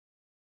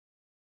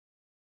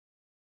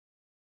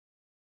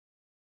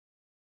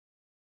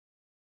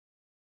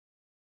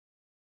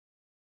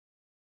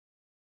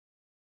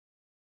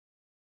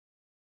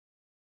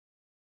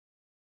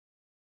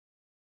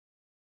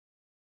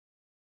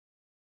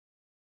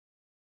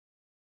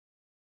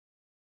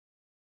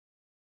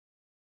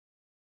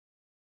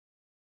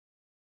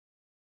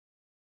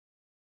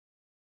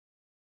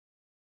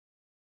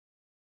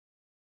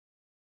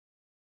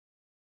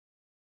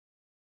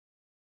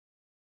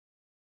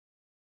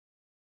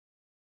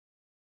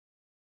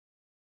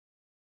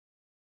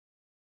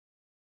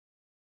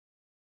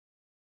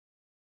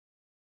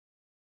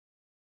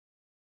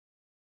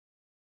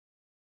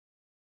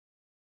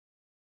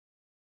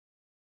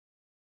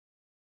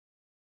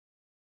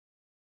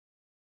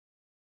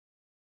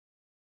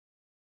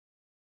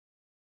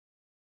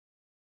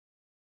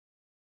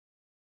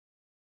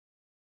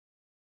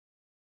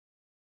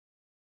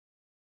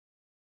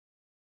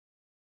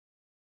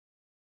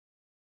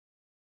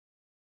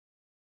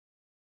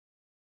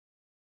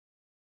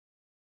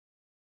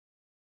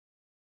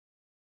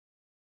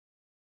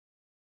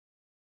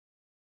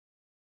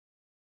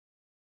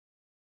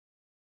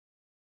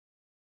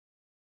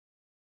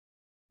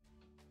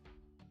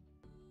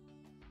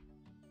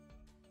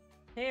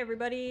Hey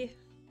everybody!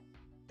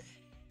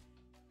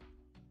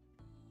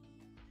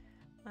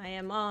 I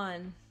am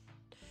on.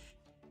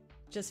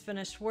 Just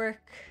finished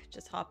work,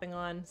 just hopping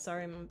on.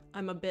 Sorry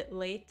I'm a bit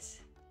late.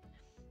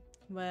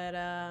 But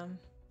I'm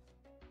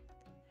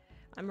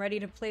ready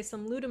to play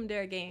some Ludum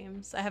Dare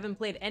games. I haven't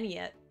played any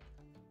yet,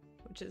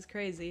 which is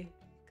crazy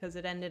because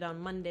it ended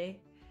on Monday.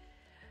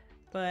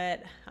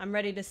 But I'm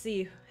ready to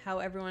see how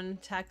everyone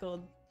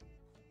tackled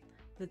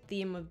the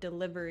theme of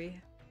delivery.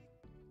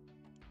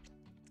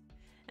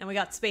 And we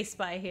got Space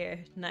Spy here.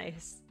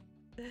 Nice.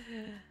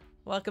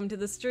 Welcome to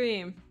the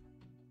stream.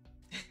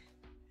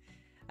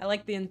 I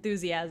like the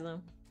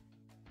enthusiasm.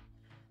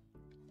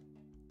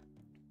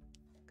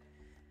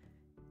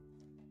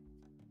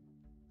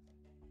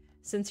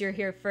 Since you're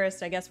here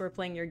first, I guess we're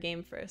playing your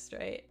game first,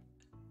 right?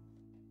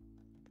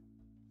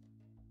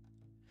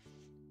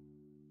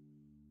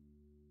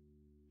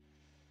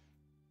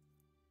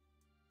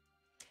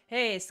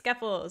 Hey,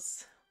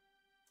 Skeffles!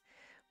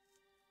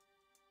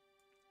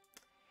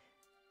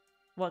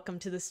 Welcome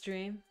to the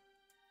stream.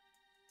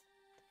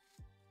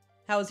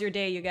 How was your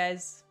day, you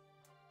guys?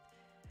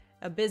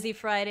 A busy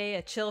Friday,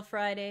 a chill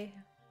Friday?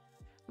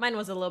 Mine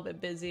was a little bit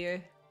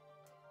busier.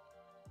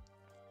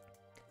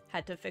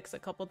 Had to fix a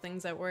couple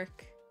things at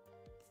work.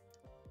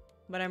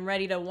 But I'm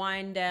ready to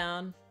wind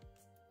down,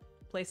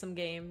 play some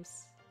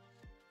games.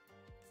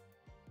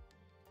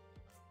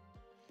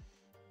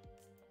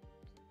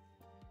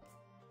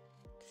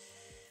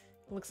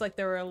 Looks like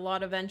there were a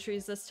lot of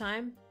entries this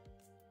time.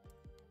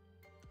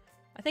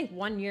 I think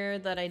one year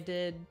that I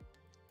did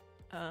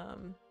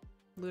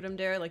Ludum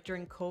Dare, like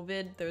during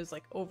COVID, there was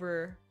like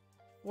over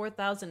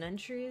 4,000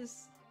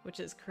 entries,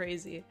 which is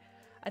crazy.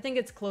 I think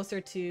it's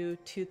closer to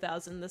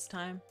 2,000 this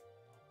time.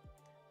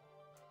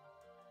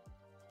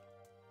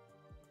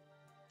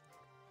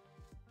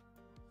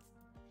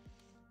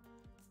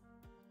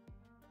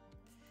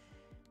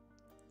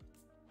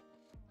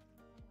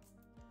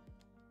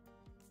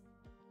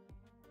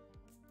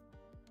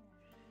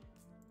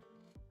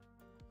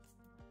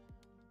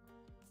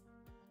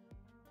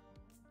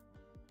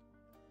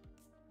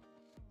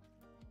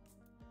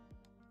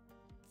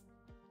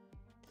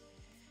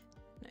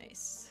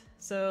 Nice.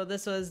 So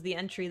this was the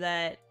entry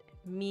that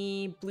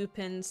me,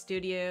 Bluepin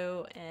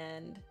Studio,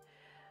 and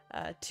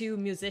two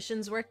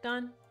musicians worked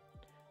on.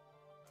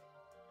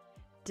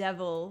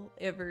 Devil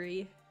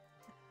Ivory.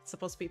 It's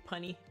supposed to be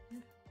punny.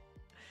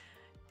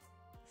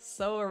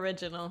 So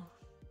original.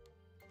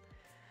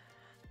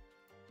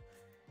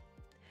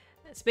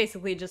 It's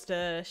basically just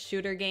a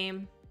shooter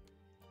game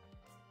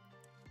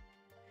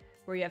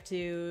where you have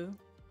to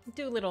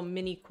do little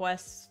mini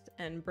quests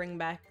and bring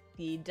back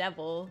the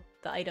devil,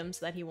 the items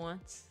that he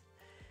wants.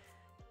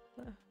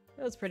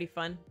 It was pretty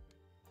fun.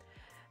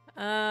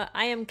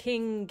 I am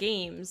King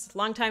Games.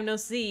 Long time no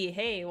see.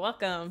 Hey,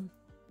 welcome.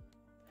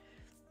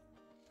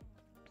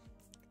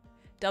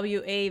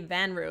 W.A.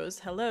 Van Rose.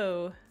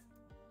 Hello.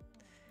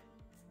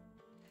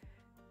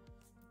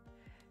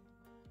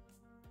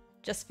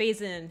 Just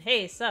phasing.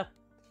 Hey, sup?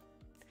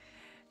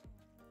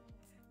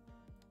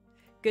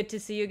 Good to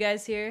see you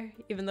guys here,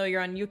 even though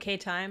you're on UK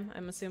time.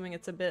 I'm assuming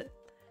it's a bit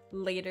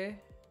later,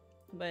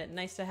 but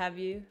nice to have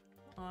you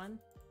on.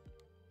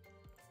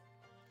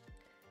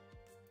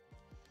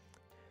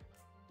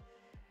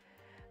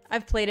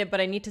 I've played it, but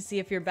I need to see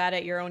if you're bad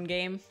at your own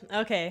game.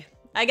 Okay,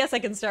 I guess I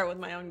can start with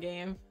my own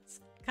game.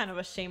 It's kind of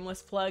a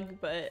shameless plug,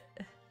 but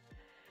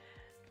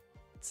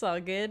it's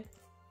all good.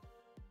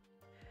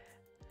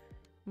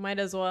 Might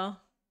as well.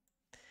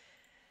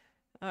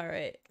 All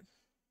right.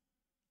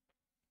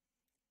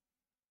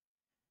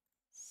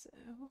 So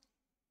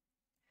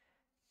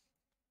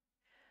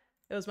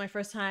it was my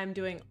first time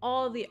doing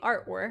all the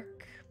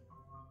artwork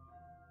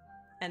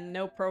and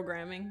no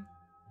programming.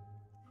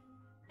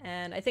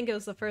 And I think it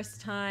was the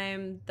first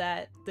time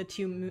that the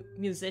two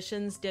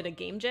musicians did a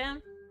game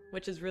jam,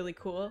 which is really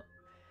cool.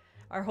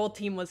 Our whole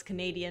team was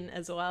Canadian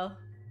as well,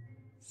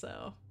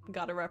 so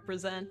gotta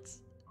represent.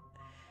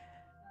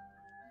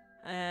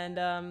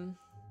 And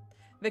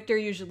Victor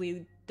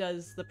usually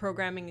does the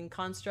programming in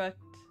Construct,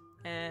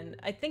 and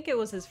I think it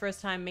was his first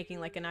time making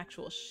like an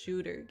actual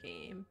shooter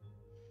game.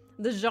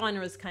 The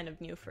genre is kind of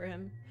new for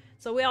him.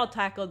 So we all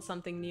tackled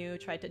something new,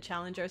 tried to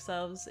challenge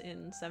ourselves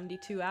in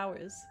 72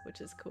 hours,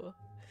 which is cool.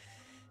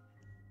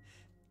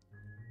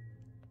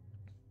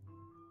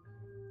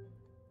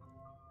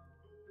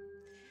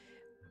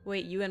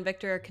 Wait, you and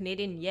Victor are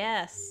Canadian?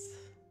 Yes!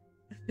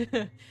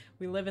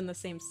 We live in the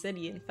same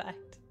city, in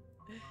fact.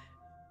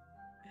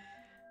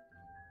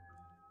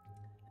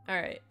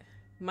 Alright.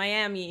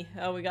 Miami.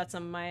 Oh, we got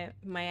some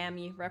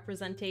Miami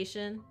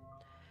representation.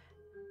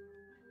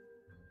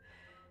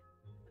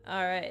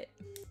 Alright.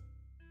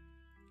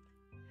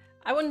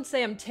 I wouldn't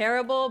say I'm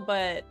terrible,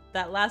 but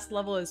that last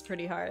level is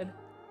pretty hard.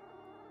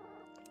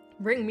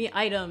 Bring me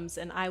items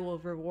and I will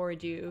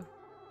reward you.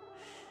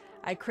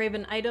 I crave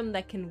an item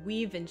that can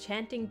weave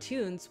enchanting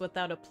tunes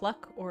without a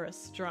pluck or a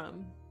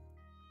strum.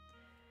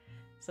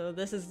 So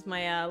this is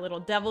my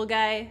little devil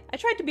guy. I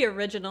tried to be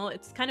original.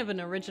 It's kind of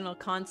an original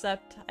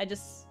concept. I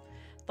just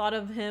thought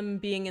of him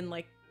being in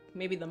like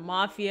maybe the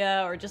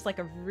mafia or just like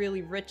a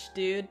really rich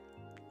dude.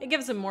 It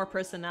gives him more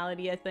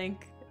personality, I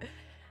think.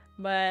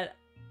 But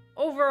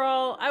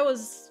overall, I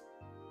was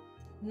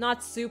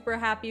not super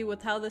happy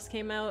with how this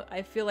came out.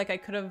 I feel like I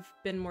could have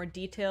been more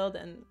detailed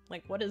and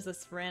like, what is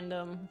this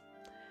random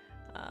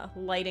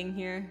lighting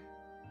here?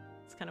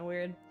 It's kind of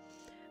weird.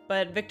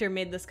 But Victor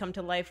made this come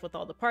to life with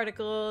all the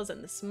particles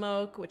and the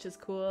smoke, which is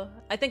cool.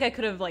 I think I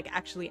could have like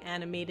actually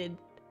animated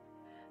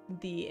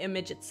the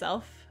image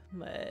itself,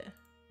 but...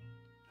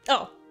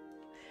 Oh!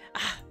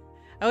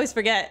 I always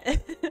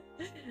forget.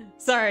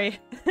 Sorry.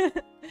 I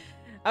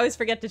always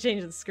forget to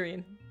change the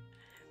screen.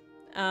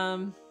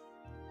 Oh,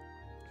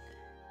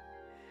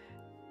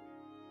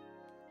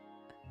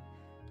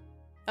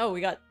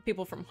 we got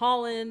people from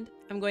Holland.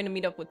 I'm going to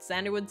meet up with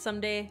Sanderwood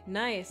someday.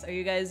 Nice. Are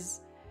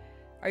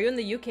you in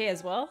the UK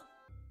as well?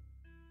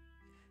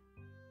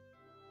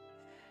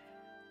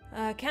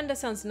 Canada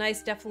sounds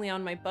nice, definitely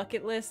on my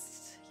bucket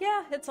list.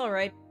 Yeah, it's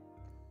alright.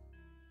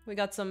 We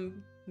got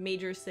some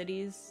major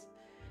cities,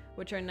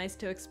 which are nice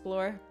to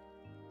explore.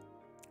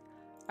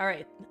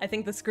 Alright, I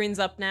think the screen's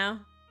up now.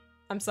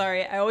 I'm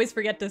sorry, I always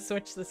forget to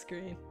switch the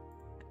screen.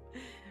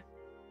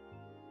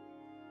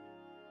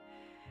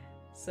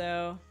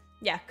 So,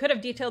 yeah, could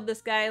have detailed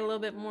this guy a little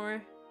bit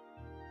more.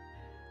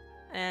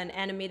 And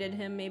animated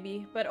him,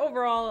 maybe. But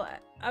overall,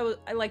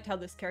 I liked how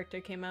this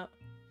character came out.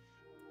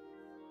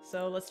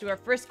 So let's do our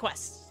first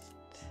quest.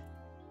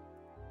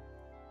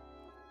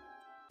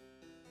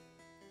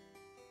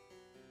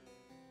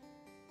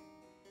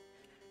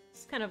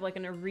 It's kind of like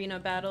an arena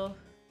battle.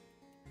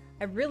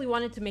 I really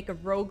wanted to make a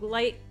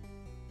roguelike,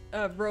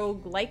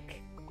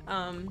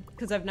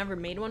 because I've never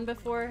made one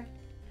before.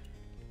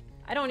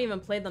 I don't even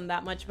play them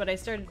that much, but I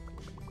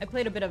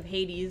played a bit of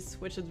Hades,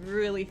 which was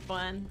really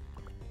fun.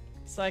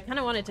 So I kind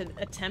of wanted to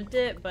attempt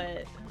it,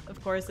 but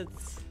of course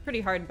it's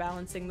pretty hard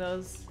balancing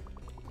those.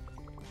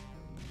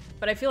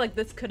 But I feel like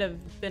this could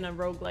have been a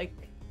roguelike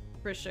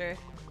for sure.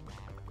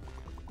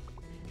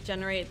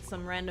 Generate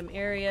some random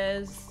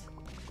areas,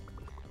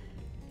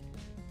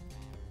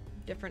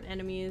 different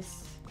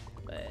enemies,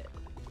 but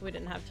we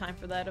didn't have time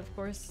for that, of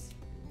course.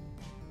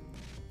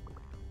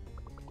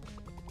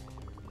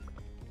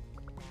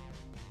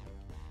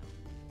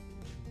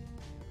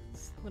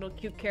 This little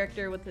cute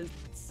character with his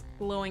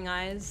glowing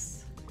eyes.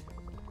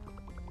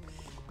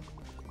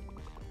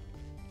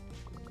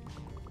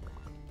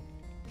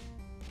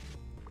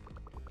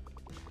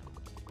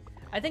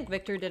 I think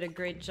Victor did a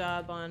great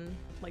job on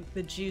like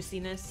the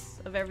juiciness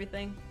of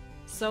everything.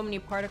 So many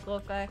particle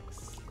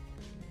effects,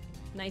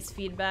 nice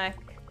feedback,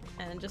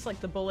 and just like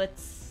the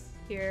bullets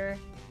here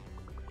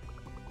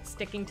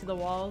sticking to the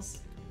walls.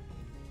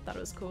 Thought it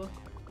was cool.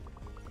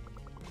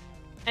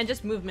 And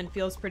just movement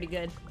feels pretty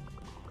good.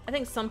 I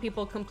think some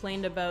people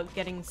complained about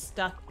getting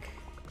stuck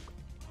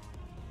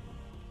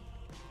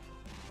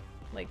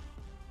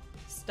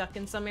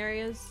in some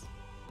areas.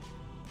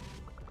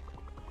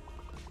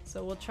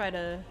 So we'll try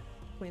to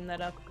clean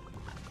that up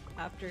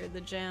after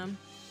the jam.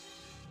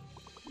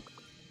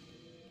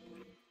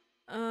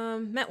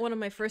 Met one of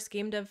my first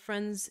game dev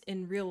friends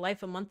in real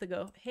life a month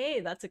ago.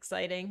 Hey, that's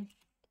exciting.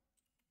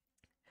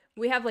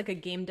 We have like a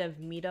game dev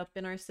meetup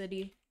in our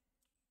city,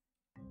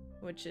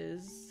 which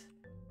is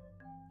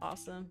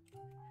awesome.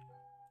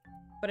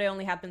 But it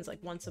only happens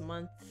like once a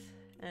month,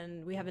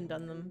 and we haven't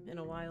done them in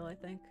a while, I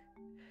think.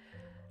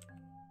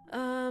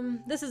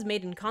 This is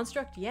made in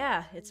Construct?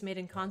 Yeah, it's made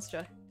in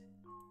Construct.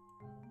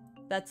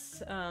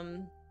 That's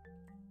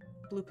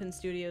Bluepin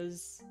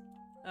Studios'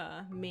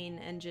 main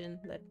engine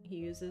that he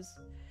uses.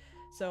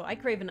 So I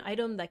crave an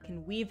item that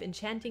can weave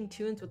enchanting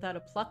tunes without a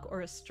pluck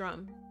or a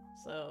strum.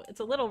 So it's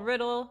a little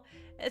riddle.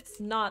 It's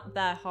not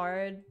that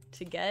hard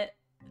to get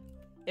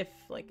if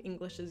like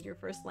English is your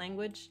first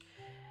language.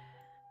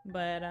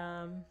 But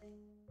I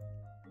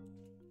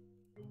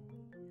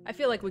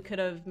feel like we could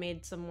have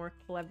made some more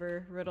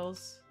clever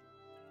riddles.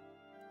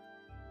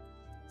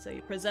 So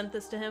you present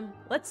this to him.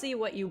 Let's see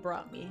what you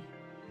brought me.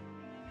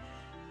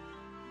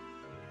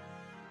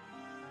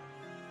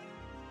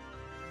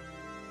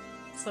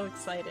 So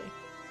exciting.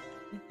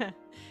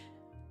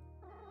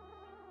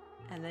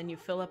 And then you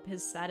fill up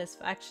his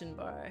satisfaction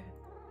bar.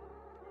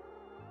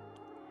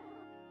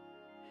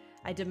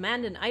 I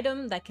demand an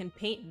item that can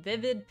paint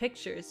vivid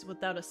pictures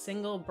without a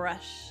single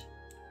brush.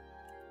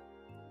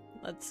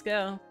 Let's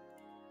go.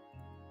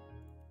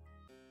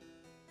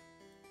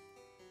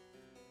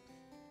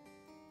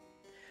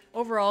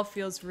 Overall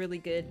feels really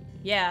good.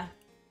 Yeah,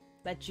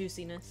 that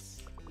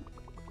juiciness.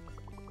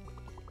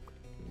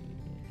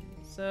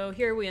 So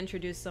here we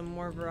introduce some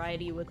more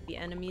variety with the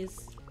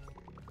enemies.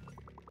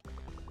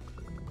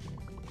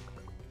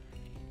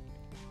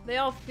 They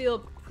all feel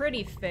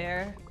pretty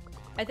fair.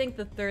 I think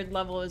the third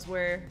level is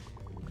where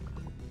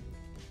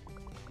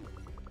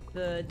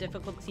the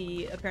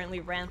difficulty apparently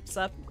ramps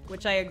up,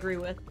 which I agree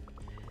with.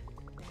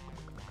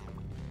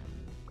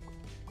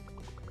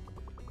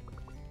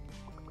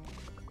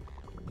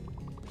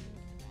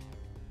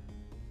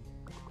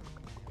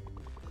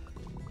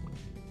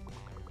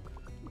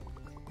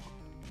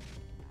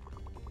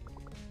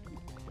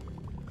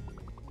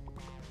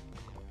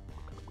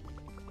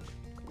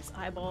 its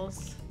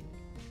eyeballs.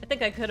 I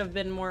think I could have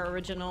been more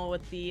original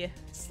with the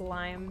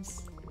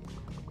slimes.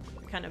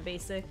 Kind of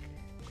basic.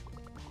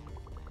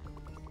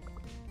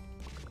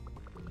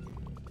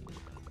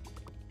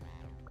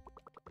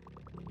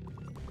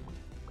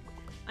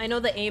 I know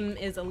the aim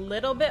is a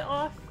little bit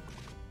off,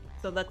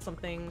 so that's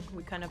something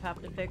we kind of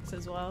have to fix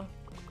as well.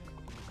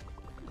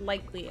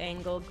 Lightly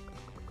angled.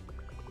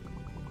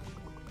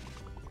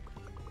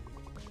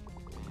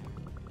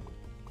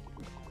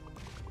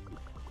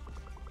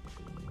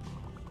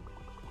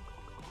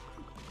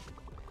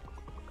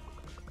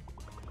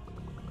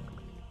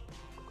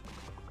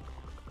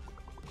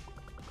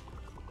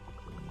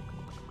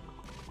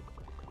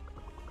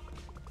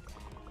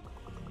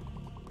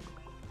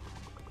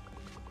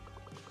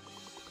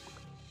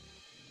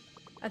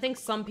 I think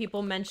some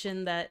people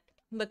mentioned that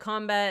the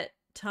combat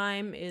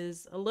time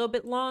is a little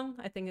bit long.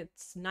 I think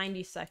it's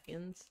 90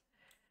 seconds.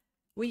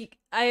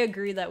 I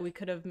agree that we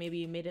could have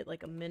maybe made it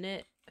like a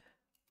minute,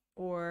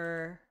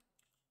 or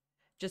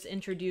just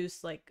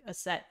introduce like a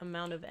set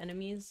amount of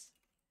enemies.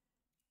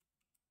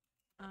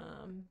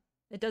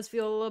 It does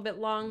feel a little bit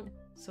long,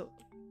 so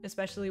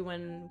especially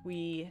when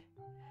we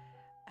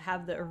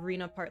have the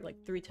arena part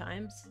like 3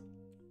 times.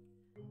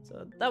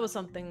 So that was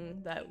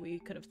something that we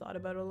could have thought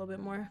about a little bit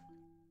more.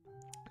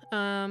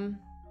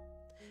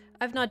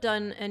 I've not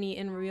done any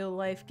in real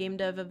life game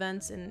dev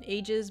events in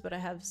ages, but I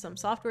have some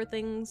software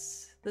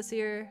things this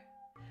year.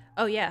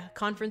 Oh yeah,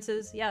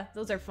 conferences. Yeah,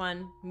 those are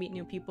fun. Meet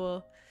new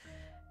people,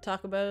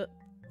 talk about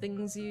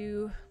things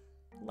you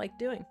like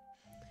doing.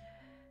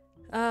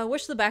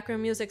 Wish the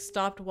background music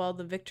stopped while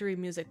the victory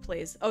music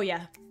plays. Oh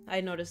yeah, I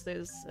noticed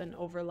there's an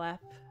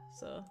overlap,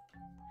 so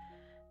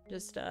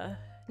just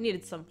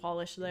needed some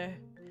polish there.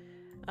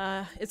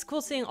 It's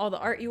cool seeing all the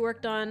art you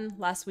worked on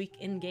last week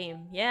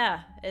in-game.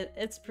 Yeah,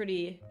 it's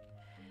pretty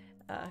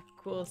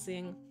cool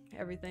seeing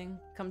everything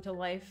come to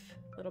life.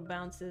 Little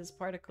bounces,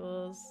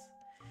 particles.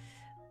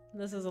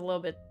 This is a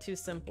little bit too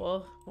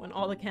simple when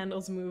all the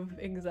candles move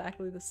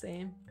exactly the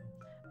same.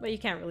 But you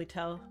can't really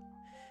tell.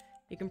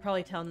 You can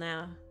probably tell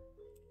now.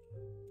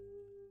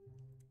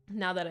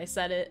 Now that I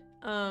said it.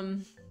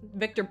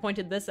 Victor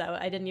pointed this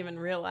out. I didn't even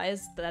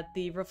realize that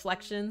the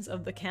reflections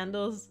of the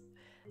candles,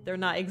 they're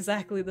not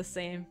exactly the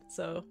same,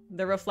 so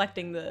they're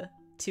reflecting the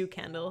 2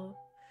 candle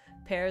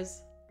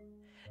pairs.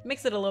 It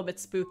makes it a little bit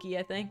spooky,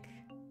 I think.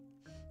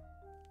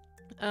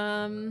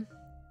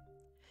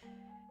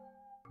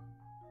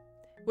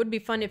 Would be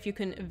fun if you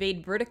can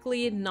evade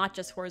vertically, not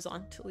just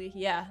horizontally.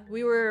 Yeah,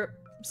 we were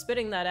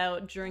spitting that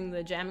out during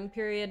the jamming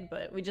period,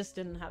 but we just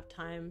didn't have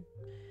time.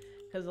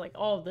 Because like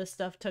all of this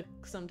stuff took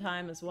some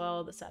time as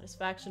well, the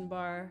satisfaction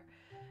bar.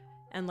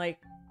 And like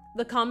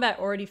the combat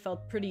already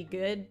felt pretty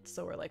good,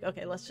 so we're like,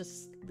 okay, let's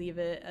just leave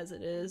it as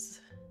it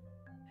is.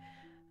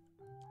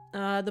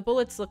 The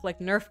bullets look like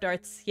Nerf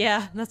darts.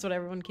 Yeah, that's what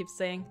everyone keeps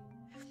saying.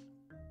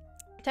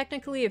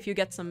 Technically, if you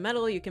get some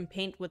metal, you can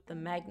paint with the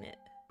magnet.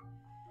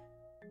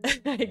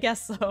 I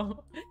guess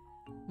so.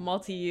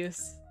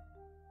 Multi-use.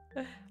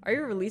 Are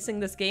you releasing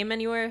this game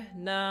anywhere?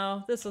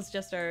 No, this was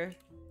just our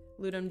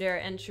Ludum Dare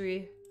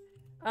entry.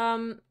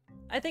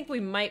 I think we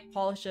might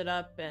polish it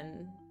up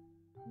and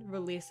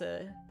release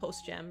a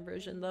post-jam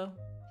version, though.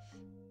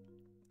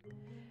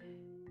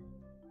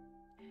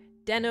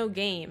 Dino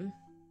Game.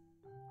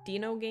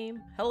 Dino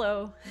Game?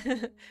 Hello.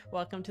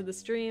 Welcome to the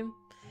stream.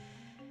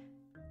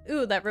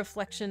 Ooh, that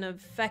reflection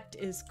effect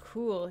is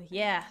cool.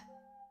 Yeah.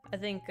 I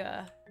think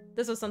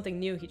this was something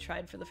new he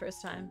tried for the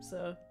first time,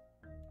 so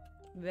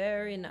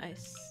very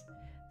nice.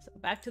 So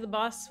back to the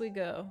boss we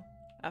go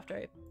after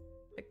I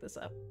pick this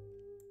up.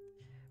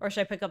 Or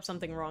should I pick up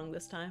something wrong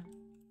this time?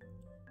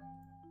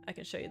 I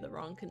can show you the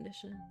wrong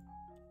condition.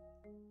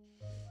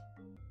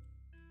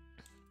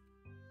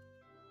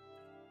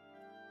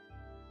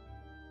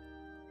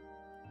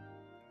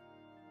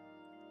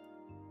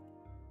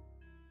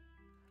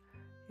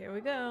 Here we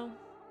go.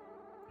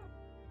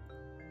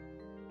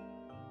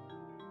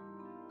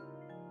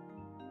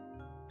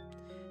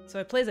 So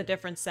it plays a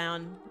different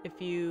sound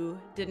if you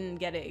didn't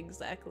get it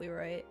exactly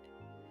right.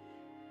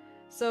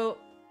 So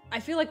I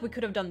feel like we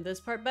could have done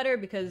this part better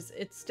because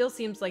it still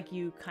seems like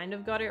you kind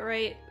of got it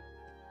right,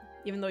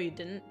 even though you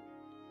didn't.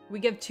 We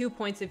give 2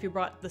 points if you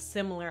brought the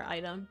similar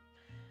item.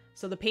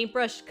 So the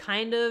paintbrush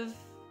kind of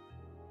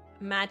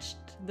matched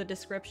the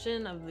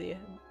description of the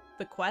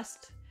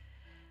quest.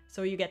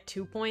 So you get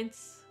 2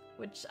 points,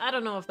 which I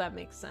don't know if that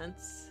makes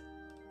sense.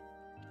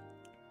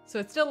 So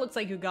it still looks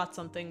like you got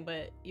something,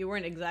 but you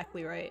weren't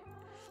exactly right.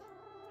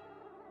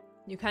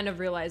 You kind of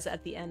realize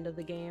at the end of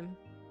the game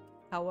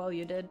how well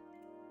you did.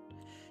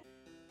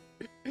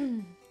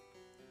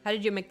 How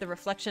did you make the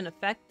reflection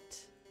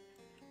effect?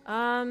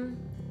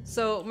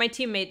 So my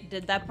teammate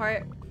did that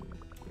part.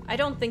 I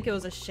don't think it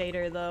was a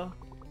shader though.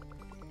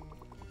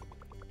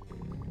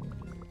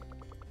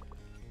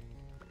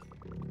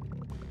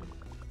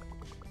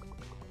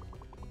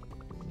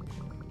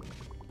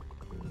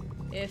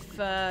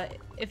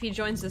 If he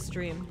joins the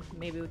stream,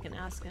 maybe we can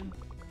ask him.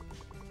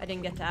 I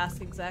didn't get to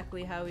ask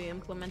exactly how he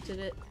implemented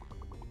it.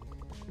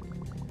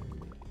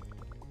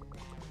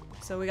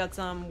 So we got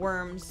some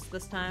worms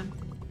this time.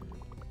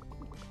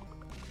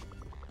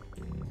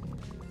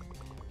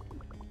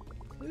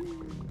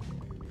 Woo.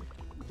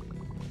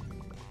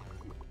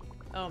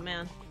 Oh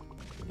man,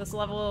 this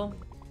level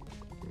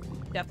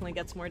definitely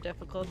gets more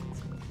difficult.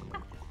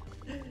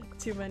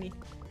 Too many.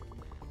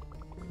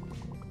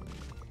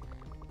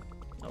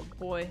 Oh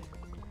boy,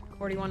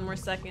 41 more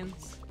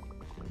seconds.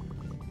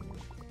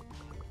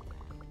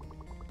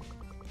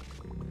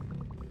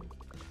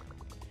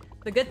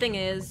 The good thing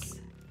is,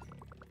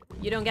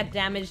 you don't get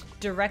damaged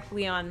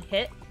directly on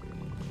hit.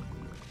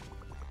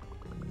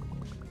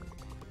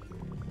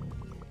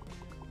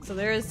 So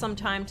there is some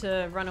time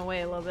to run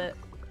away a little bit.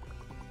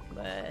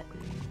 But...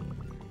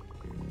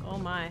 oh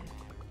my.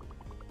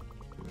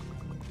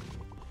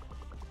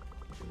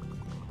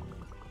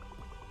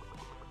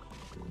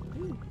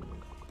 Ooh.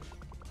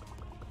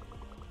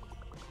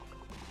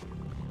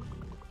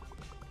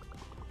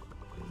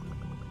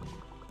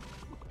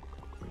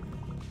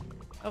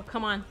 Oh,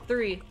 come on.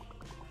 3.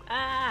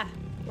 Ah!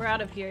 We're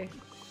out of here.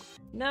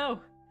 No!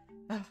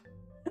 Oh.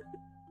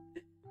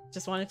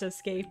 Just wanted to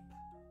escape.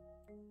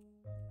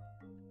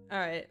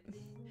 Alright.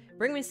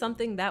 Bring me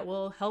something that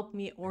will help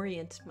me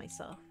orient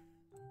myself.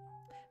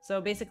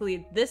 So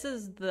basically, this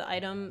is the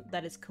item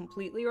that is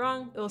completely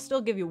wrong. It will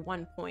still give you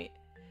 1 point.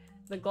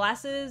 The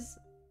glasses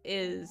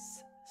is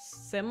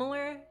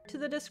similar to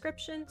the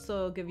description, so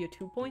it'll give you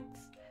 2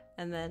 points.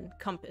 And then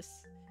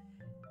compass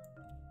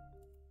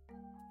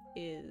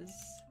is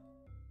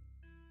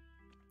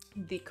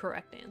the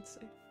correct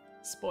answer.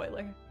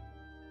 Spoiler.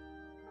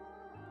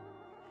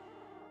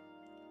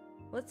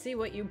 Let's see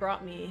what you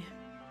brought me.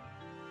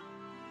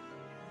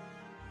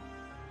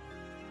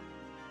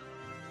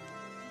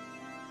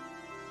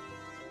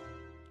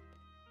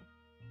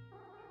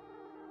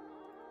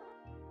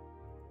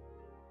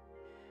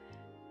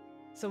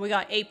 So we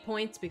got 8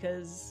 points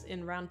because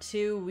in round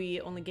 2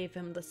 we only gave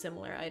him the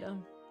similar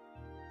item.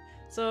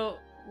 So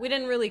we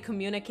didn't really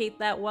communicate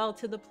that well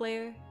to the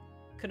player.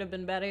 Could have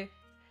been better,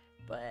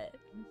 but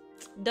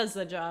does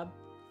the job.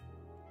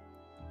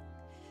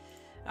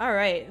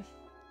 Alright,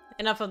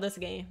 enough of this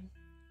game.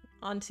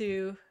 On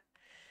to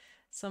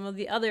some of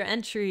the other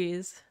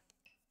entries.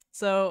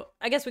 So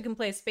I guess we can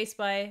play Space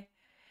by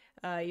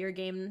your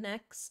game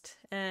next.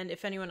 And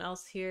if anyone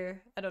else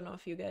here, I don't know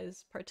if you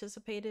guys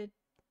participated,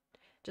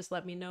 just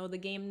let me know the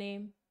game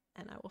name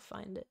and I will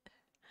find it.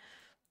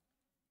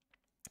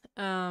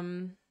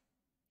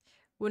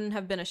 Wouldn't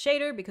have been a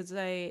shader because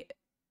I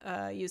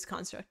use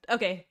construct.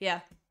 Okay,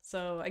 yeah.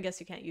 So I guess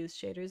you can't use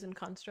shaders in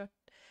construct.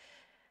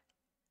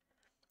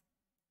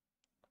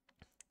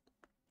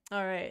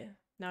 Alright,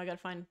 now I gotta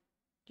find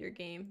your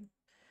game.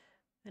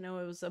 I know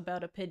it was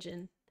about a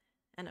pigeon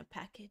and a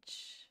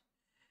package.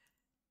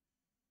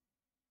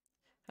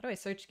 How do I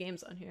search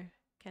games on here?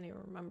 Can't even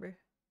remember.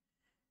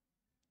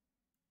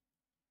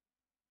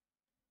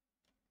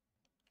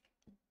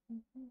 I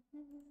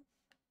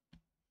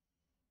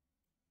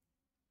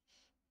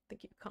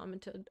think you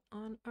commented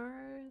on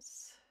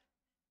ours.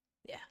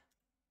 Yeah.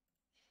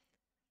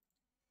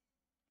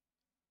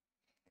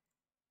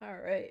 All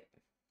right.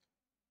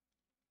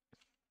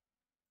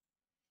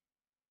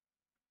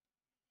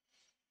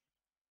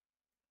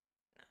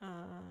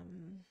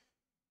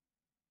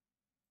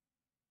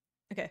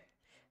 Okay.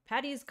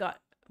 Patty's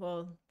got,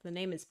 well, the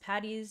name is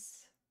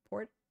Patty's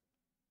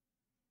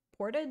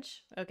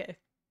Portage? Okay.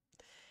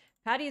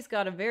 Patty's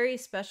got a very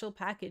special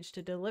package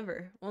to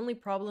deliver. Only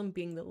problem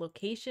being the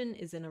location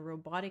is in a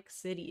robotic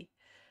city.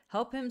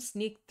 Help him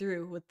sneak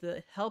through with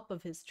the help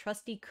of his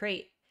trusty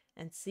crate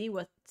and see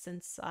what's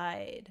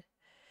inside.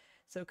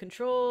 So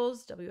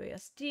controls,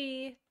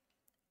 WASD,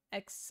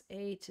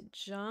 XA to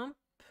jump.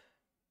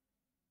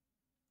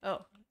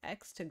 Oh,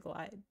 X to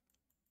glide.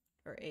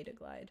 Or A to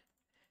glide.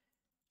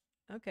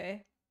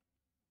 Okay.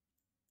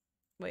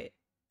 Wait,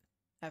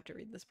 I have to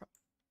read this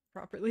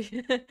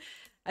properly.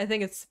 I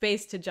think it's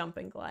space to jump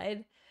and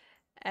glide.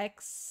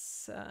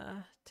 X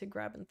to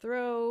grab and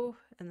throw,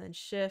 and then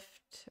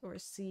shift or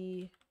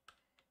C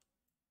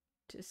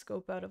to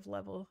scope out of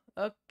level.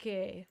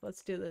 Okay,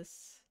 let's do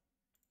this.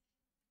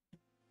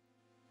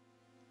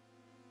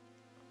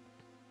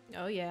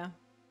 Oh yeah.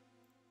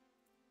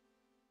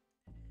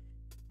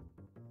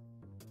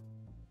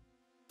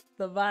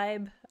 The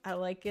vibe, I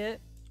like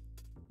it.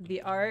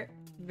 The art,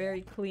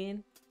 very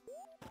clean.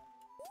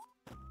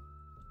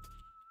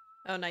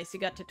 Oh nice, you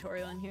got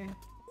tutorial in here.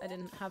 I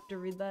didn't have to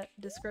read that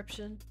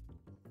description.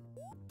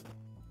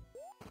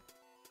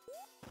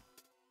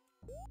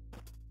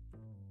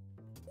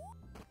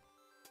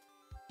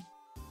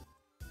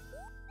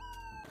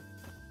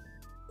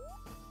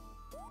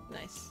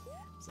 Nice.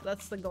 So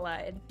that's the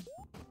glide.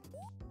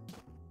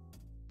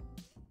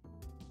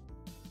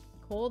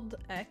 Hold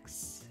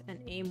X and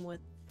aim with...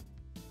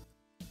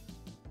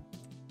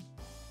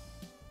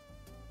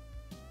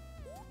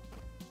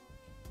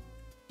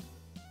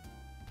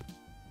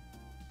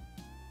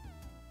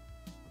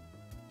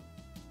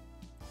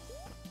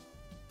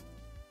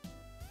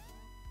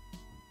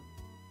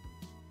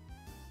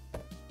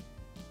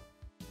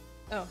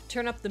 Oh,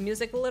 turn up the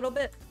music a little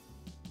bit.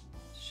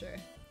 sure.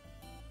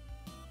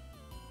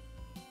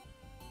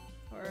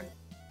 Or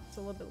it's a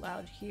little bit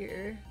loud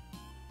here.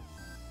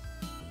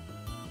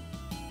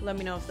 Let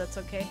me know if that's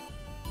okay.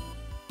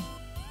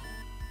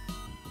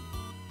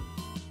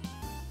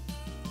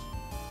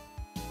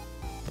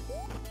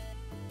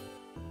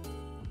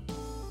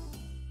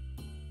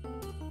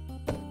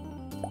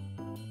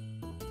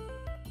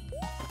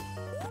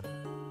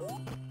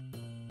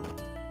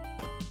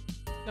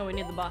 Oh, we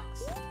need the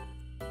box.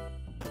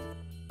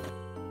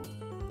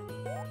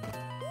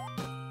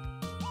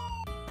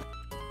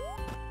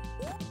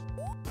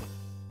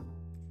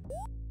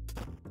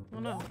 Oh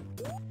no.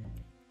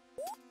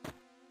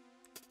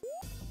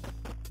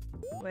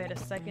 Wait a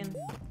second.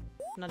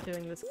 I'm not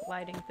doing this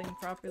gliding thing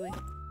properly.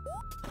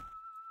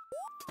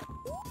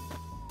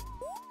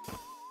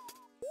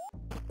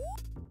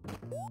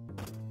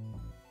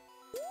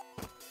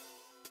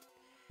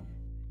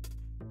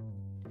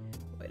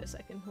 Wait a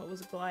second. What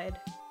was glide?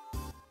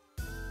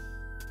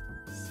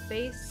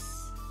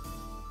 Space.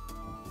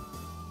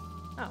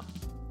 Oh.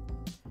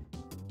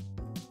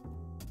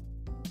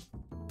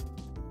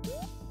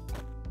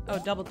 Oh,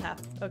 double tap.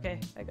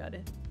 Okay, I got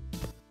it.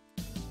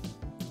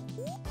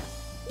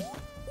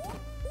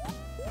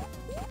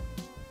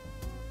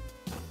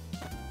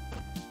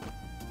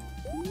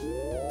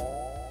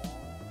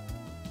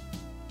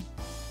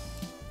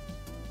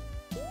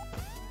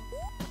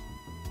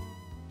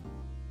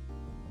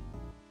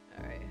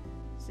 Alright,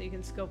 so you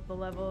can scope the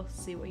level,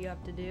 see what you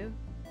have to do.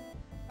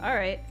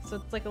 Alright, so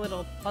it's like a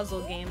little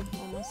puzzle game,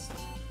 almost.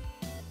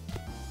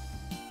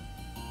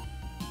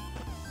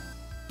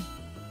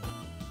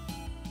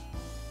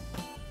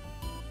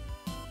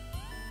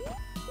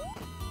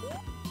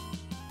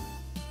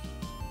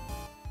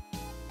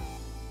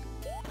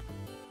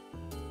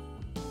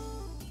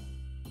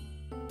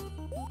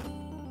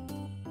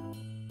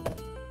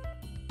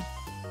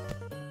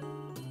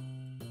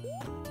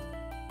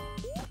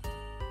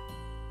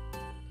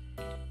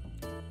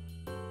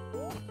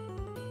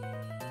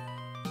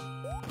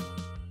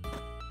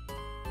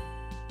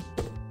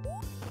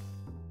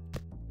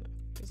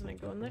 Isn't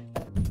it going there?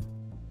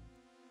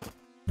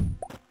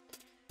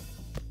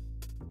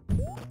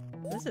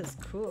 This is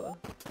cool.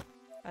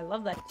 I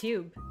love that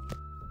tube.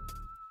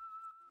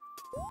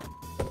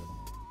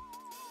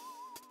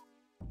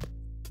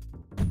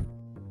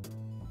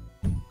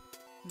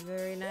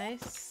 Very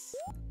nice.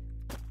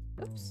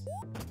 Oops.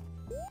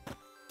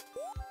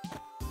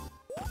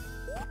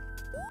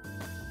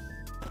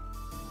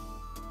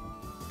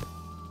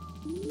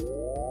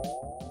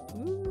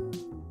 Ooh.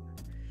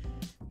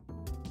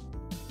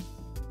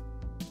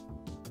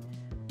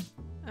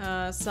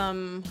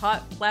 Some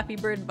hot Flappy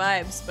Bird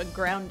vibes, but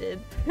grounded.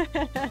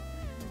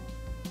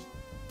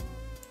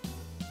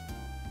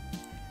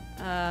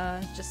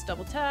 Just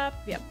double tap.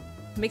 Yep.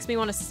 Makes me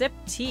want to sip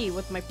tea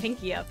with my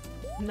pinky up.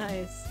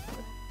 Nice.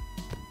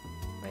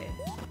 Wait.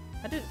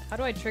 How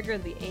do I trigger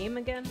the aim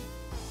again?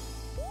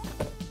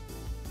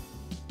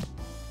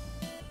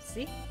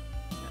 See?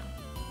 No.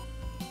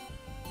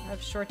 I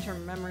have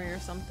short-term memory or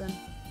something.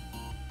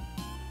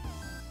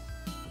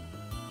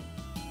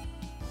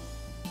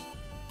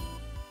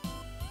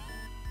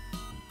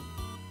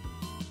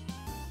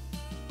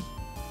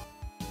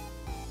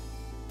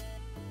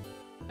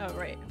 Oh,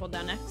 right. Hold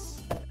down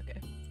X. Okay.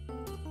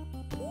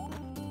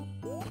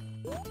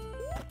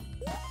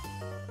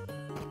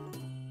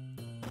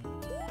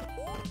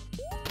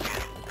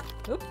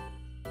 Oop.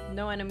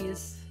 No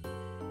enemies.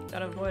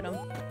 Gotta avoid them.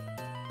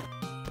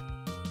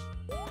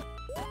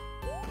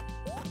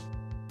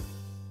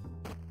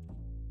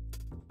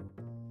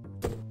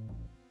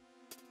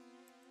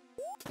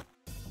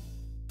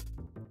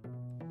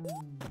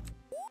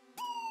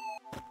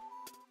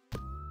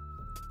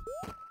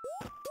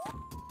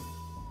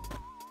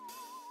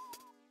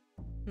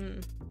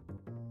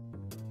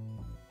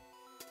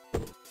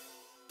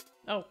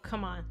 Oh,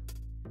 come on.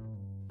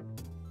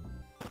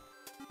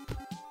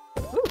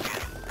 Ooh.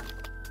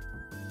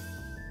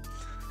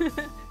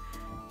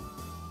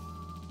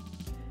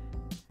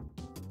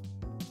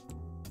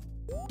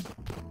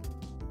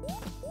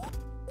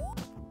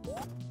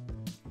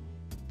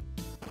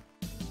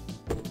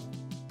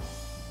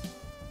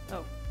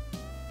 Oh.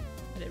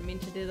 I didn't mean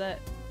to do that.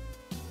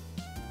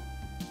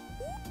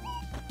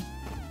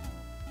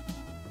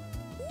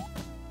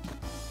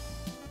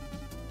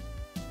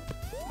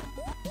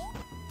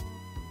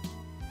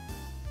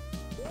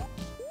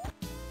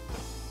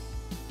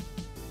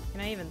 Can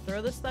I even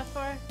throw this that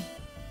far?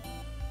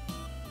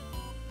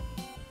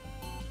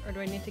 Or do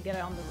I need to get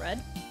it on the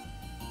red?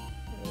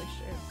 Not really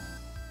sure.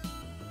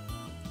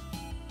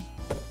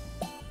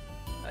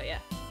 Oh yeah.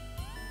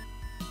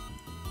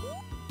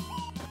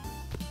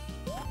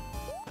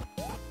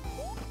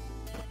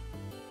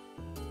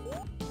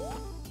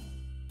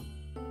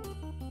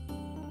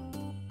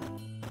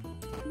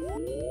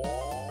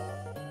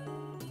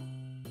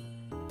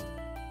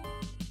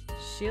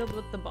 Shield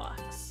with the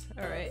box.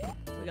 Alright,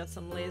 we got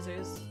some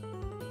lasers.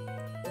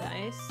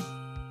 Nice.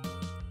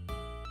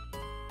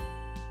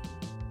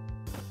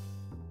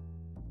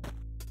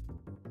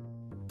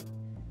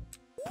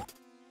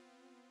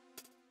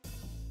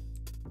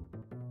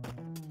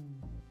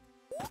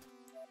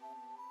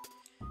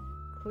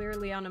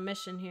 Clearly on a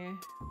mission here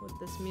with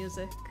this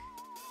music.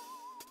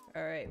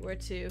 Alright, where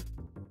to?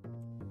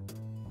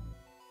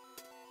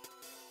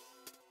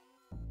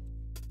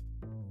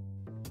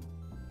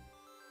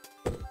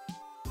 I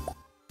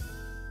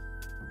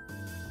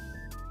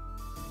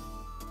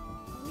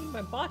need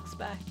my box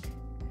back.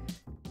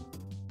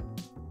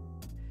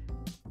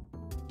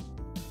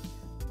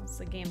 What's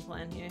the game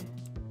plan here?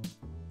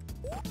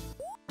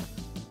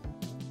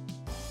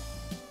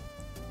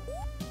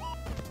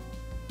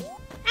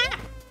 Ah!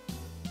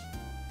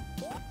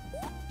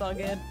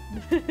 Bugged.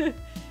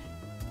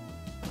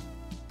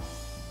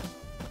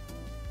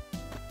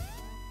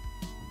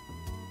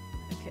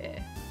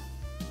 Okay.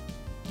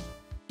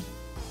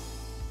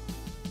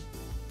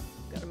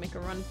 Gotta make a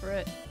run for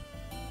it.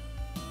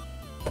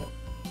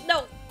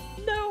 No!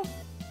 No!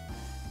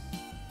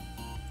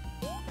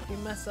 If you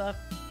mess up.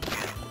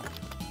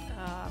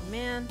 Ah,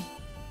 man.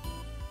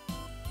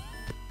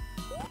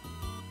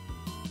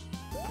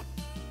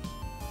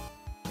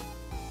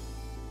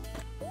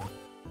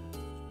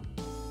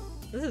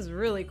 This is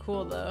really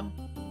cool, though.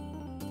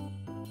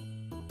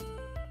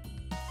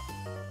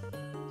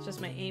 It's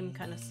just my aim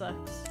kind of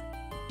sucks.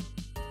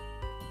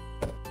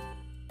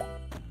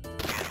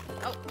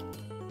 Oh!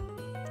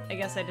 I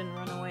guess I didn't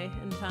run away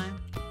in time.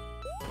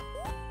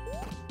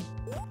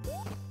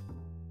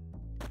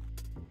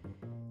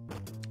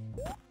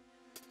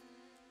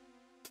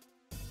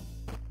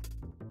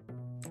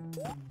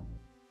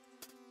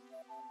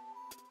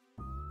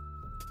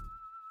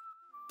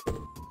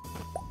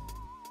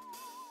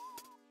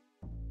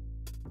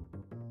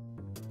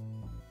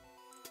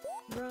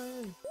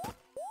 Run!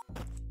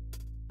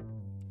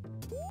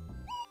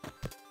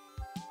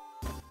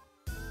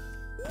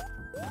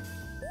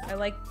 I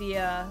like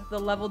the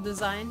level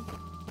design.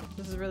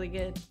 This is really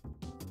good.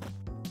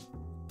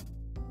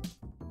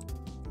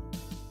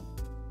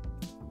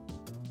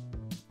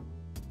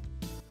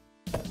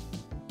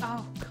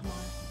 Oh, come on.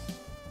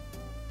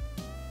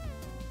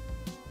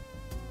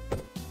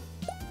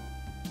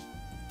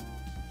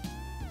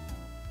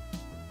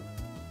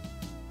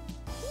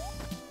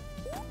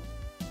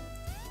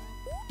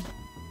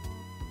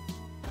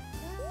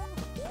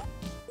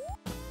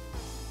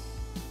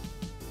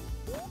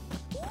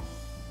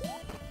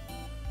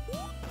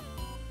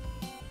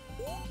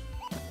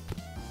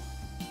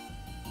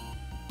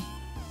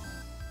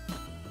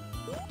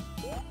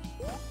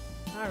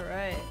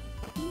 Alright.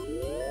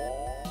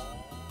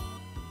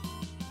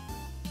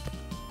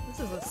 This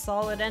is a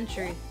solid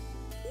entry.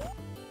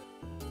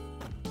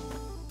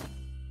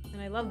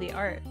 And I love the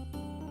art.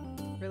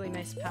 Really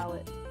nice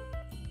palette.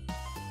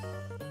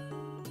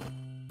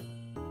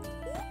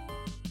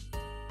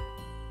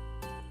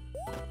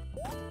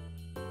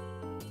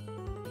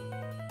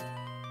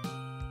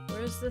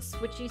 Where's the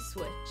switchy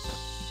switch?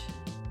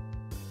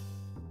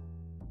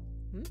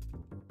 Hmm?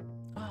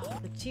 Oh,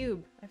 the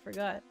tube. I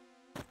forgot.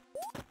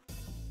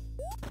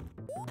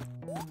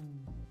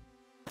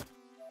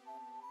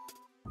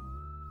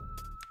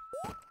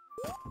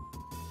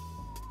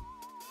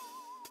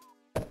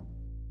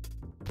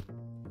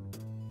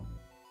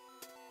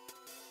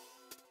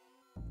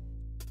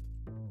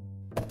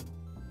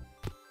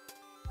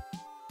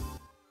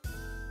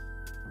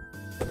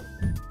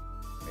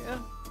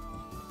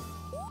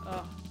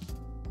 Oh.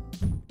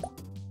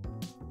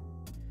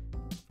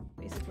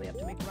 Basically have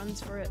to make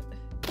runs for it.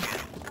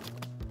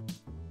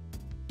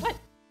 What?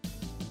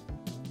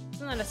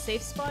 Isn't that a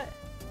safe spot?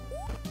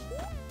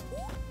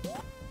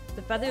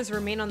 The feathers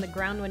remain on the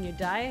ground when you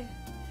die?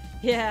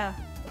 Yeah.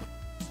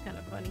 It's kind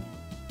of funny.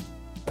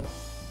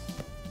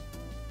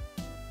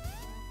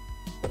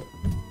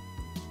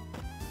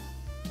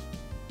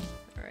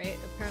 Alright,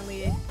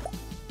 apparently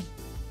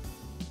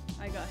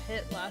I got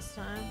hit last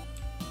time.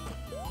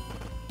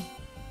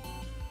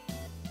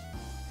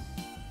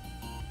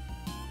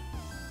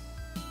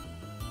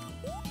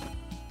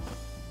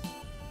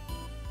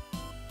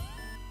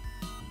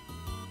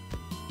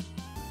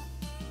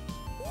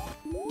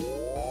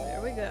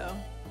 There we go.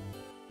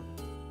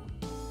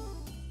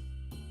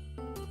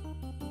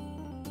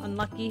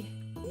 Unlucky.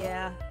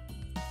 Yeah.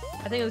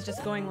 I think it was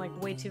just going like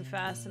way too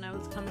fast and I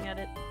was coming at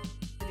it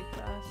pretty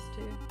fast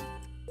too.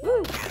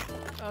 Woo!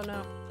 Oh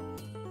no.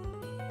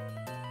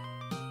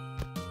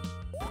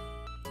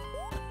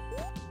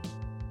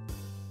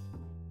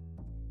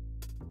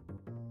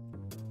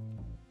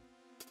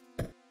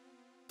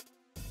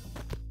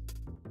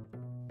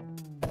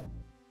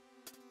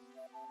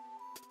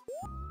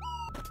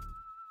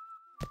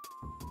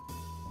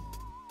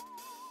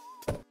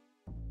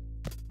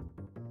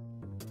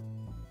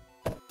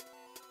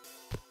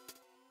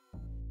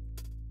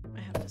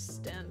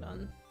 Stand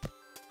on.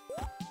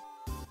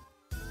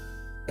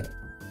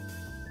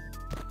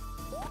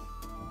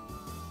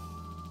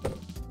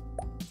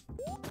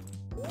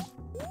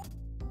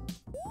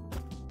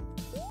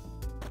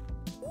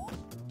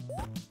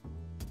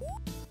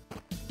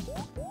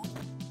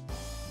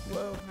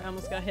 Whoa, I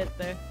almost got hit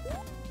there.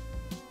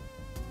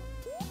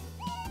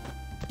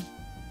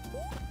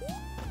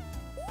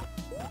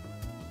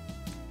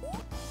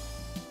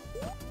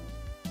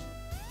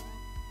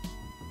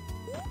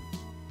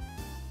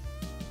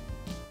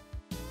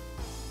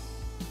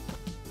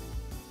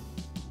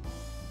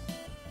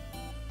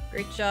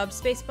 Great job,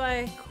 Space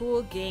Spy.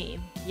 Cool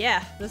game.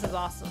 Yeah, this is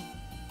awesome.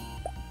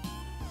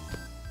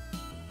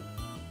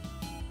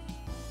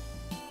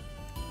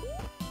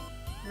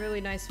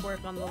 Really nice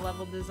work on the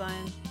level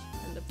design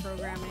and the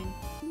programming.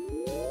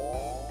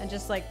 And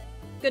just like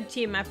good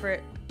team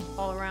effort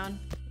all around.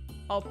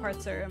 All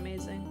parts are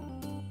amazing.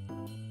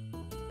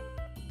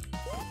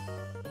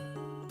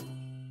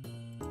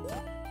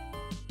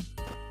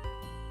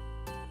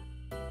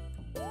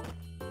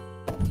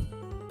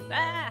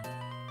 Ah!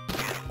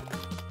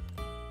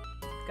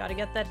 Gotta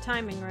get that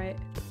timing right.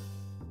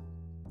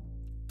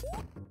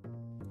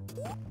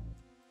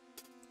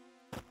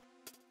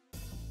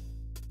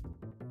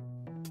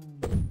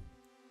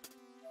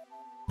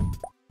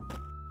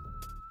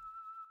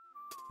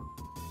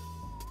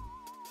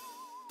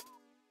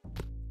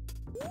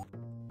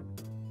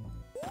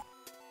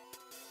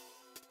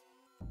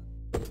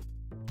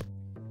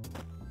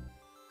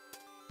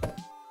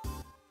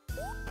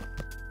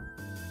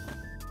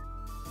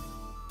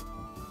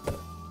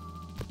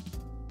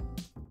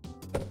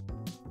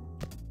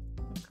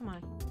 Come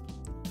on.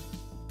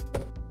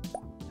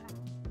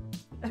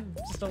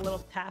 Just a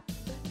little tap.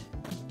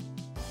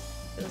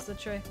 Does the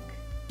trick.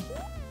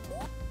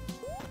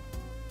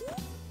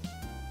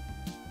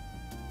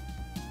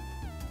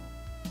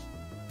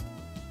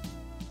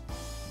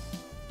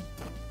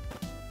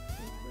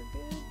 Think we're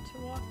good to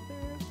walk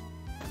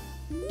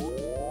through.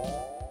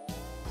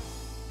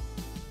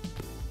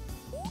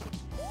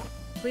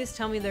 Please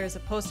tell me there's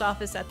a post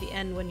office at the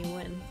end when you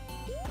win.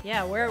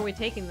 Yeah, where are we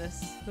taking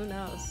this? Who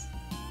knows?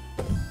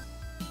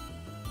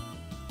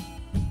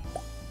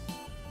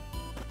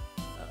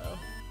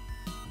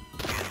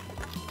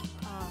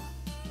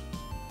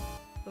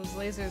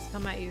 Lasers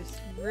come at you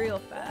real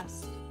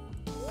fast.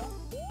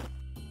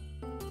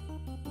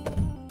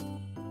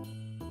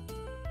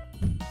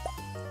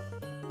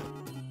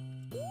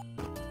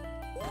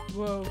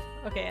 Whoa.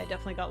 Okay, I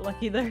definitely got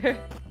lucky there.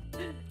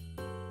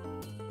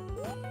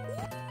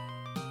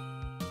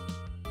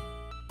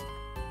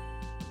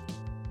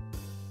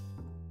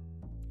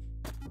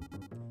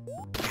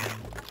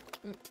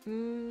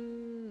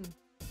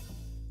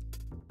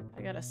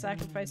 I gotta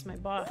sacrifice my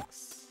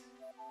box.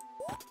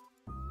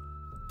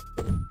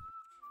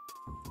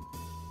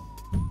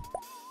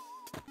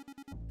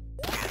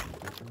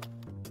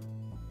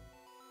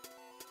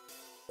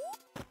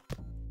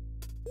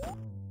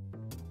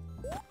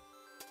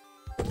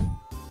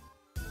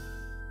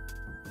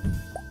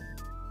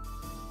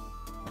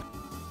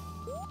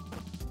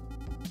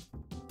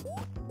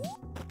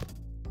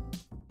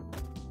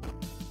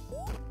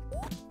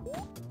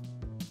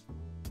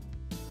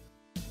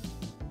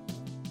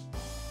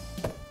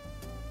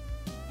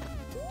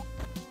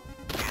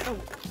 Oh,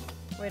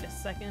 wait a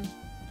second.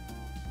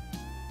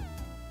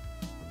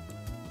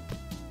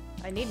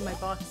 I need my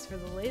box for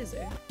the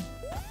laser.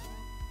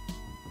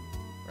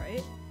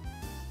 Right?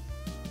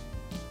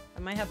 I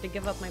might have to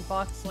give up my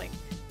box, like,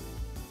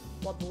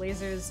 while the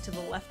laser is to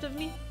the left of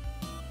me?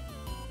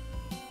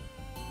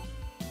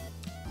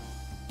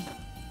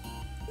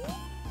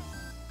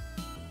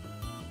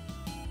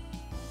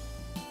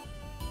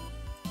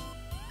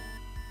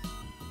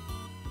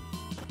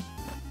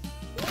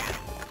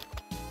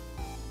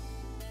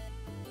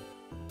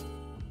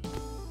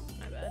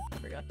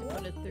 Forgot to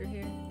put it through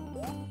here.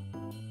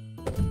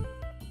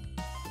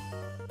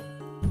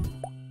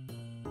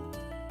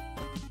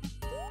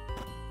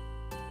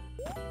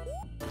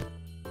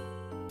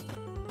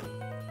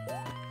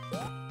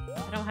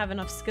 I don't have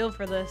enough skill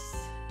for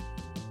this.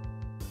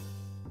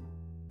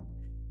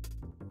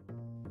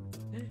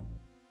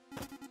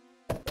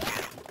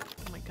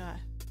 Oh my god.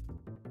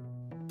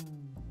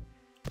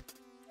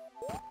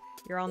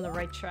 You're on the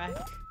right track.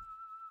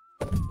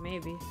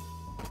 Maybe.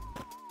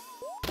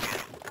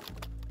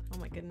 Oh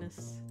my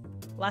goodness.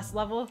 Last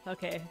level?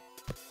 Okay.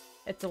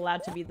 It's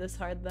allowed to be this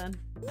hard then.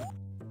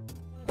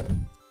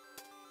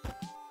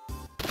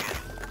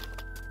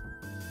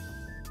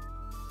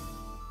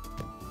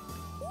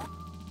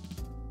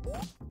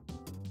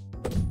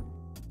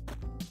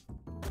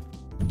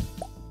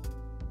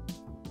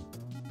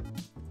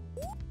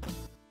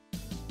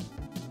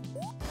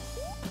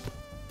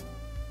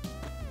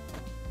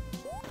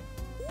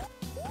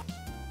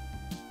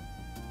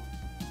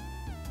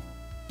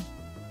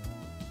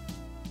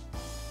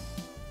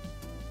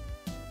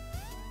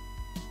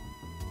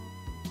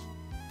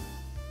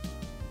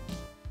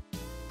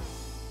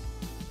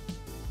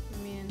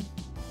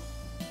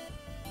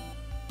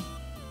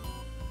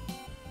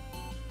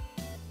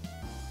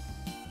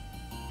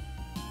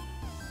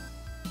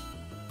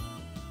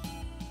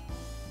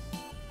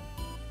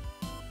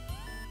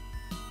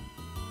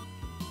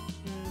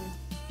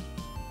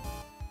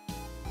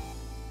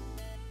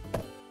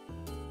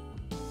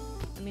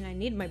 I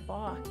need my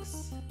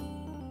box.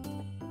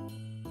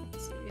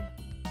 Let's see.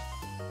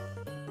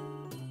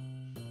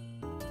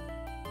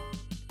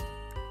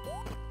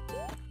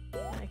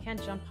 I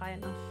can't jump high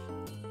enough.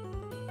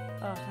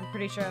 Oh, I'm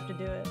pretty sure I have to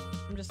do it.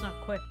 I'm just not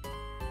quick.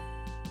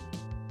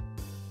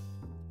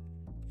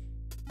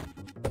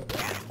 I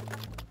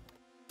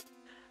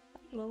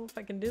don't know if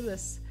I can do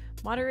this.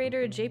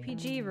 Moderator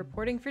JPG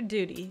reporting for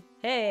duty.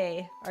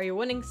 Hey, are you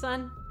winning,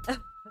 son?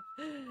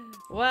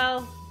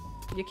 Well,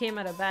 you came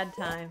at a bad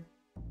time.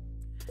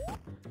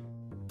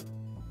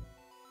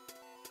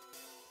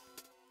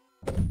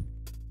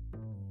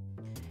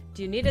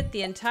 Do you need it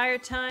the entire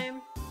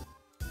time?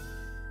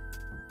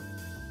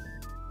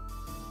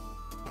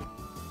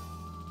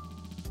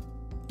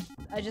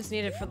 I just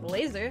need it for the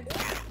laser.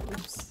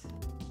 Oops.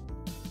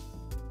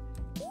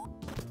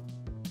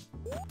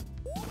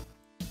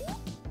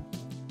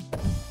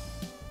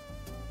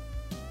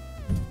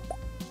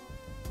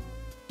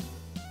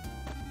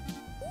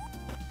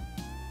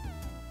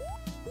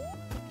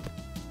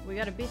 We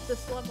gotta beat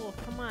this level,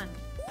 come on.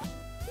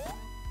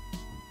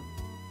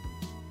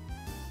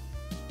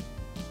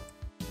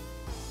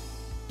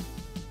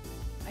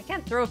 I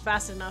can't throw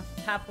fast enough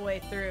halfway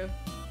through.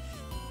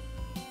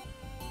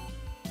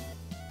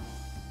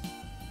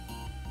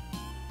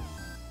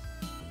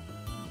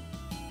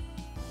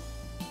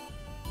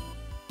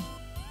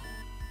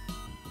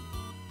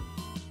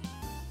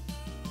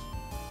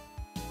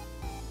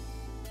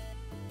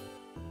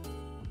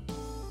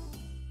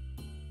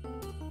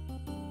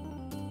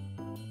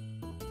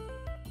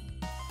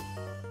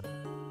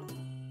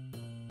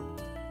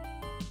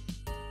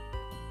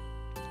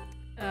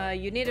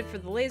 You need it for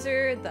the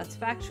laser, that's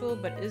factual,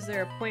 but is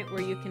there a point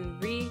where you can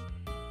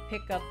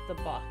pick up the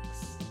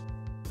box?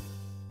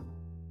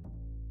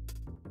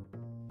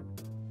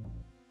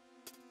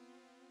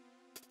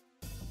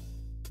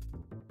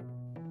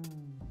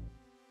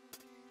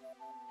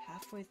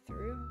 Halfway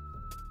through?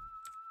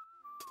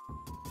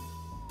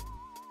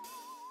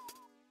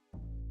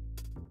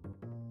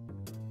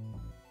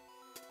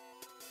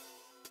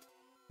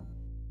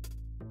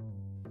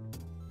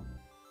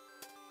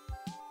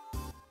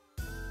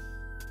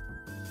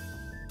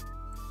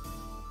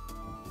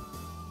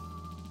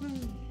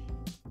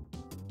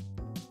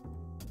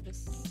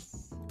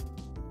 Just...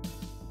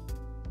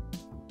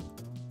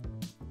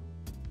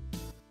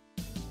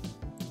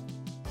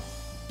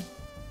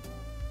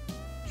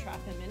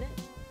 trap him in it,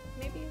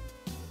 maybe?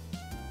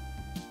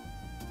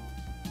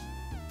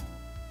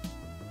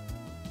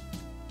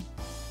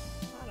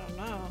 I don't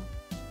know.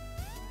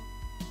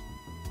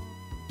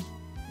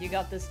 You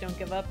got this, don't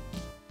give up.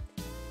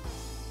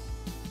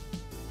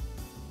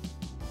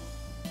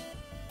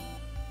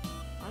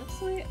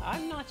 Honestly,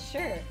 I'm not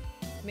sure.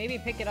 Maybe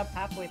pick it up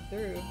halfway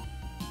through.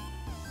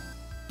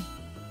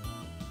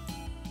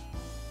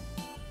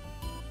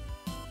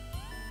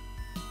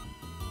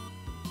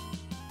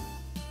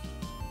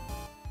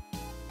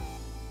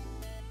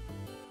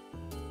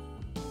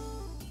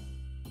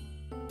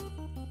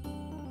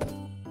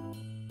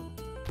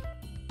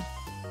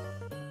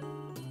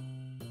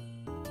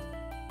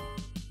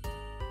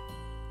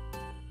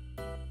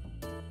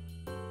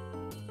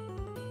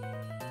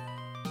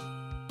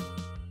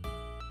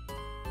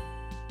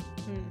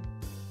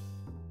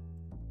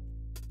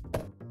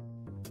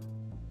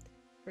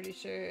 Pretty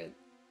sure.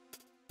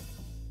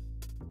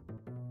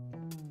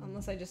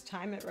 Unless I just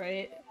time it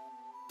right.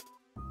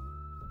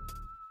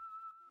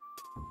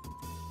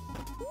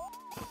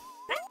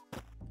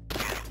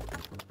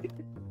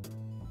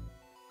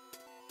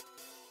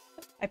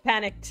 I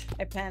panicked.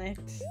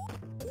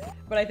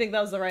 But I think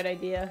that was the right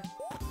idea.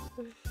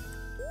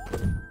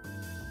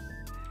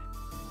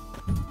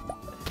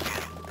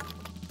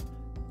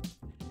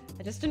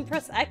 I just didn't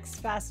press X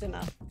fast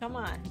enough. Come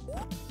on.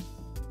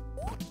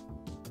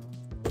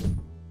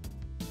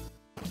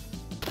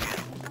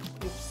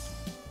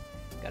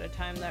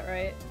 Time that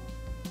right.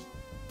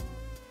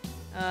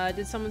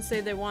 Did someone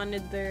say they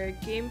wanted their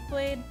game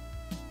played?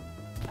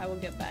 I will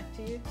get back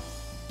to you.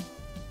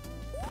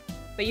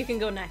 But you can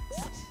go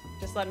next.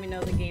 Just let me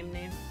know the game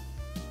name.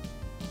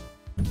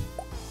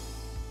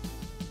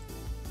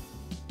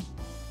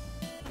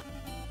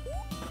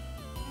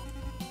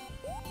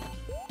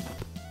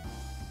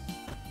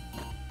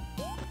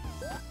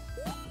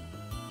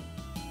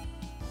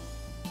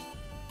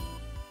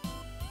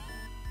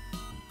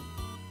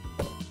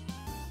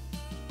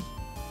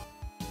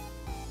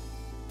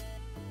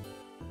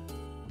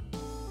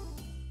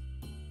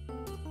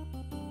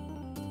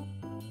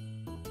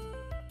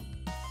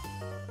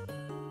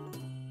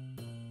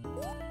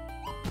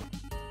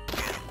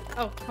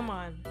 Oh, come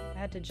on. I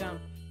had to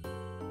jump.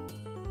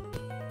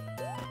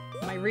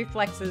 My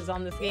reflexes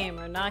on this game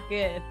are not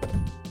good.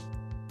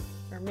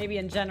 Or maybe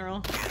in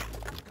general.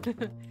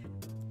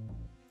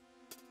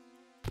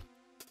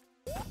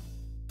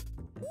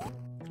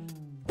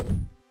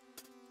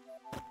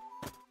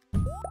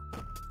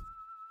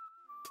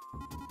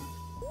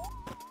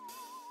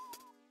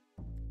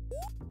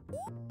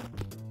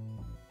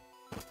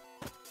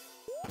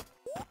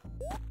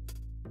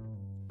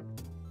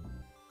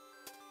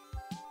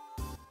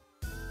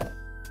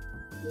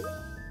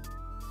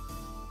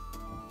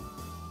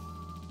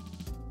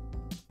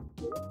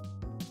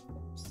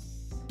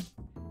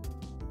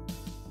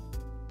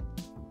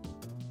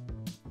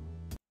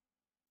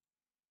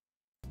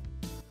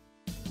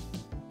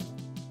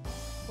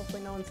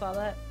 Hopefully no one saw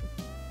that.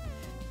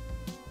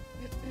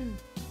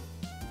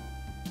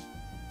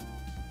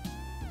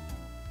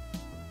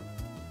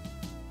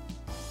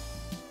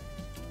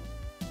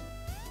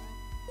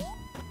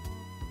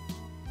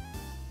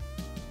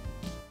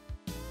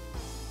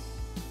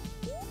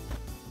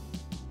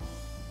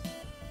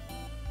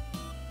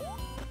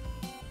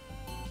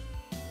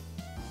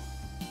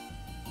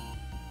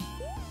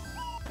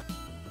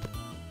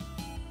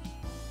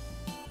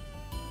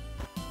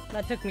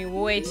 That took me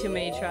way too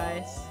many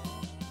tries.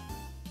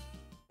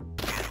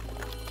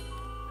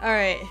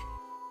 Alright.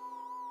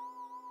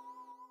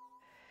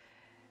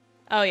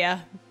 Oh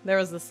yeah, there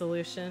was the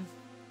solution.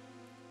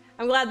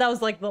 I'm glad that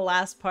was like the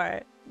last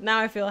part. Now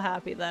I feel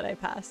happy that I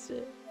passed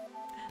it.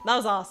 That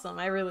was awesome.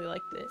 I really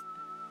liked it.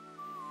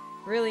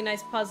 Really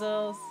nice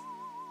puzzles.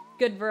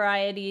 Good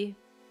variety.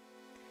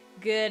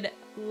 Good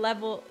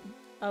level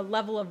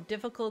of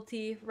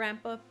difficulty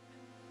ramp up,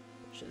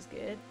 which is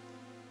good.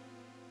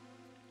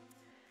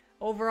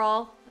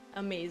 Overall,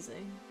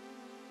 amazing.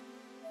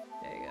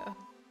 There you go.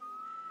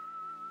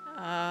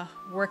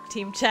 Work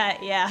team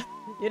chat, yeah.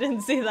 You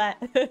didn't see that.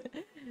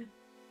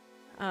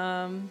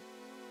 Alright.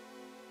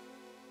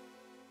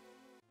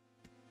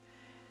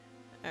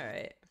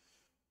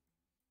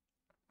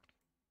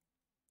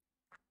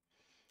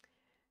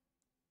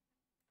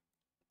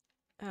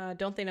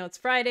 Don't they know it's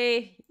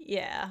Friday?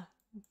 Yeah.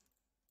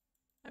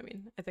 I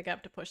mean, I think I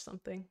have to push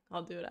something.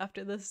 I'll do it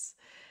after this.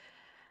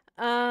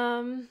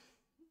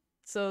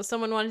 So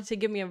someone wanted to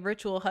give me a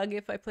virtual hug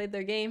if I played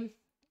their game.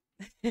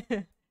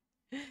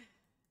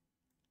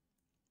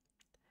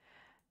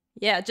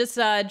 Yeah, just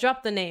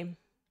drop the name.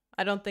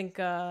 I don't think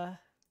the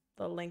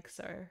links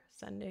are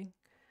sending.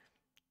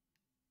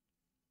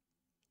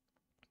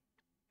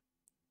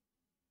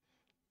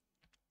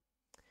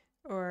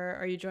 Or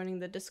are you joining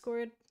the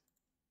Discord?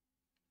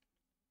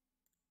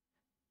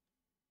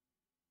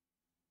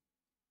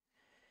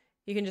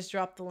 You can just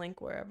drop the link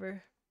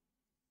wherever.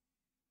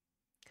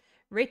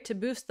 Rate to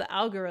boost the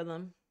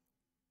algorithm.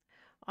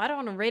 I don't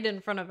want to rate it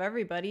in front of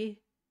everybody.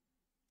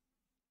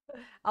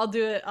 I'll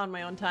do it on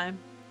my own time,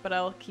 but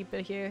I'll keep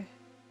it here.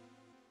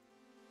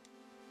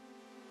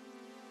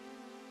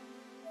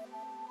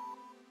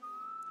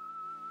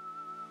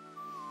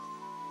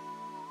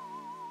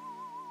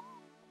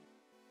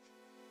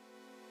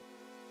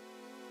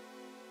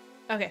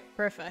 Okay,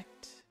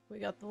 perfect. We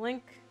got the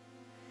link.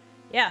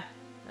 Yeah,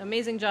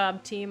 amazing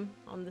job, team,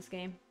 on this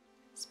game.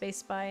 Space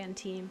Spy and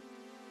team.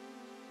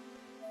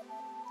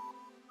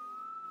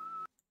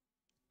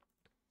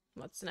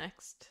 What's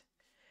next?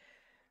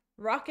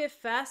 Rocket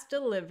Fast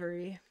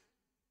Delivery.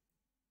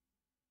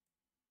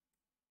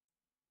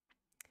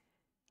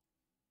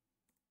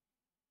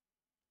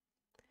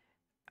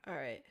 All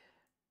right.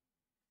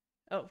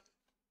 Oh,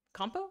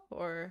 compo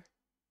or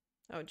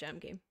oh, jam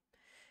game.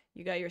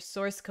 You got your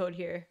source code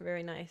here.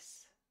 Very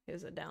nice.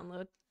 Here's a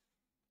download.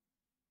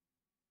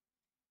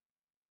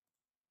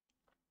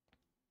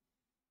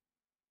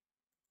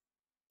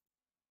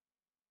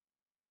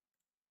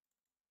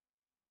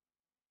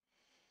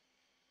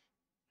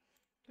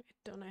 Wait,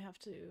 don't I have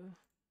to?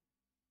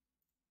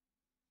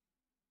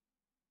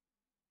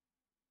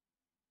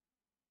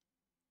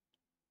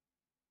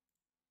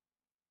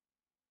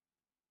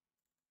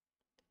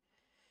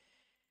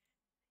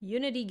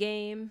 Unity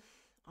game.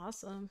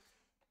 Awesome.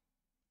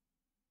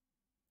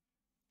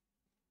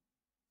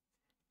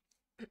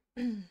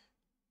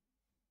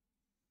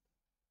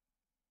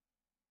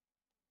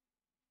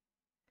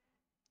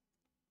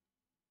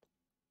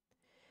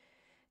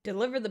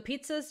 Deliver the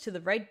pizzas to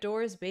the right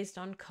doors based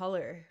on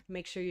color.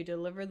 Make sure you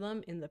deliver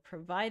them in the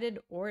provided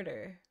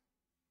order.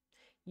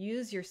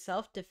 Use your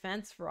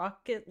self-defense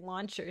rocket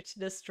launcher to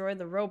destroy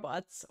the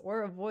robots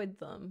or avoid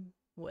them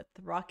with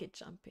rocket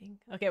jumping.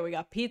 Okay, we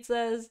got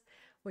pizzas.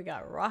 We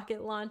got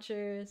rocket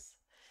launchers.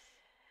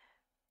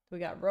 We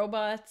got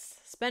robots.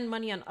 Spend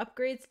money on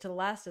upgrades to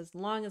last as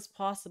long as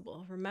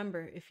possible.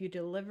 Remember, if you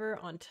deliver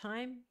on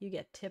time, you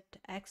get tipped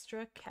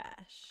extra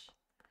cash.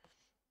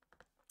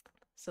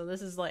 So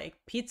this is like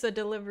pizza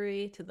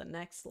delivery to the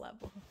next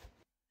level.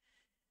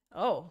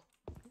 Oh,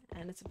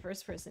 and it's a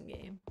first-person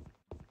game.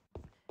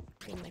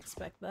 Didn't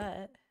expect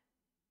that.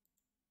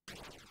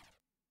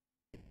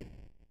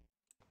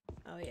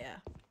 Oh yeah.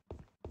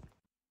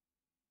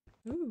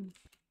 Ooh.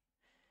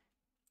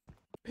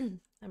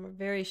 I'm a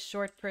very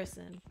short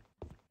person,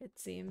 it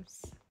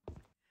seems.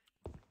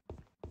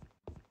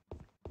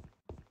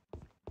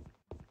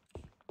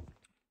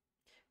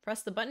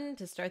 Press the button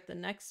to start the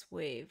next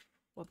wave.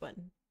 What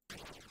button? Is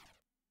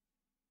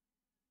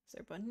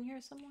there a button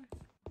here somewhere?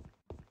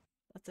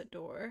 That's a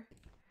door.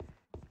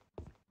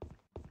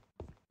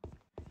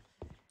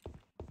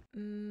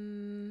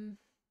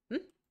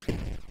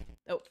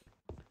 Oh.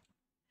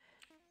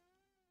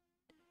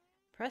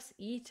 Press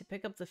E to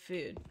pick up the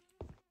food.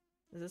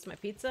 Is this my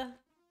pizza?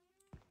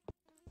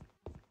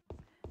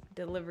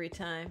 Delivery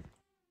time.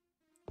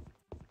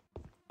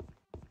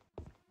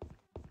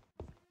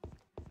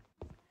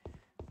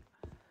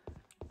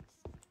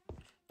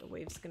 The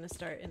wave's gonna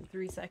start in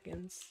 3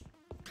 seconds.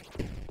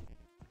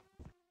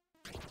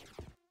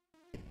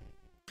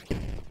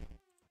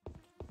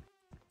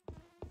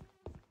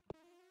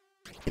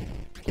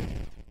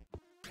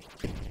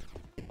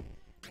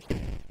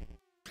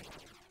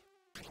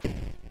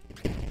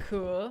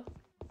 Cool.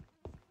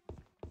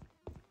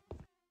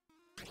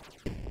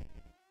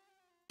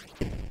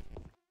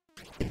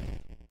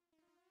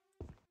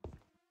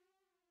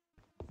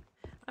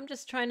 I'm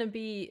just trying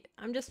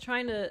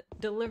to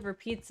deliver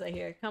pizza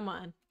here. Come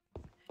on.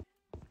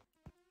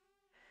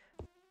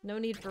 No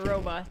need for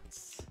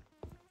robots.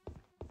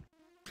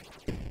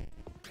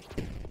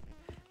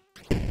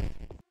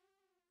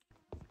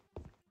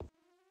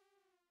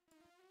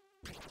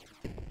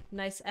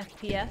 Nice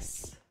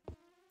FPS.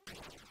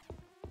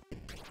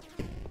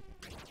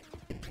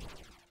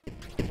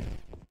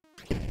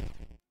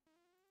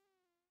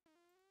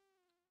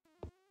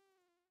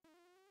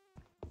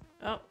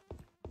 Oh.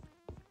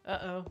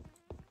 Uh-oh.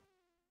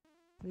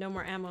 No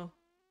more ammo.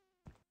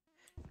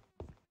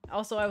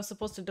 Also, I was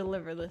supposed to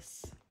deliver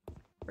this.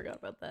 Forgot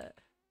about that.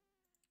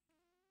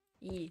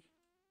 E.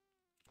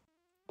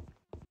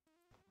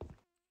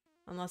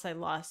 Unless I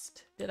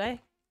lost. Did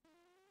I?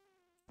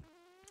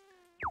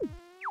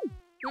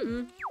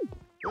 Mm-mm.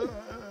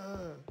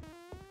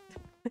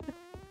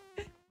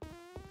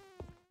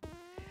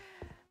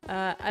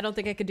 I don't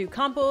think I could do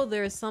compo.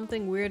 There is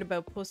something weird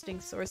about posting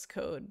source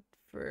code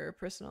for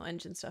personal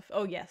engine stuff.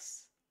 Oh,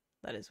 yes.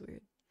 That is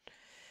weird.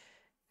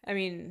 I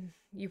mean,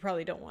 you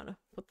probably don't want to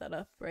put that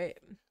up, right?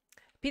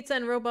 Pizza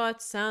and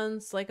robots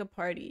sounds like a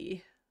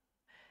party.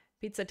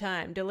 Pizza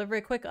time. Deliver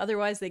it quick,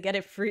 otherwise they get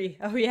it free.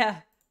 Oh,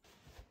 yeah.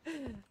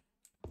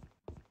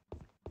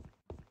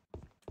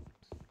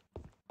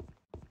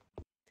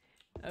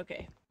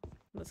 Okay,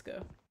 let's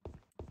go.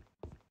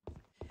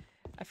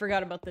 I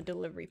forgot about the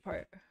delivery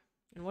part.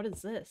 And what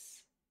is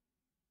this?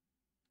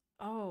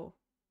 Oh.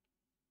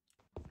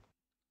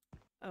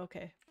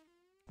 Okay.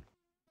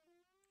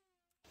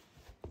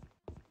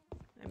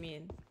 I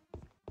mean,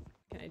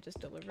 can I just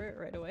deliver it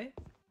right away?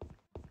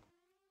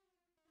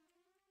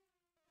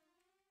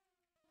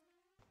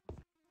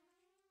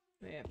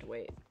 Maybe I have to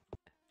wait.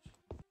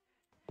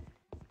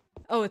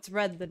 Oh, it's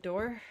red, the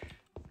door.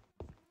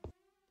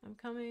 I'm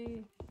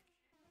coming.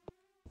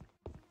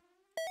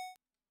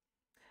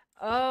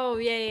 Oh,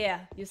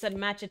 yeah. You said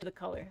match it to the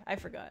color. I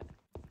forgot.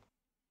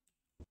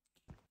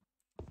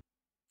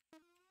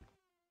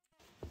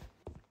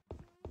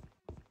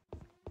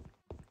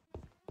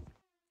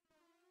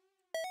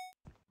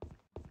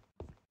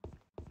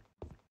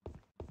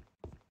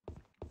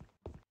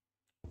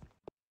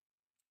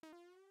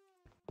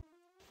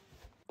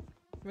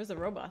 Where's the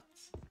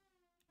robots?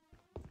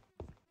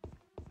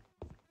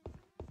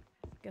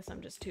 Guess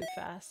I'm just too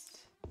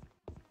fast.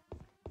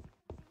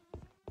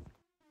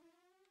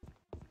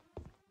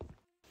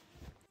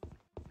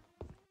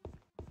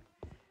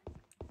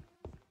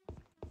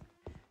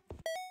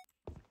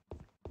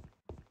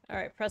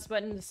 Alright, press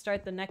button to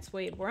start the next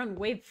wave. We're on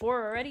wave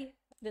 4 already?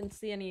 Didn't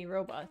see any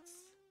robots.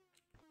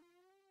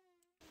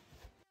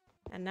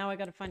 And now I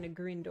gotta find a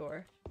green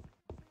door.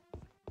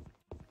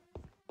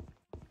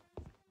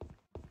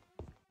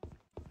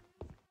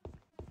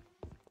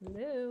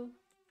 Hello?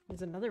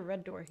 There's another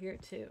red door here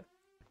too.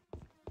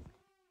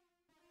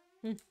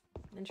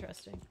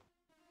 Interesting.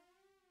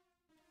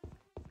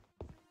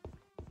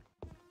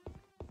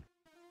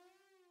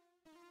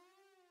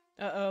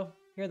 Uh-oh,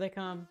 here they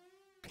come.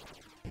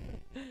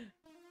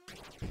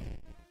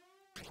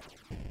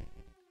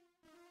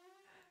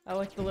 I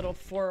like the little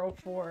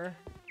 404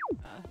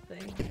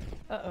 thing.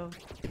 Uh-oh.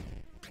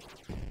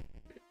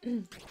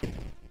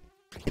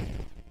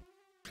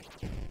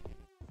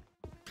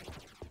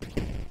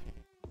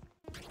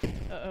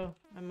 Uh-oh,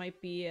 I might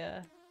be,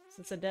 is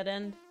this a dead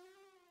end?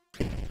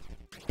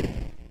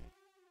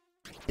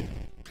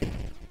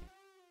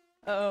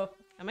 Uh-oh,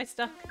 am I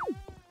stuck?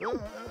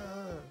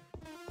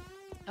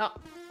 Oh.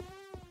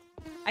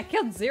 I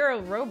killed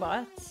 0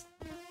 robots.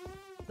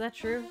 Is that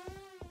true?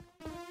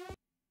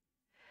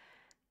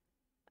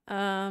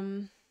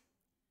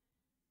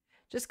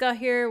 Just got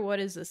here. What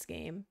is this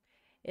game?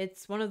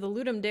 It's one of the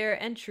Ludum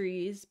Dare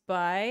entries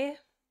by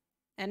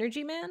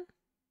Energy Man?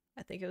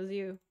 I think it was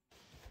you.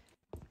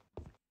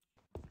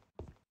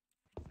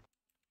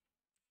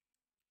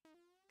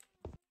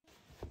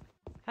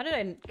 How did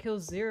I kill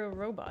 0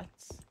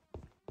 robots?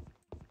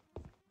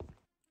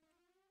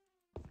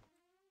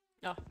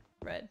 Oh,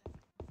 red.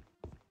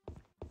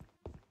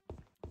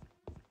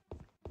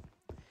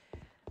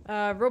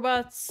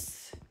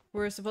 Robots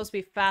were supposed to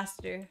be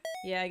faster.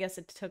 Yeah, I guess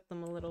it took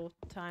them a little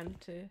time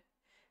to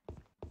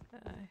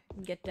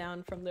get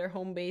down from their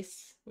home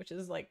base, which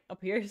is like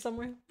up here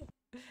somewhere.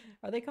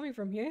 Are they coming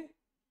from here?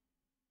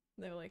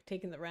 They're like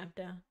taking the ramp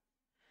down.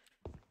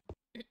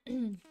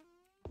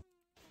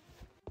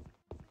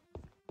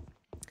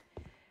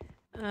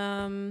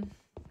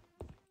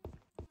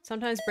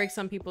 Sometimes break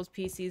some people's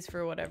PCs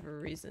for whatever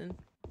reason.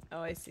 Oh,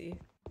 I see.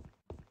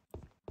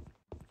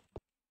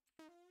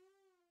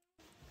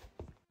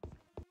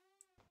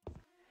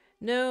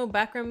 No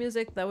background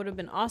music. That would have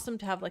been awesome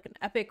to have like an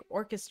epic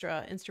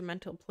orchestra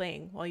instrumental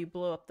playing while you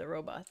blow up the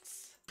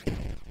robots.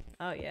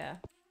 Oh yeah.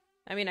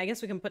 I mean, I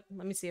guess we can put,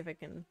 let me see if I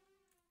can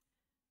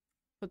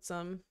put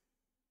some.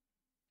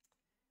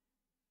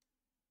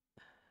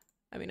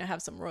 I mean, I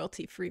have some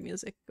royalty-free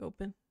music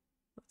open.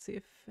 Let's see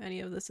if any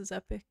of this is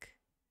epic.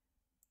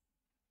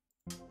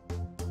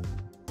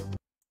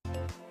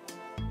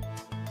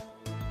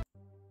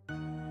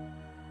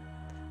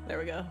 There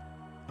we go.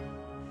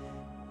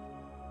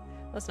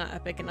 That's not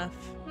epic enough.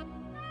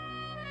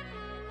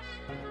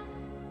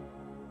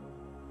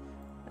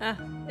 Ah,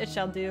 it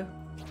shall do.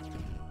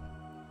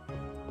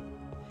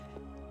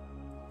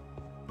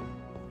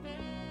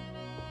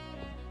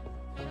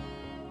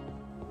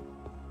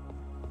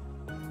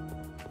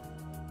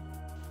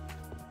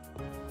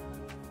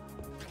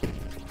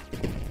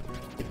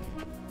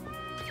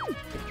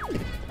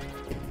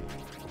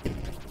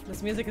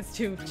 This music is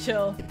too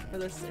chill for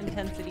this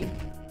intensity.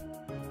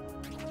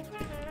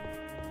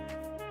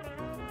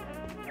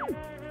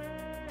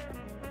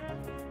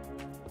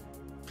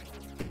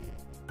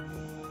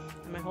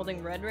 Am I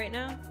holding red right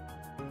now?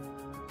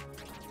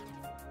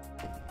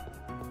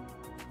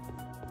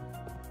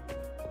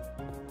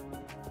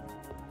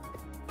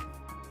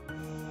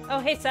 Oh,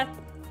 hey Seth.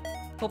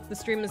 Hope the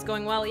stream is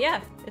going well.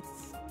 Yeah,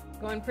 it's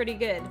going pretty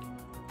good.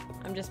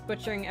 I'm just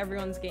butchering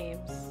everyone's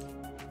games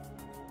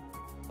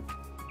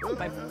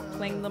by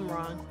playing them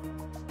wrong.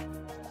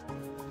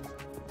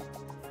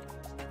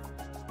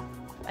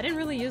 I didn't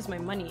really use my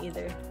money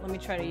either. Let me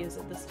try to use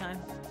it this time.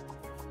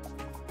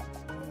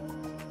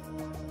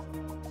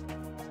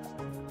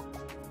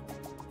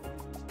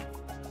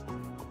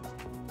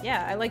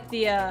 Yeah, I like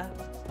the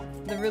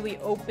really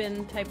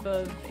open type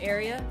of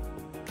area.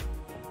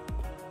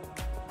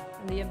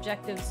 And the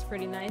objective's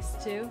pretty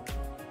nice too.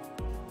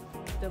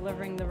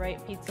 Delivering the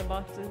right pizza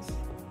boxes.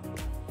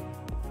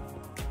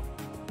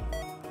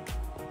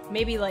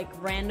 Maybe like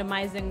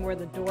randomizing where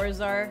the doors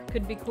are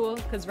could be cool,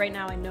 because right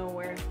now I know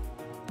where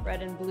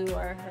red and blue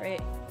are, right?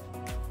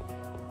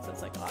 So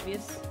it's like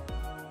obvious.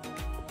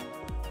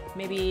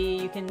 Maybe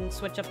you can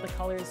switch up the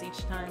colors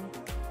each time.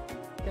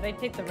 Did I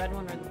take the red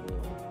one or the blue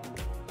one?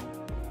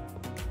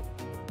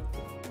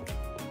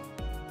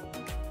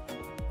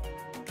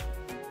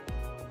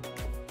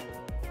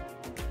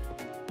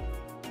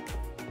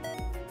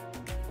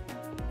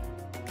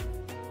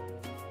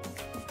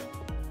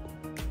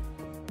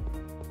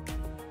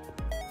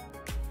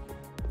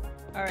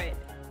 Alright,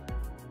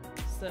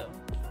 so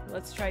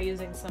let's try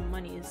using some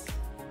monies.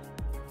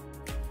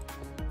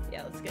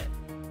 Yeah, let's get...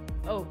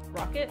 Oh,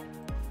 rocket?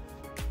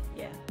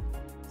 Yeah,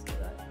 let's do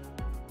that.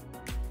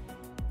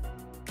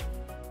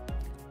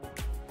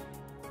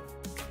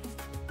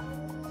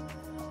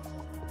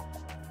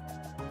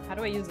 How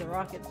do I use the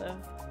rocket though?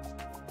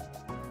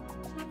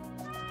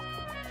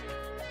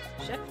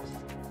 Shift?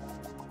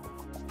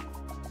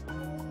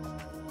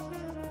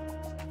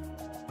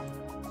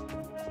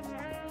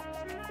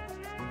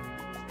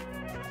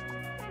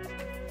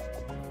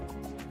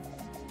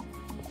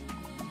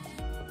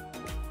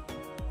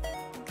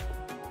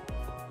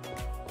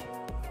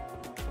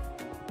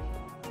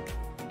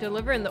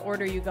 Deliver in the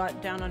order you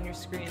got down on your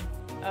screen.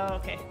 Oh,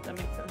 okay, that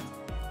makes sense.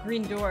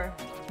 Green door.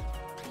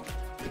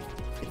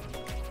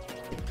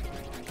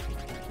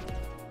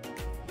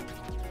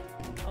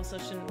 Also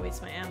shouldn't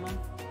waste my ammo.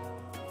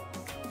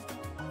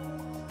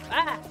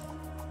 Ah!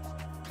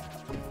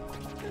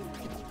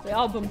 They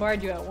all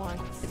bombard you at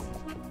once.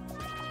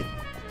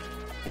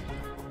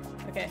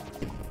 Okay.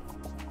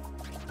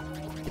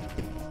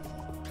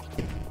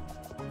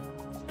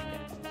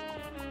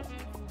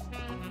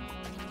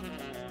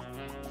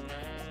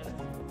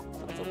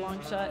 Long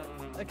shot.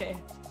 Okay.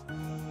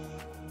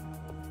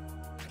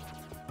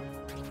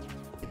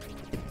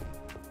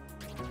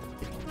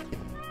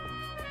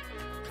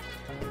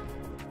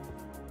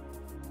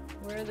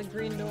 Where the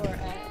green door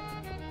at?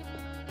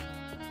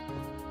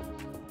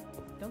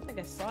 Don't think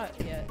I saw it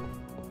yet.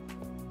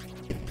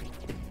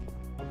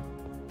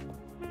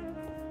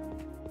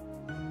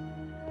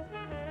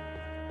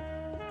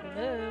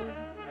 Hello?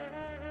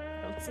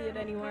 Don't see it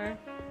anywhere.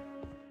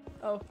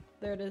 Oh,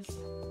 there it is.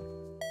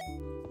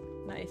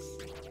 Nice.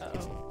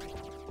 Uh-oh.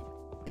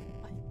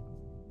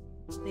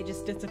 They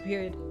just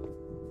disappeared.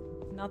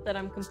 Not that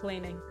I'm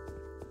complaining.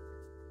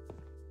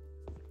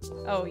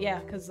 Oh yeah,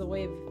 because the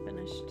wave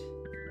finished.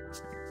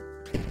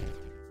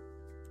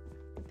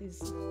 Get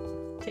these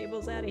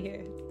tables out of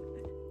here.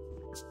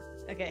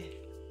 Okay.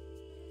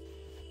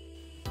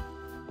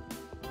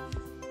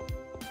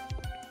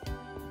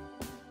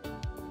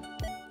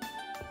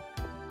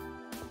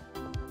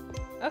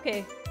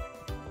 Okay.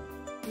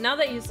 Now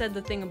that you said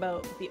the thing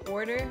about the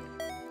order,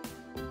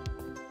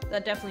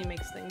 that definitely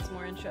makes things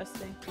more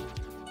interesting.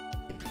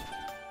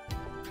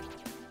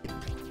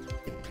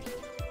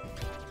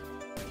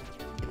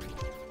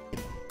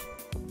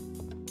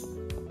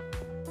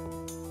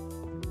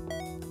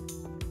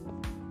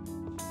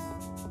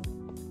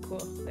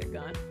 Cool, they're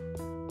gone.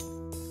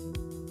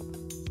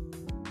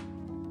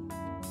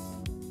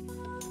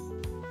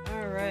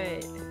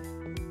 Alright.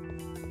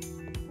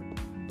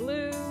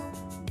 Blue,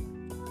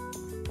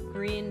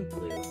 green,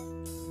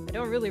 blue. I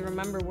don't really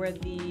remember where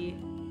the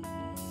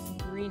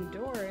green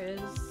door is.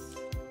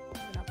 I'm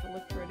gonna have to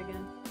look for it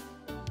again.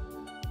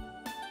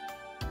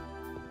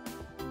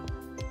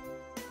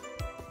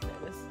 There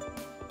it is.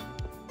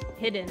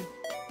 Hidden.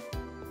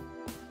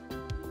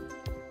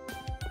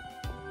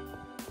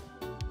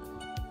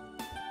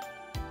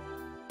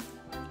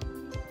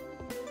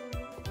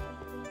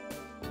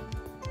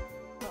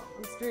 Oh,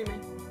 I'm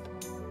streaming.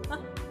 Huh?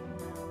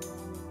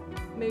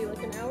 Maybe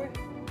like an hour?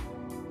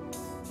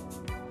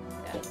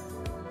 Yeah.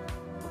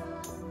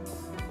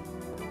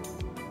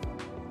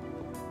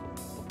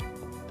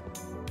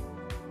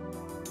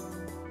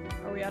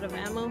 we out of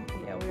ammo?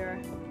 Yeah, we are.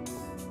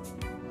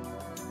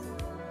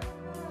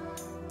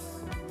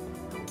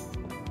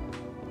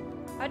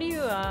 How do you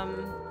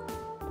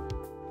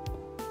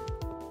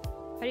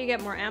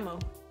get more ammo?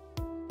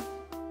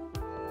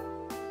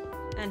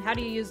 And how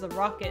do you use the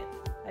rocket?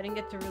 I didn't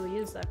get to really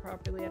use that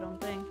properly, I don't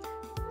think.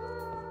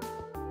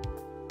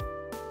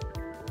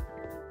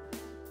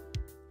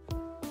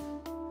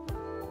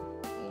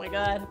 Oh my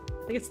god.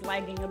 I think it's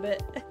lagging a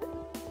bit.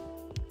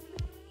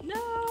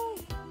 No!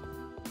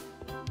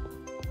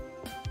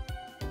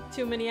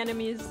 Too many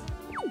enemies.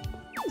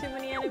 Too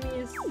many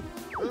enemies.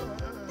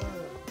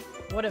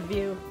 What a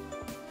view.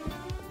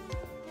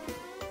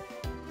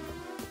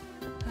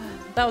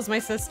 That was my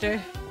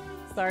sister.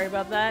 Sorry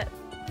about that.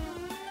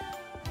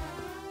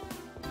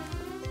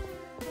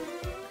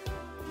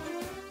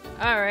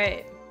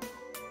 Alright.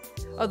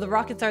 Oh, the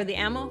rockets are the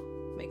ammo?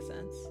 Makes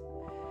sense.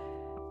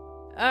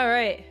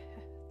 Alright.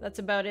 That's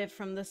about it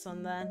from this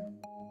one then.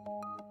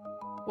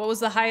 What was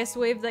the highest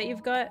wave that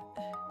you've got?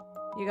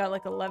 You got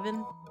like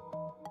 11?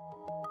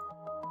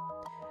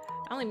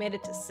 I only made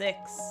it to 6.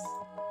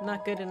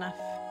 Not good enough.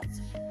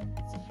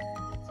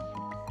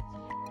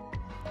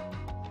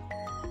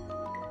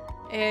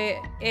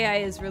 AI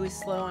is really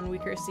slow on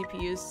weaker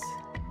CPUs.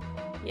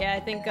 Yeah, I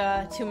think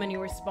too many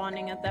were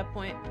spawning at that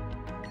point.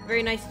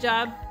 Very nice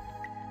job,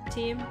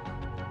 team.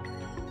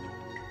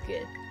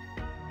 Good.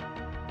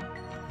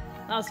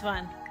 That was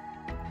fun.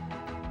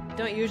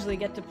 Don't usually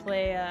get to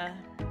play,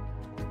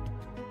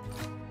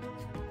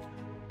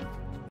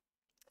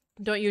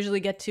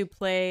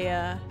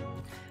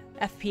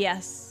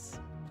 FPS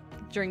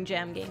during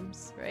jam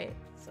games, right?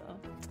 So,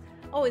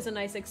 always a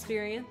nice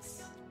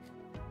experience.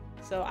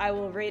 So I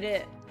will rate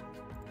it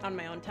on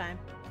my own time.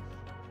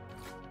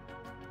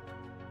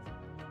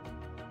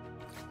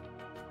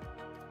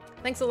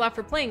 Thanks a lot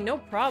for playing, no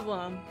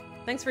problem.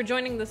 Thanks for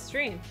joining the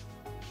stream.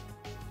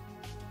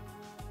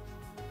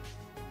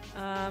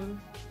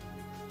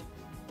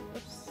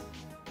 Oops.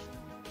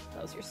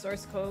 That was your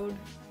source code.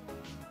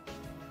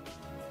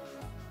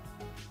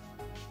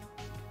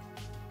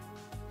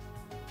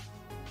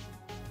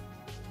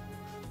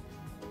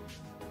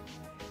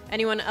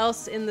 Anyone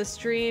else in the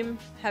stream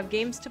have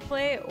games to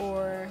play,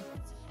 or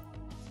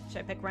should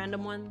I pick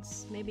random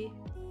ones, maybe?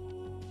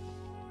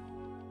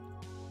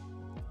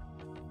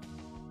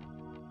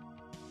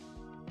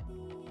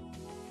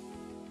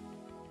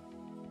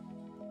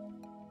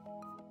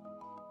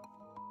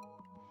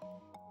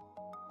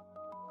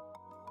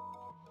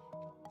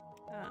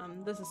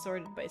 This is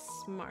sorted by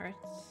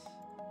smarts.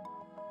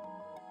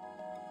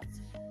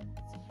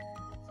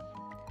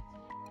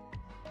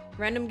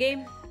 Random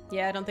game?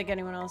 Yeah, I don't think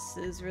anyone else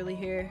is really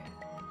here.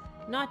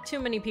 Not too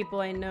many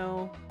people I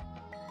know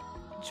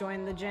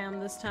joined the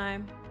jam this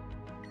time.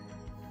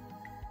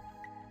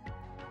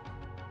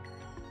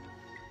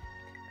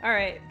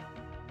 Alright.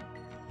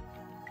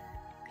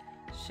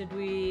 Should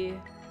we...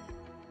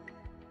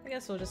 I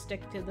guess we'll just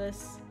stick to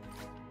this.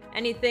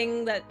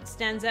 Anything that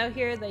stands out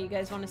here that you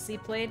guys want to see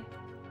played?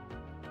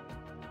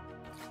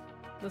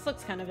 This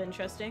looks kind of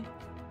interesting.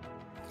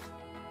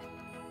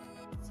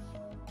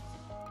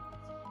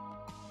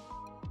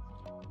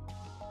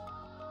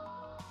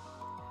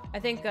 I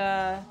think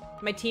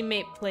my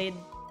teammate played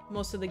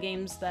most of the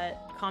games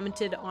that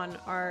commented on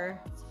our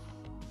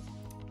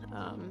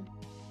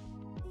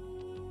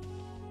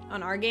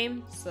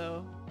game,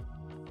 so,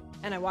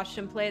 and I watched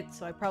him play it,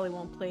 so I probably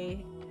won't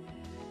play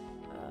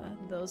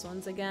those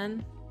ones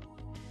again.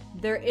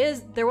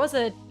 There was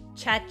a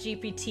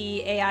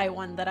ChatGPT AI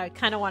one that I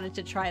kind of wanted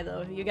to try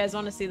though. You guys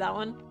want to see that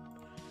one?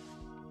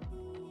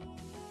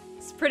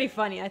 It's pretty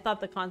funny. I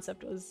thought the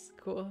concept was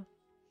cool.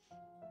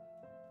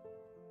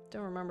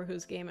 Don't remember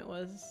whose game it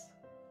was.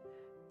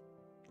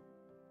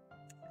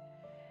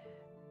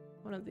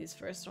 One of these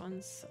first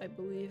ones, I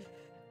believe.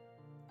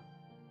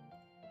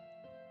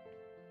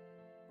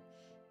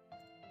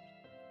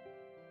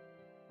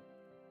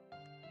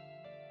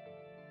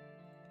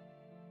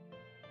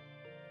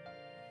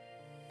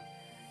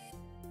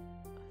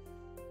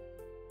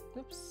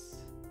 Oops.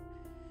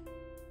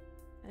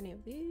 Any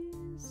of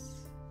these?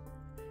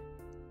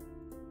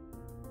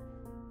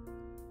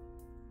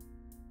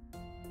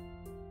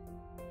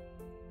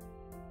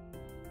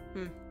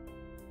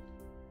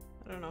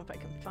 I don't know if I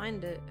can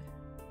find it.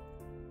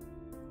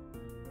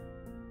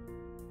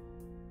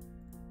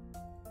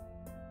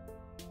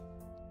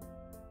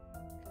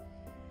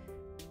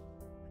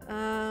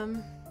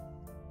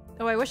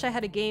 Oh, I wish I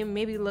had a game.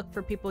 Maybe look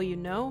for people you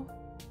know.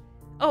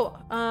 Oh,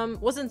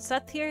 wasn't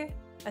Seth here?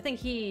 I think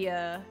he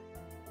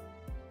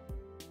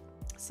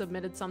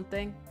submitted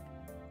something.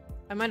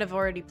 I might have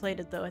already played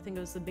it though. I think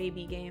it was the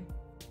baby game.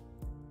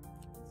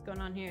 What's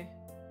going on here?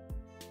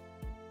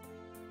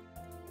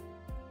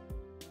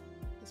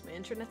 Is my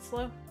internet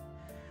slow?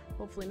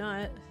 Hopefully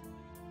not.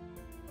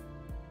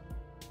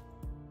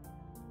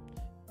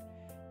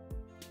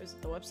 Is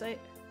it the website?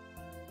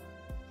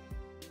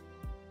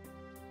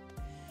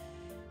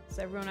 Is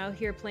everyone out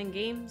here playing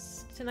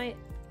games tonight?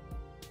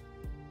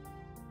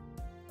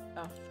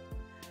 Oh.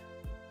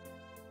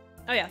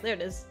 Oh yeah, there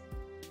it is.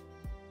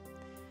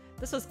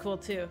 This was cool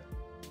too.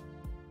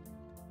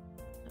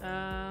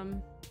 I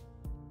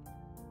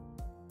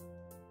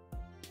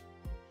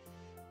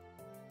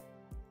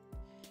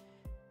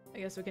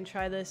guess we can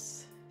try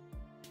this.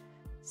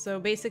 So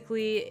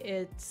basically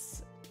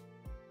it's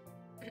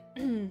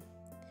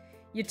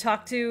you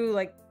talk to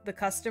like the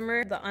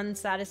customer, the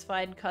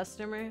unsatisfied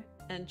customer,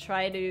 and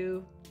try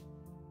to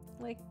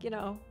like, you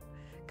know,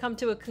 come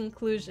to a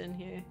conclusion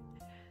here.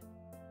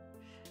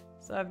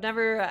 So I've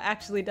never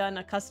actually done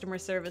a customer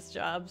service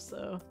job,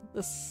 so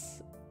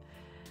this,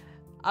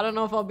 I don't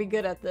know if I'll be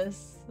good at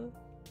this.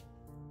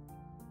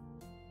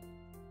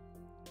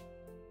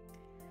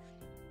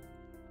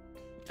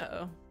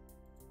 Uh-oh.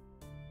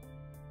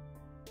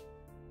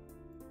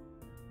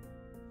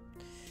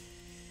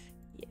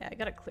 Yeah, I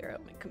gotta clear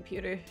out my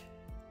computer.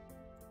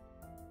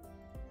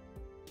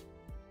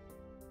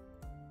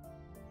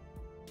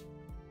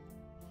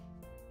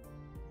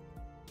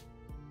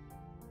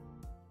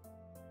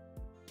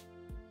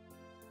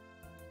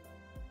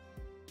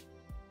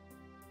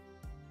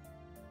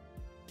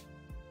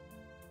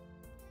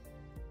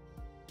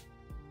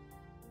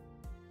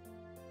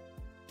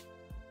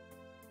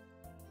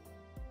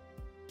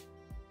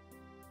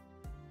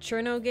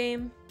 Cherno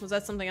game? Was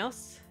that something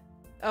else?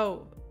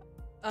 Oh,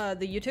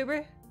 the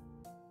YouTuber?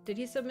 Did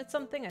he submit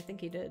something? I think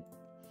he did.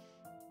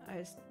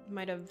 I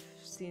might have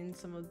seen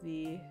some of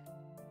the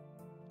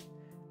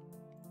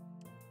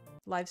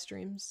live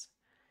streams.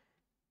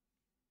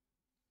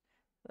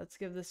 Let's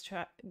give this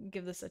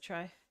a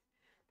try.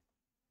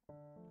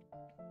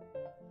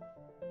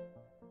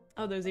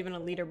 Oh, there's even a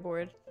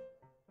leaderboard.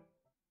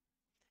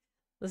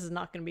 This is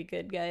not gonna be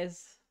good,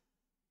 guys.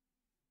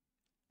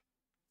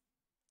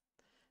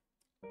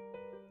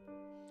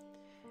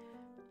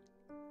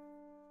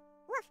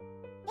 Wolf,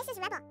 this is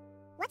Rebel.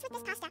 What's with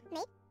this pasta,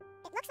 mate?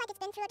 It looks like it's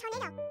been through a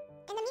tornado.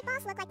 And the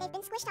meatballs look like they've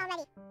been squished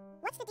already.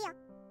 What's the deal?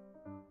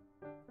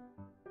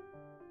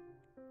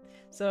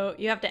 So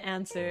you have to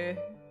answer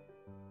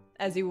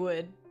as you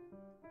would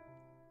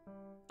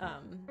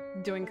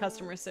doing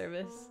customer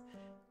service.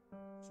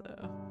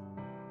 So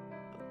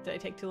did I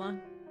take too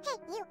long? Hey,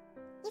 you.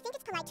 You think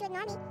it's polite to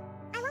ignore me?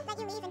 I won't let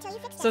you leave until you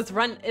fix it. So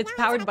it's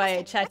powered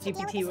by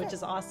ChatGPT, which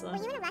is awesome.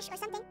 Were you in a rush or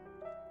something?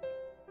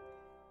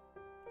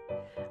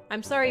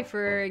 I'm sorry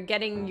for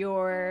getting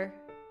your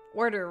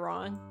order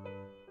wrong.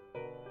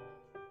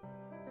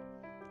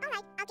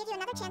 Alright, I'll give you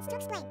another chance to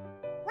explain.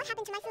 What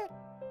happened to my food?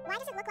 Why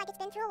does it look like it's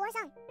been through a war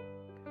zone?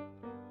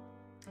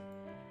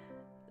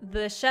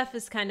 The chef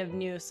is kind of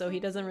new, so he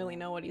doesn't really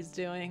know what he's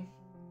doing.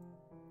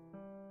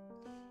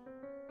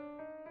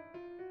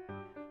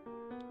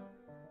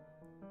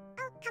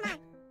 Oh, come on.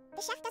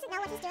 The chef doesn't know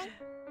what he's doing.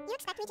 You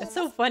expect me to It's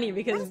so funny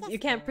because you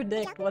can't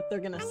predict what they're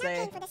gonna I'm not say.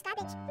 paying for this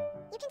garbage.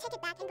 You can take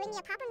it back and bring me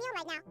a proper meal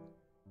right now.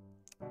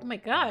 Oh my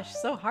gosh,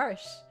 so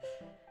harsh.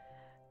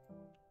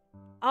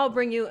 I'll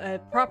bring you a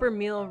proper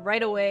meal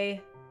right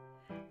away.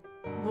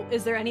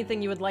 Is there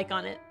anything you would like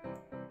on it?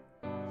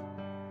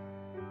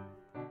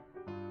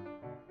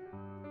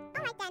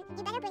 Alright then,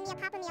 you better bring me a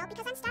proper meal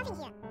because I'm starving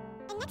here.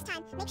 And next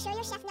time, make sure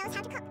your chef knows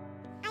how to cook.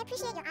 I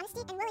appreciate your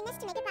honesty and willingness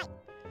to make it right.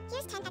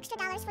 Here's 10 extra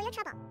dollars for your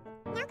trouble.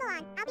 Now go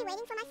on, I'll be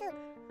waiting for my food.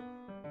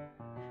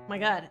 My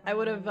god, I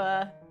would have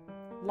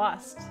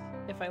lost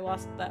if I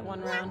lost that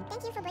one Yeah, round.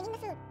 thank you for bringing the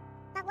food.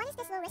 But what is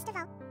this little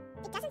Ristovo?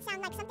 It doesn't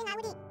sound like something I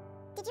would eat.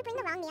 Did you bring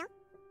the wrong meal?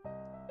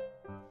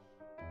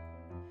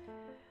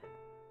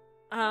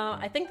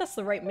 I think that's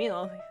the right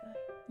meal.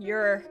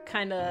 You're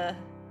kinda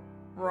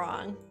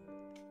wrong.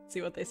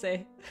 See what they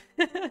say.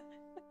 Excuse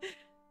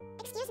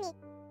me.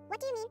 What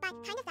do you mean by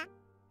kind of that?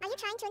 Are you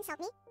trying to insult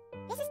me?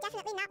 This is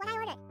definitely not what I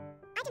ordered.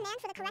 I demand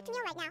for the correct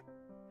meal right now.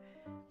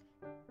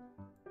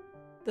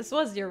 This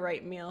was your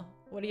right meal.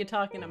 What are you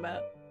talking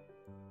about?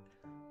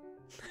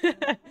 This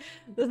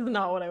is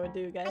not what I would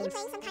do, Are you guys.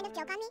 playing some kind of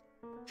joke on me?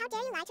 How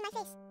dare you lie to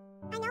my face?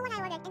 I know what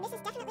I ordered, and this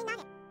is definitely not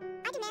it.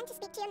 I demand to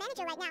speak to your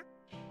manager right now.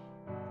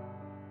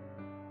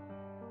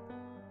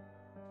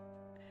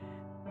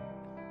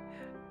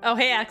 Oh,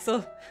 hey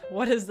Axel.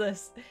 What is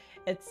this?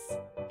 It's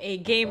a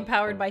game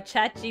powered by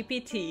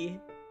ChatGPT.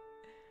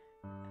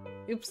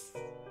 Oops.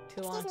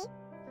 Too long. Excuse me?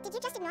 Did you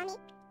just ignore me?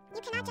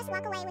 You cannot just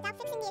walk away without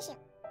fixing the issue.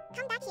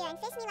 Come back here and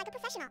face me like a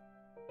professional.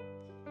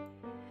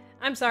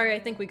 I'm sorry, I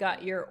think we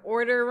got your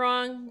order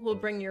wrong. We'll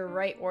bring your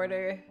right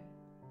order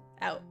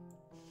out.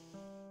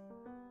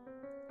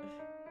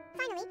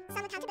 Finally,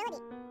 some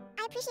accountability.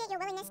 I appreciate your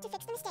willingness to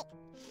fix the mistake.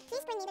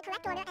 Please bring me the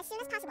correct order as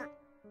soon as possible.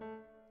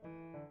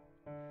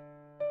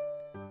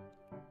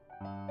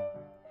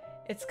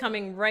 It's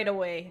coming right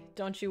away.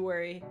 Don't you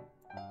worry.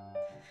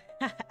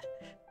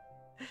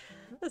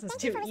 This is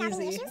Thank you too for resolving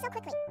the easy. issue so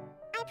quickly.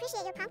 I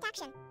appreciate your prompt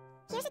action.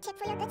 Here's a tip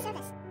for your good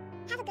service.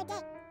 Have a good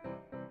day.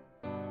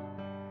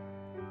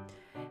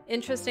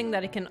 Interesting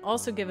that it can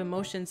also give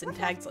emotions and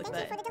tags like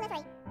Thank that. you for the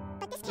delivery.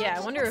 But this Yeah, I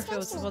carrot wonder cake if it looks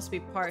was strange to me. supposed to be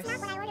It's parsed. not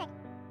what I ordered.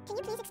 Can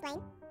you please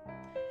explain?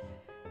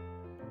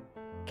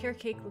 Carrot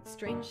cake looks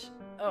strange.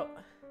 Oh.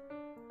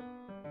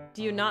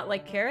 Do you not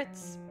like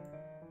carrots?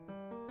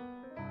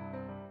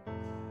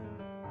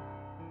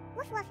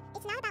 Woof woof,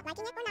 it's not about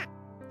liking it or not.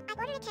 I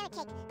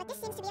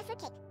a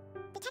fruitcake.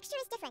 The texture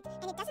is different,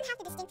 and it doesn't have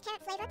the distinct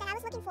carrot flavor that I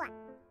was looking for.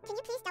 Can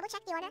you please double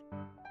check the order?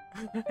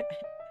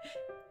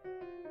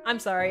 I'm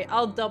sorry,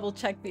 I'll double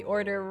check the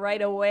order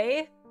right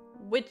away.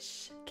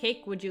 Which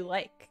cake would you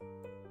like?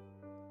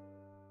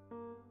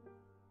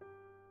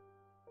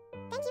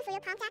 Thank you for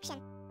your prompt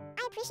action.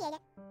 I appreciate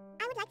it.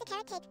 I would like the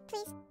carrot cake,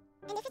 please.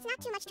 And if it's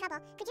not too much trouble,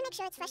 could you make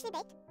sure it's freshly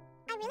baked?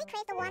 I really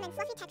crave the warm and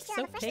fluffy texture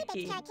So of a freshly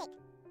picky. baked carrot cake.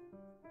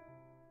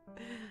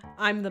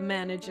 I'm the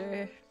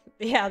manager.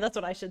 Yeah, that's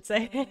what I should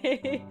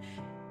say.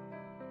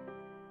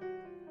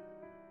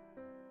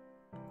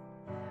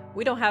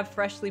 We don't have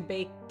freshly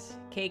baked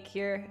cake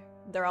here.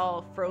 They're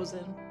all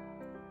frozen.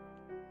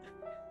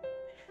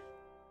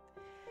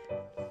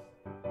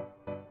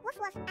 Woof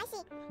woof, I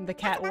see. The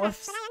cat That's a bummer,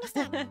 woofs. but I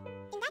understand.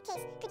 In that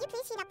case, could you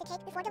please heat up the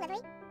cake before delivery?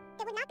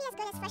 It would not be as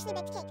good as freshly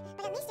baked cake,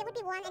 but at least it would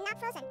be warm and not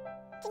frozen.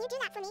 Can you do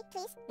that for me,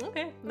 please?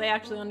 Okay, they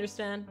actually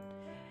understand.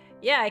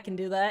 Yeah, I can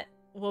do that.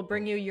 We'll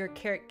bring you your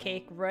carrot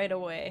cake right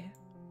away.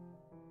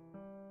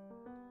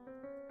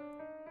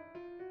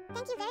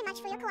 Thank you very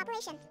much for your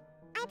cooperation.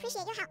 I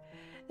appreciate your help.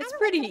 It's I will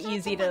pretty wait for the carrot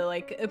easy cake. to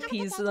like Have a good appease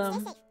day and stay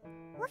them safe.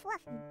 Woof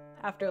woof.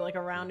 after like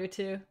a round or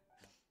two.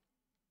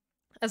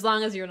 As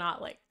long as you're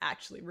not like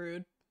actually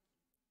rude.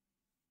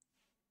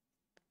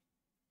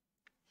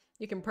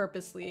 You can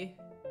purposely.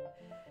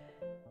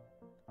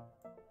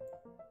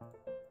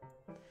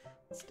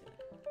 Let's do it.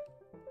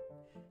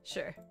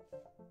 Sure.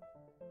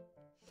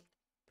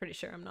 Pretty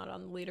sure I'm not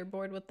on the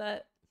leaderboard with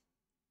that.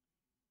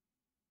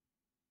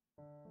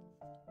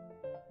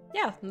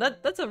 Yeah,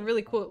 that's a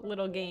really cool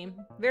little game.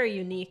 Very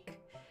unique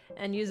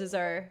and uses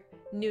our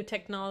new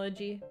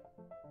technology.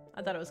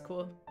 I thought it was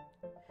cool.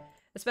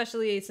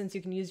 Especially since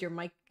you can use your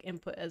mic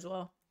input as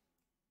well.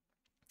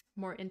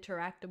 More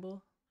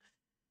interactable.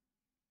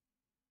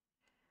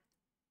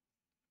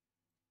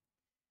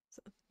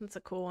 So that's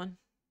a cool one.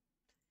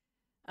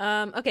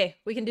 Okay,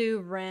 we can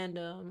do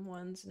random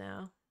ones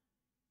now.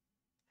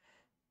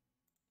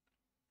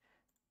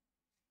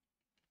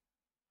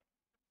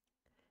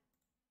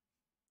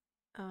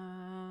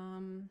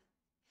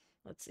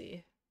 Let's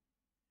see.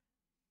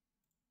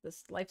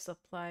 This life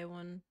supply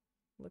one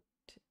looked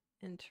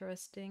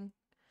interesting.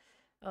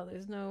 Oh,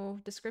 there's no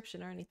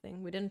description or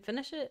anything. We didn't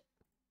finish it?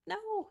 No,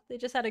 they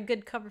just had a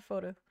good cover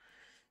photo.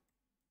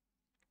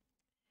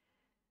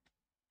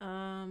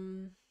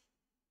 Let's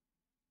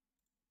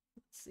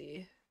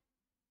see.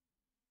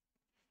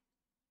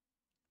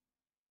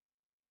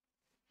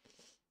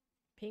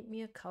 Paint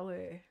me a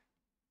color.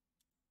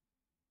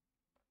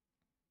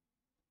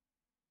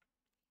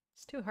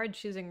 It's too hard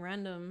choosing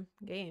random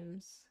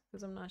games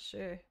because I'm not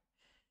sure.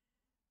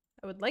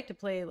 I would like to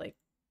play like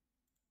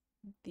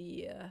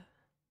the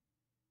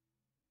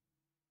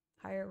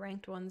higher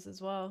ranked ones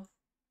as well.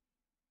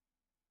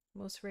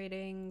 Most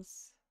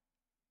ratings.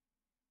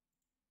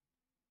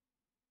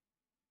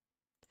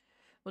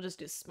 We'll just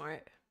do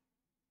smart.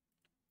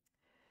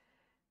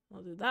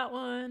 We'll do that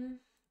one.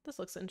 This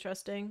looks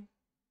interesting.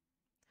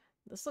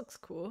 This looks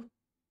cool.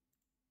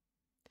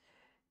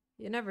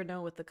 You never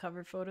know with the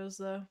cover photos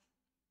though.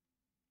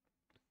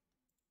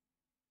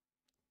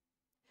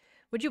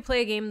 Would you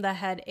play a game that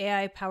had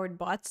AI powered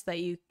bots that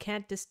you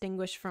can't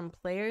distinguish from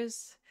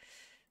players?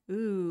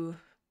 Ooh.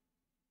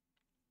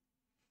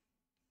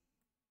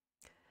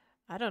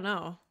 I don't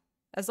know.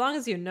 As long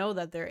as you know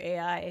that they're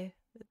AI,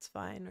 it's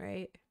fine,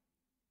 right?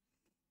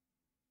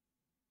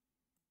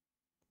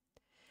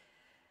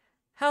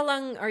 How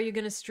long are you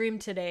gonna stream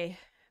today?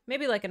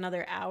 Maybe like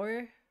another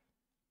hour?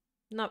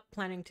 Not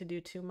planning to do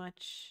too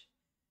much.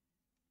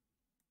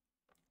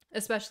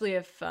 Especially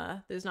if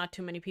there's not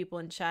too many people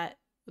in chat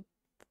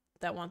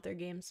that want their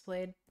games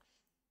played.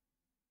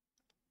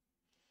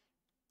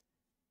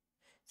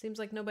 Seems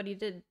like nobody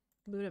did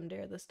Ludum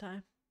Dare this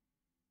time.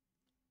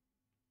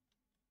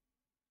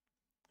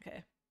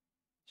 Okay.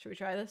 Should we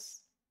try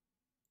this?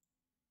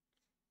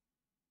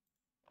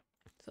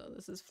 So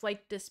this is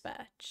Flight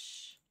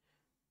Dispatch.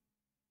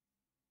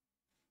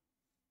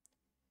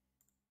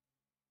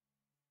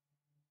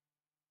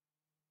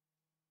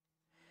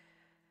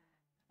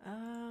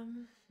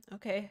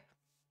 Okay.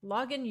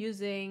 Log in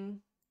using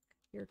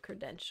your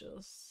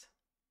credentials.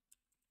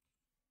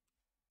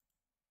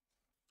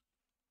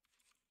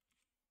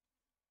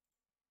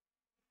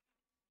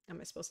 Am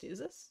I supposed to use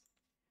this?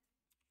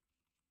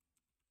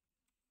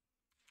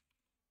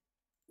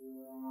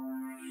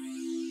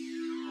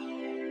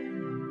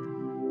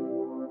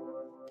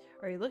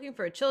 Are you looking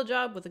for a chill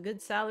job with a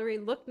good salary?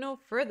 Look no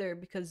further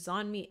because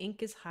ZonMe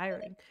Inc. is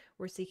hiring.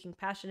 We're seeking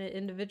passionate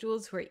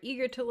individuals who are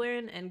eager to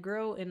learn and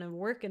grow in a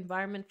work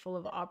environment full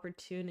of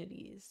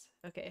opportunities.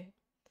 Okay.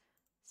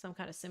 Some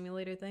kind of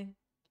simulator thing.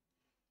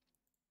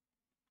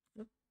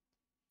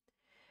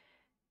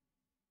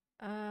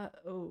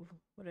 Oh,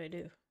 what did I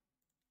do?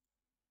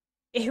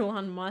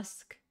 Elon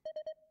Musk.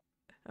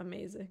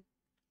 Amazing.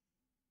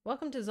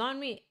 Welcome to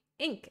ZonMe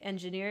Inc.,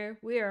 engineer.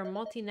 We are a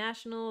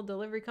multinational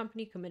delivery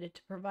company committed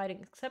to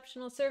providing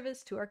exceptional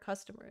service to our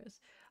customers.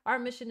 Our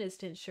mission is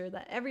to ensure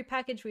that every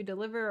package we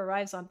deliver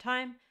arrives on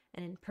time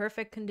and in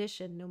perfect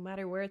condition, no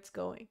matter where it's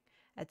going.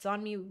 At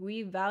Zonmi,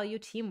 we value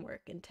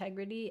teamwork,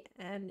 integrity,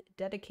 and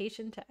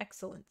dedication to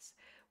excellence.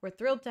 We're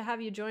thrilled to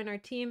have you join our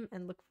team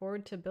and look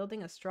forward to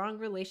building a strong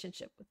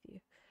relationship with you.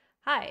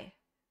 Hi.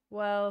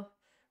 Well,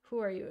 who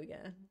are you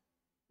again?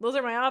 Those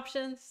are my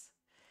options.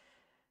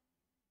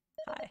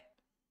 Hi.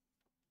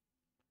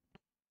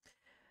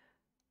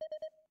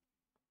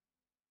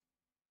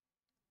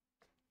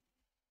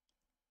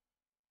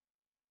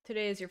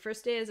 Today is your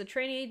first day as a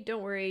trainee.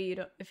 Don't worry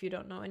if you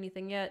don't know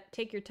anything yet.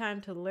 Take your time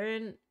to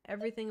learn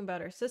everything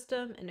about our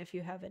system, and if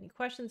you have any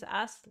questions,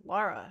 ask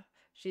Lara.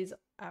 She's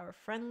our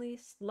friendly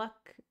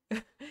sluck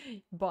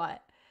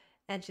bot,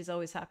 and she's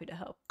always happy to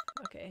help.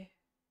 Okay.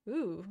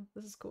 Ooh,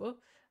 this is cool.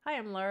 Hi,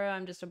 I'm Lara.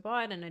 I'm just a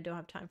bot, and I don't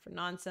have time for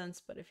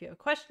nonsense, but if you have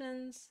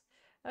questions...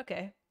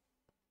 Okay.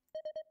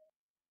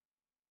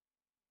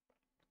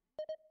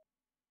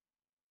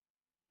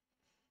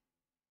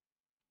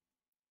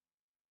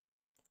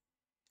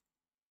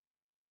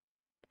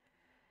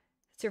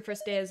 It's your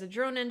first day as a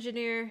drone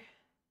engineer.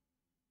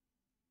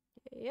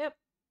 Yep.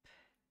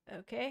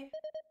 Okay.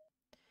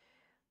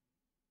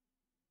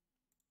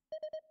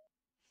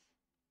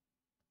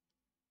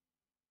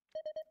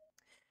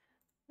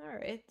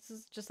 Alright, this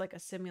is just like a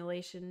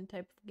simulation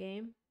type of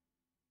game.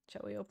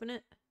 Shall we open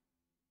it?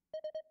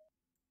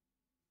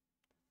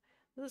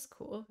 This is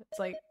cool. It's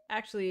like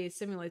actually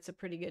simulates a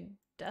pretty good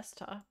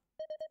desktop.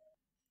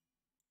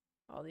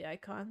 All the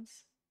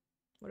icons.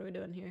 What are we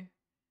doing here?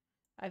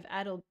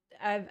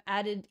 I've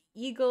added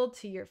Eagle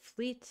to your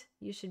fleet.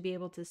 You should be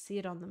able to see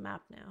it on the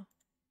map now.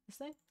 This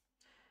thing?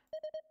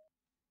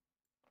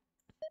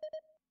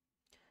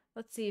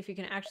 Let's see if you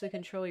can actually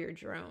control your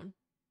drone.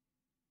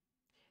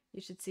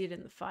 You should see it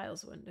in the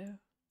files window.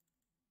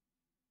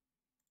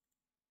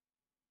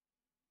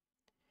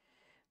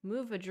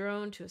 Move a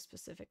drone to a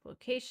specific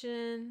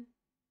location.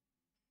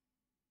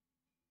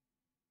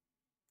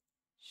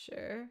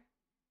 Sure.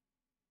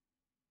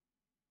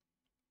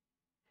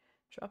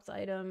 Drop the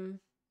item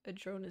a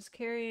drone is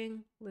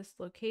carrying. List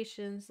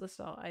locations.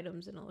 List all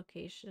items in a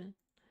location.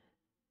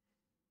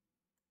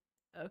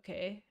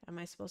 Okay, am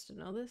I supposed to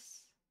know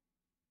this?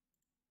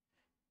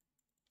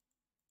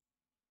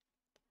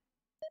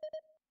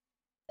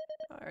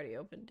 I already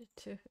opened it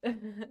too.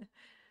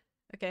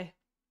 Okay.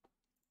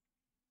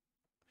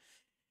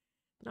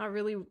 Not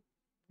really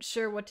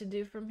sure what to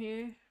do from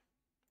here.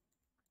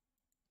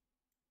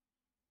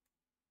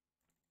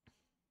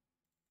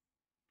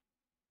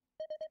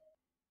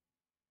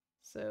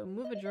 So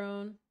move a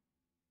drone.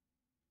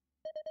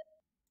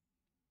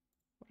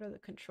 What are the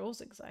controls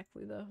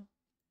exactly though?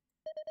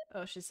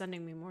 Oh, she's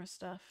sending me more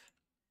stuff.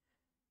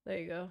 There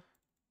you go.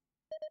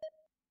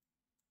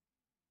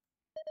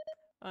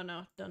 Oh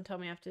no, don't tell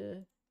me I have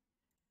to...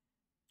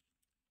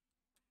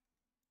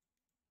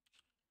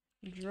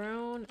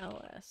 Drone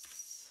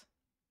LS.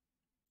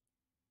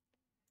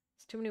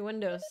 It's too many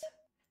windows.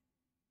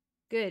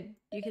 Good.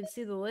 You can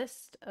see the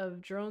list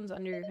of drones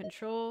under your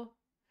control.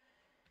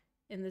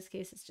 In this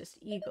case, it's just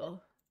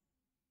Eagle.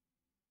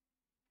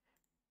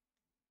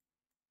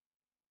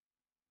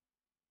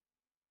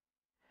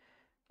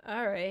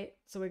 Alright,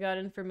 so we got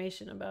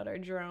information about our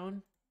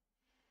drone.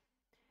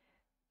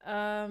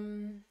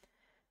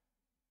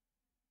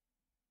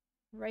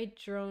 Write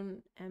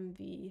drone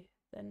MV,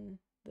 then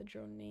the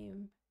drone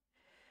name.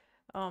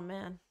 Oh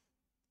man.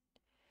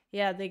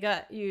 Yeah, they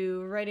got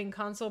you writing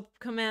console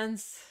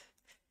commands.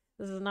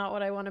 This is not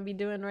what I want to be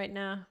doing right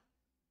now.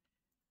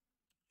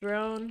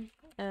 Drone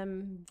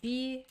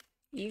MV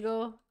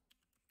Eagle.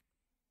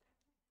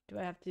 Do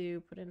I have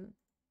to put in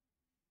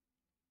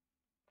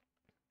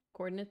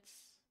coordinates?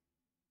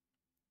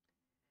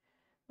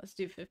 Let's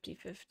do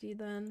 50-50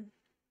 then.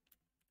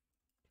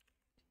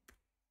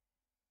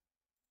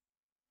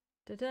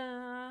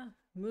 Ta-da!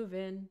 Move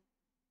in.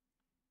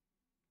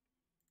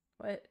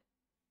 What?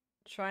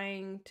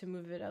 Trying to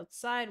move it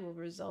outside will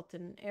result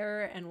in an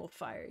error and will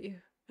fire you.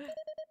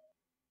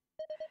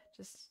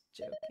 Just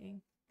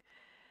joking.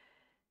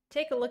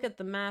 Take a look at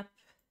the map.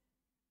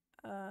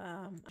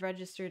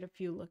 Registered a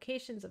few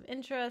locations of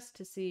interest.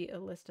 To see a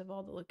list of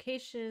all the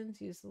locations,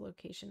 use the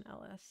location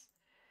LS.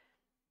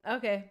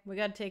 Okay, we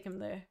gotta take him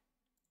there.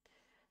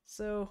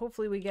 So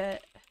hopefully we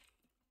get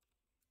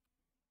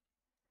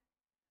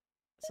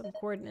some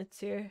coordinates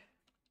here.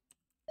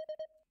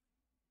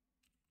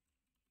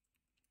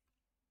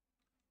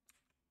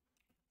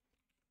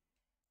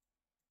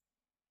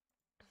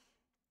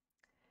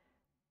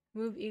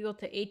 Move Eagle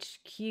to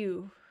HQ.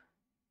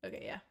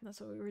 Okay, yeah,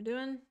 that's what we were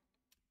doing.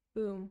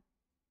 Boom.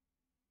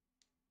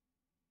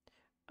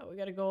 Oh, we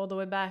gotta go all the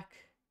way back.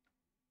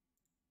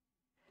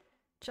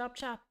 Chop,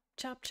 chop,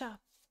 chop, chop.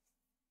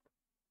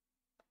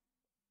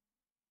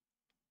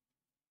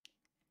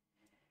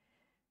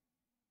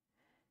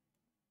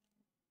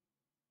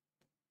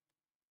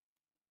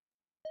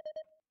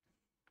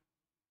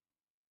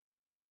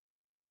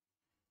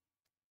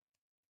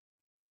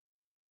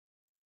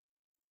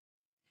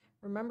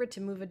 Remember to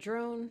move a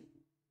drone.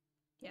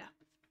 Yeah.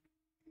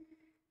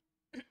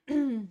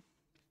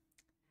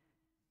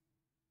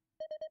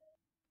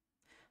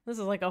 This is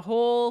like a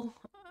whole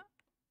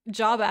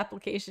job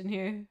application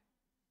here.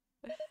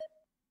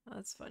 Oh,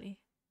 that's funny.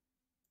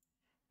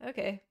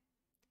 Okay.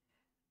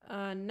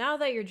 Now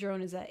that your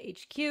drone is at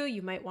HQ,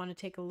 you might want to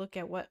take a look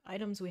at what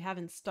items we have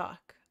in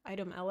stock.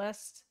 Item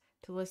LS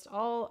to list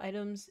all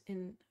items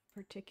in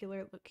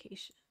particular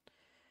location.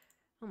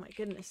 Oh my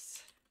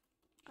goodness.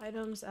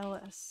 Items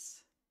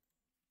LS.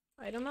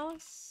 Item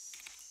LS?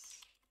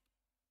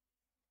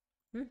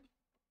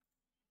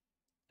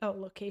 Oh,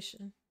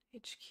 location.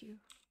 HQ.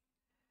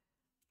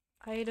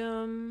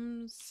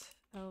 Items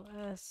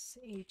LS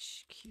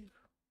HQ.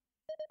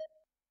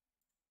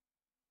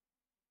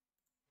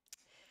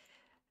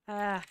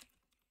 Ah.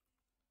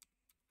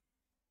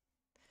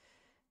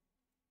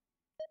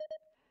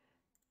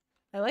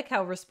 I like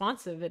how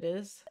responsive it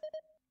is.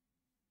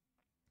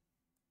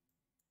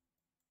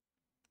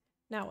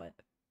 Now what?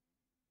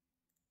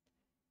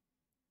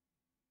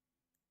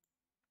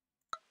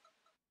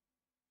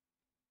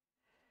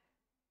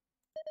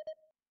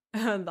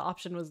 The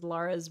option was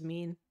Lara's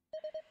mean.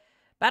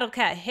 Battle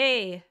Cat,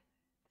 hey!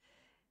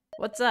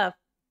 What's up?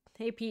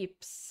 Hey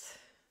peeps.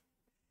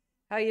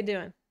 How you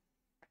doing?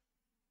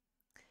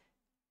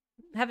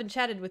 Haven't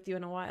chatted with you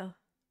in a while.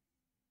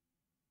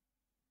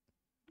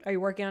 Are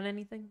you working on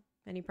anything?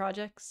 Any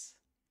projects?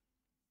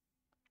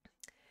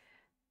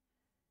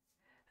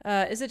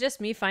 Is it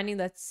just me finding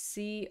that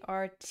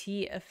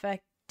CRT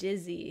effect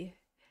dizzy?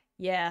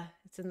 Yeah,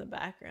 it's in the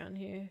background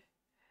here.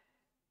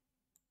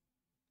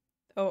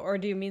 Oh, or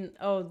do you mean,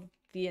 oh,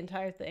 the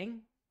entire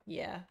thing?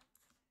 Yeah.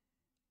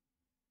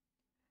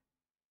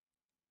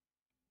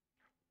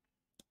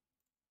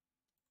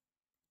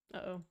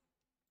 Uh-oh.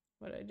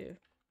 What'd I do?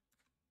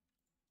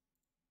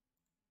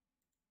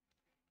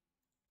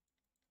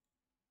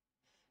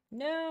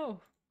 No!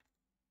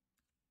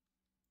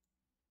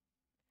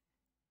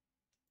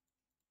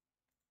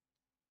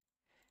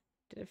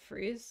 Did it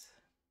freeze?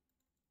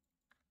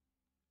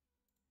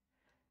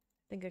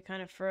 I think it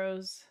kind of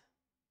froze.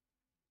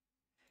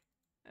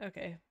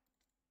 Okay.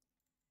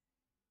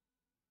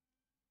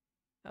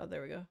 Oh,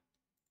 there we go.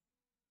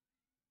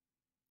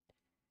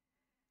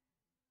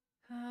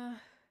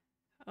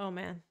 Oh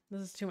man,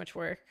 this is too much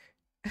work.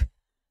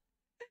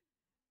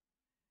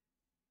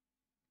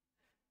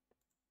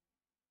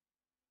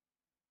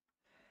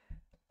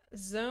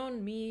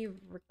 Zone me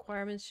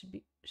requirements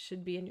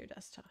should be in your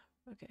desktop.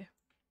 Okay.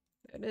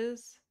 There it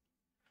is.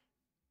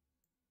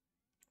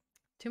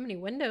 Too many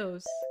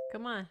windows.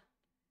 Come on.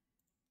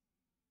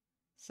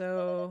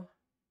 So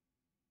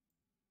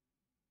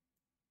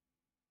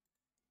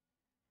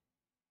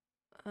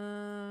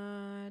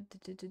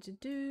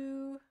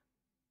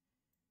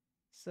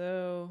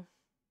so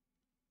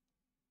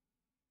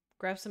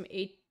grab some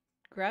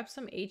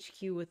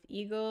HQ with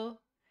Eagle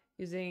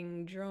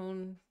using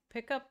drone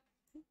pickup.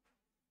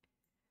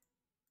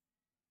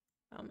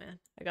 Oh man,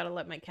 I gotta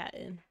let my cat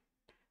in.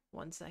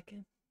 1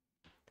 second.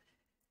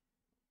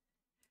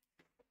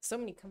 So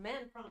many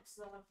command prompts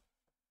though.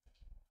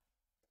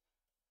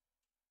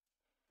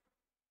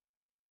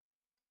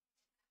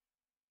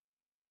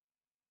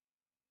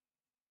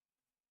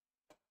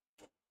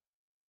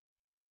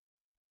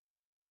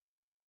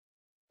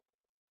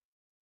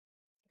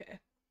 Okay.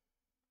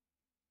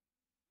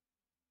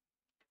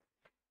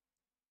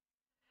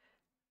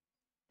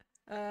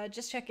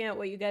 Just checking out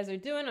what you guys are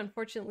doing.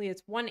 Unfortunately,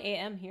 it's 1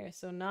 a.m. here,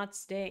 so not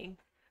staying.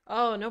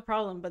 Oh, no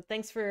problem, but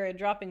thanks for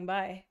dropping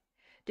by.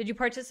 Did you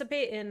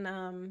participate in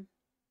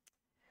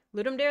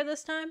Ludum Dare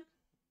this time?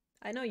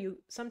 I know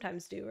you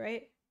sometimes do,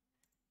 right?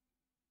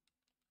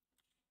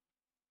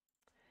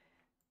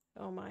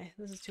 Oh my,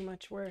 this is too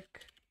much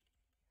work.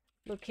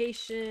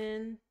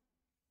 Location.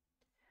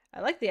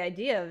 I like the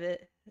idea of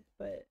it,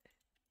 but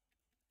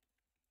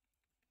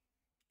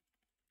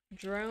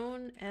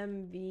drone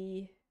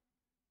MV.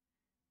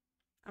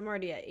 I'm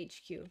already at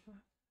HQ.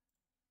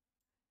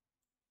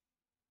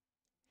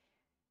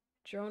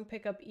 Drone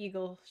pickup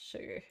Eagle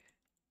Sugar.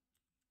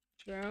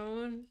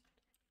 Drone.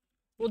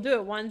 We'll do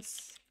it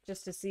once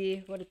just to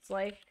see what it's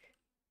like.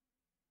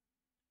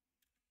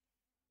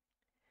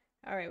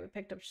 All right, we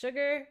picked up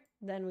sugar.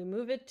 Then we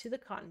move it to the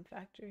cotton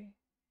factory.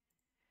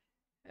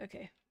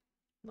 Okay,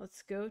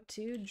 let's go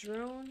to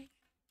drone,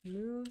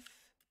 move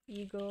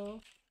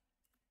Eagle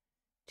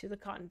to the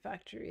cotton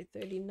factory.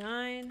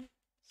 39,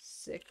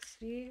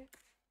 60.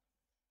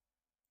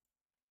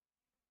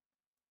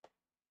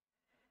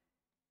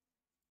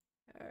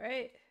 All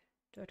right,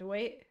 do I have to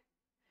wait?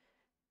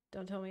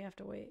 Don't tell me I have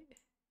to wait.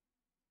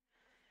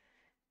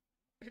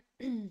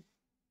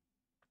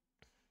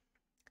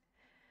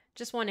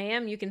 Just 1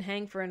 a.m. You can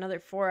hang for another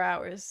 4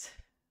 hours.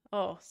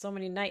 Oh, so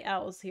many night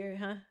owls here,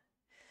 huh?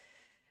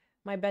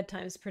 My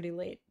bedtime's pretty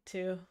late,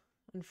 too,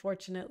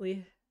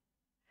 unfortunately.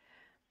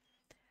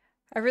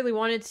 I really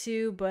wanted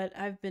to, but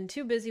I've been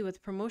too busy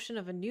with promotion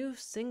of a new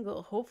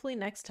single. Hopefully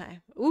next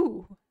time.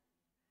 Ooh!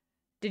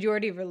 Did you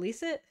already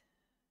release it?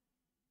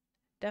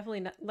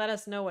 Definitely let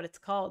us know what it's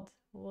called.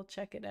 We'll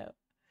check it out.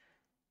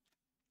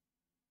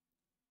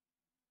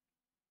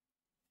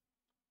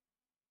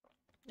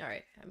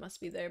 Alright, I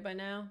must be there by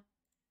now.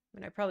 I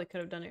mean, I probably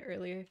could have done it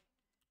earlier.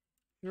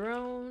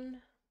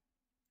 Drone.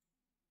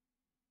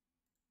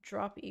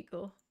 Drop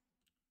eagle.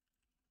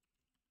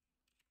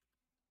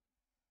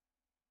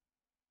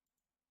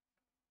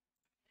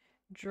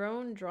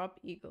 Drone drop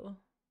eagle.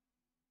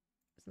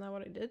 Isn't that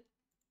what I did?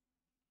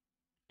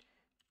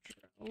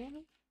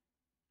 Drone.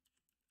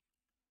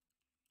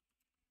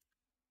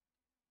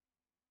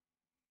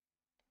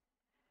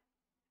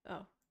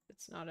 Oh,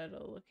 it's not at a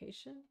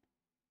location.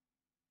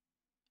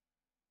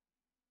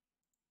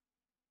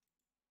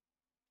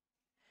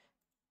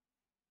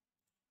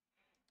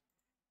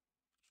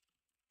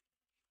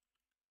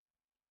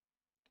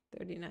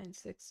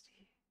 $39.60.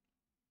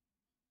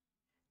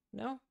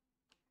 No?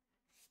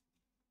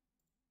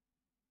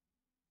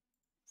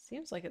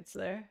 Seems like it's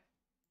there.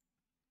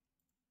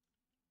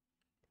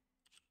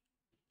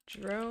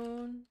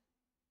 Drone.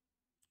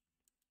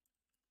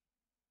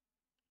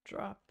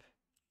 Drop.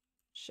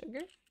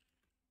 Sugar?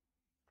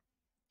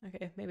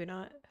 Okay, maybe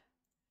not.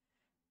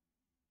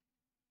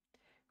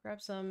 Grab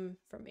some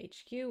from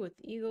HQ with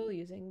eagle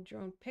using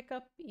drone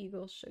pickup,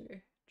 eagle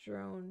sugar.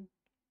 Drone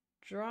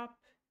drop,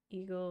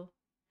 eagle.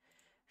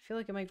 I feel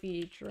like it might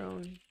be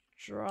drone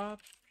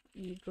drop,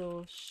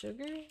 eagle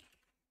sugar.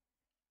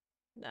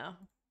 No.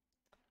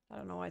 I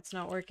don't know why it's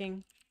not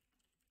working.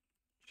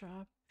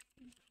 Drop.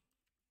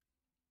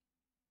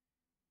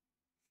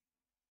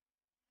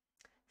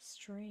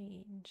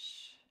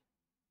 Strange.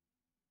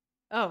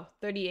 Oh,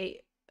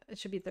 38. It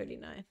should be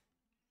 39.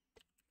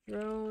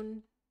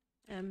 Drone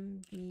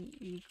MB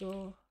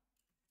Eagle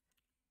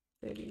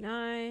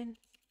 39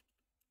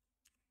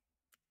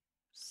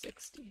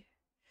 60.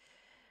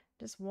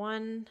 Just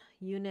one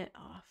unit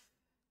off.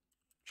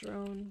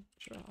 Drone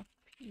drop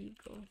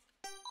eagle.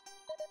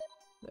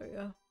 There we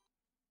go.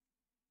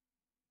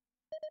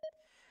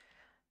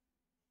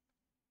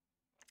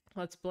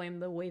 Let's blame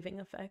the waving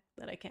effect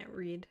that I can't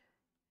read.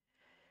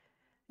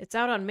 It's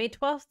out on May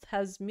 12th,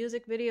 has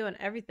music video and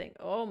everything.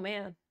 Oh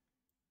man.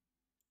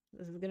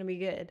 This is gonna be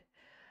good.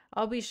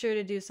 I'll be sure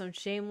to do some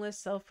shameless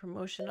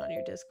self-promotion on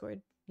your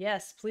Discord.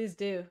 Yes, please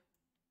do.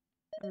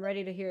 I'm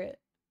ready to hear it.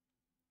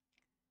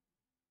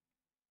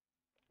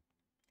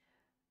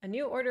 A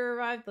new order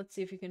arrived. Let's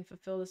see if you can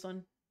fulfill this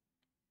one.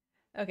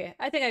 Okay,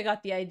 I think I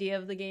got the idea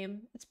of the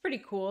game. It's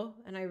pretty cool,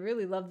 and I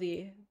really love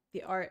the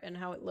art and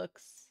how it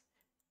looks,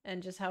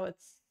 and just how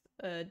it's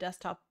a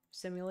desktop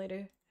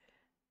simulator.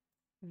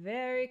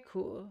 Very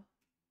cool.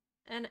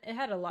 And it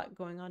had a lot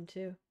going on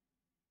too.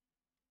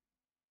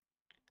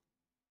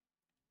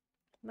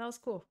 That was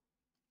cool.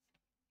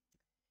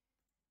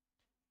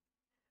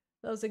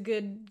 That was a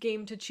good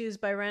game to choose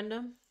by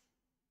random.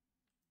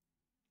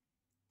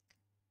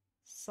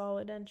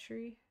 Solid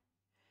entry.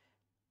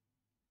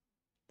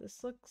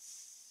 This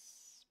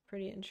looks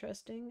pretty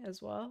interesting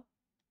as well.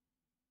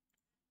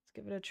 Let's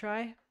give it a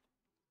try.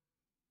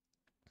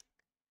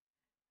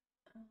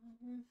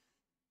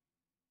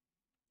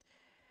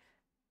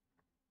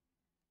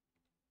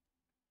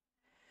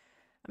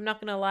 I'm not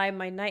gonna lie,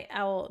 my night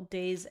owl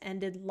days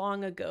ended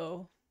long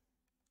ago.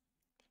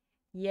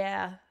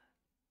 Yeah.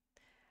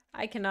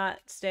 I cannot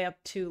stay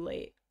up too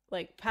late.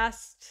 Like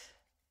past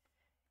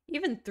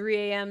even 3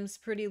 a.m.'s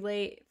pretty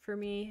late for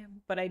me,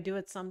 but I do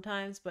it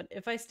sometimes. But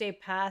if I stay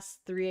past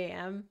 3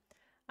 a.m.,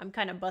 I'm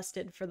kind of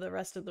busted for the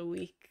rest of the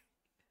week.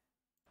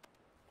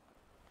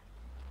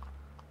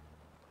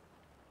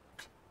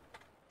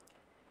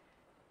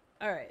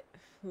 Alright,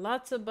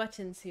 lots of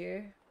buttons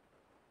here.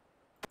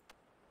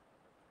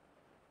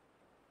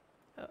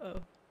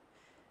 Uh-oh.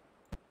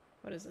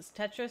 What is this,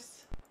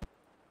 Tetris?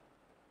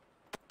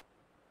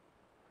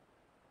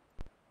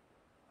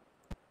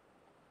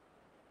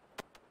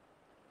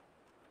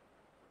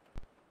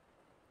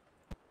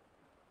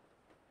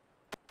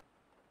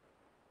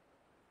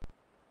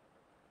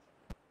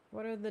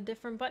 What are the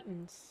different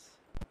buttons?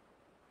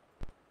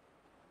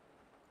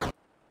 Let's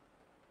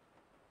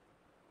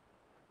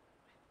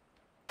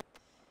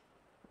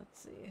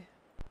see.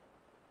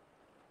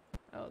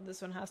 Oh,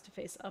 this one has to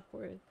face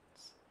upwards.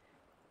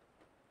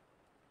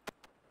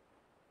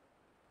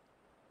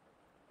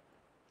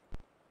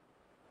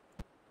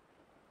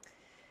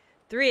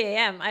 3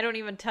 a.m. I don't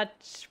even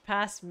touch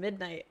past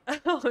midnight.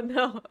 Oh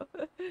no.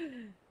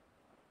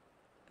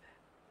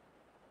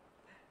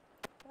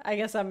 I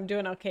guess I'm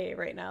doing okay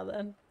right now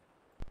then.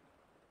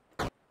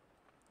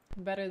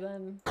 Better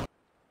than...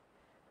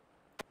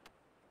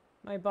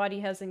 My body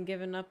hasn't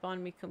given up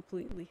on me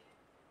completely.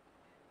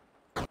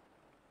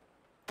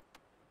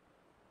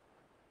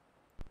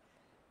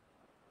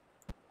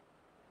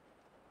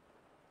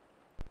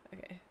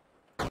 Okay.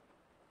 I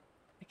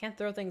can't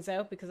throw things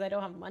out because I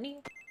don't have money?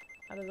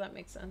 How does that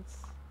make sense?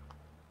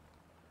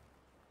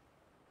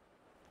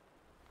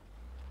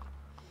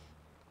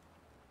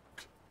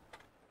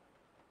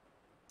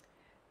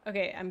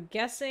 Okay, I'm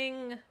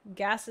guessing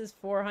gas is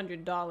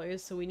 $400,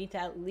 so we need to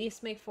at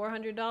least make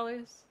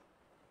 $400.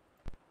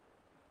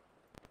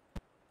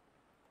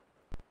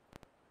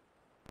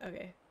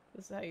 Okay,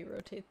 this is how you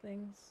rotate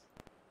things.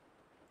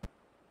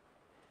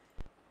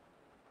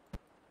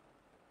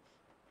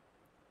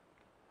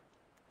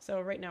 So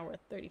right now we're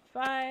at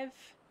 35.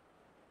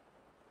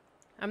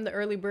 I'm the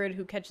early bird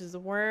who catches the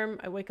worm.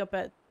 I wake up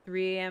at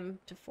 3 a.m.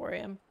 to 4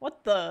 a.m.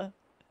 What the?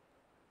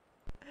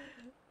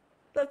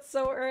 That's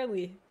so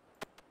early.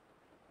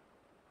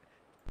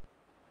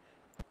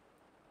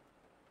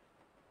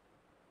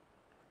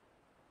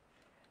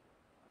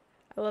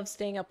 I love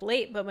staying up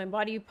late, but my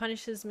body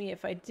punishes me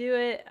if I do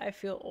it. I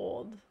feel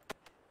old.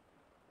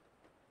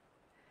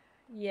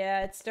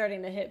 Yeah, it's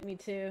starting to hit me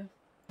too.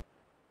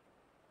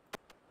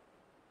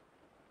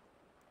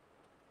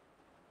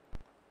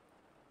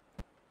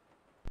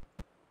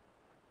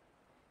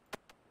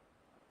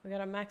 We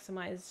gotta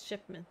maximize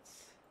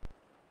shipments.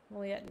 I'm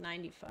only at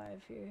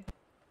 95 here.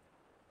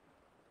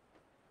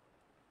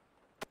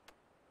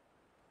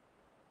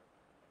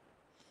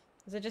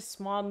 Is it just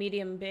small,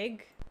 medium,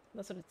 big?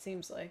 That's what it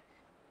seems like.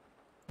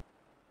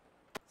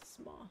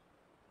 Small.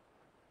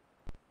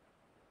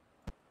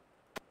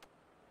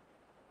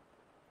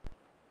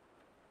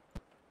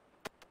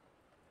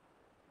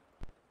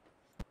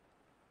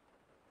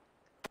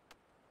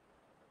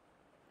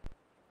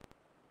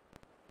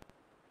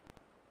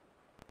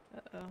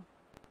 Uh-oh.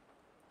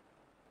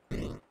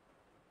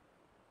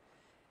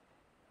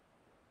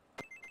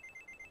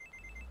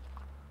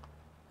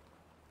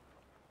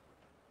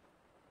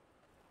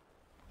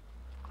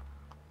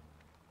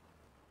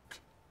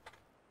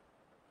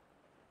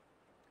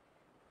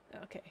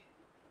 Okay.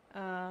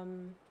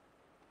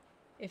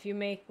 If you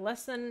make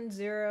less than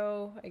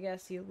 0, I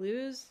guess you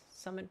lose.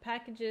 Summon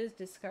packages,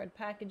 discard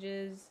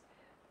packages.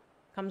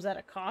 Comes at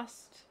a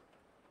cost.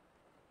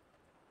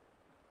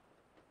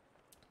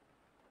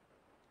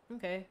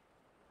 Okay.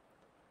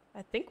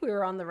 I think we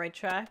were on the right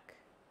track.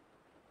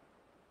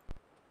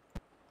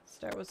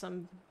 Start with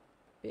some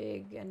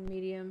big and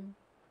medium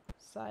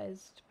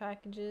sized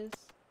packages.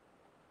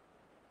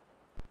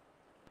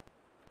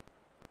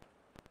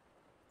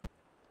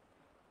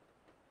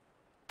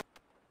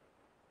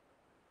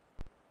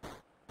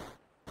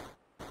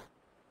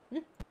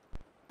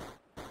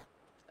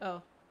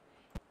 Oh.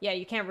 Yeah,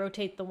 you can't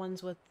rotate the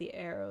ones with the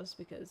arrows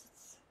because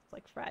it's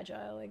like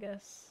fragile, I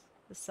guess.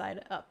 The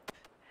side up.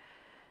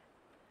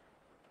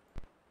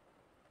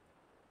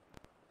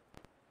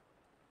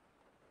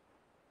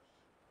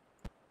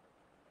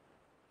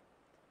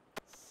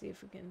 Let's see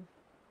if we can...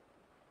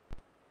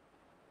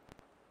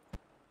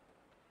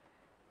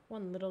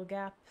 One little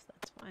gap,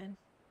 that's fine.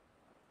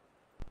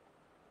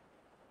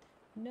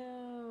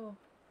 No!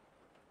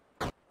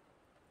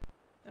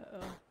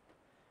 Uh-oh.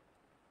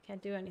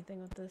 Can't do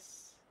anything with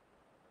this.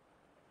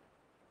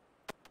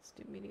 Let's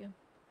do medium.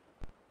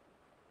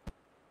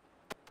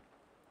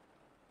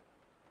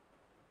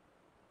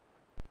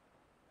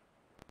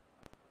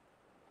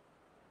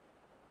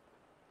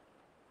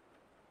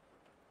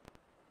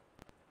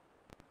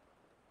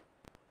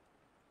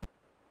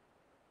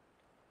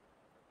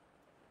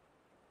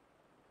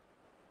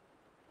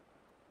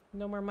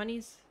 No more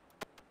monies?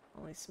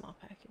 Only small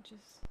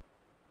packages.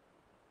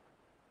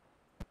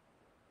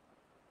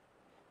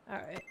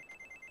 Alright.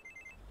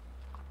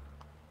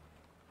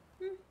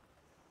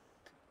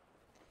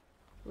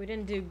 We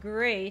didn't do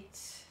great.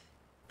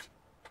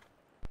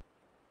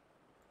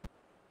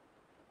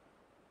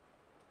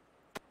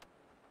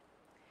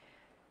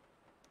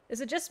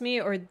 Is it just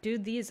me, or do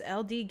these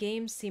LD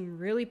games seem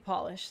really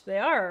polished? They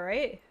are,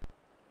 right?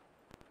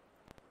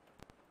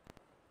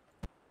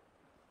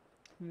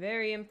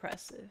 Very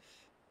impressive.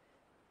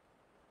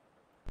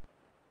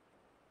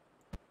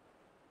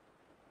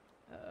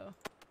 Uh-oh.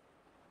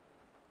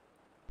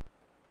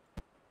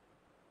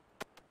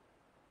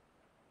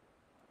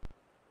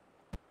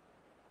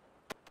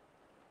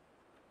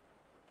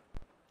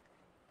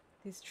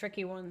 These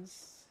tricky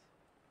ones.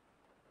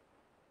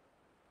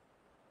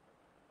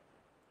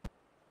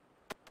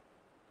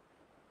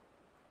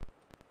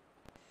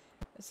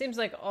 It seems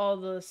like all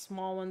the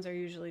small ones are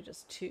usually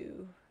just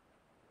 2.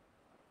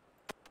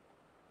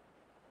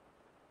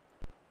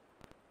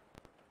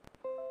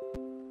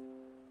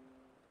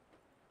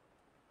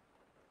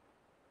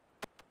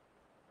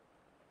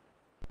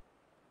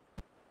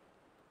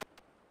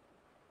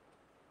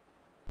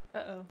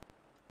 Uh-oh.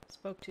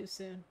 Spoke too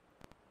soon.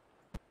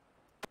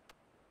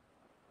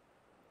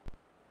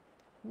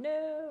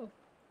 No!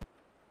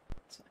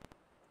 That's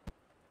fine.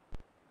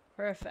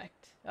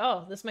 Perfect.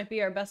 Oh, this might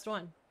be our best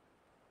one.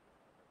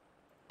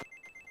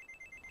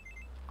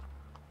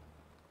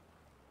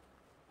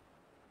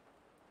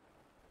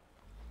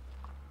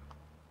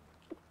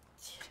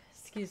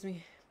 Excuse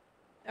me.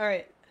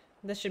 Alright,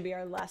 this should be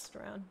our last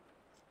round.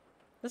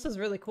 This is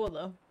really cool,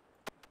 though.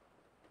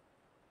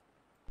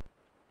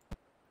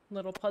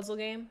 Little puzzle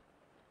game.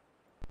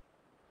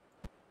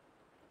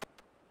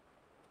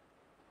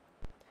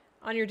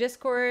 On your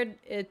Discord,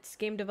 it's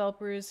game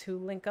developers who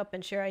link up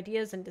and share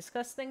ideas and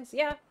discuss things.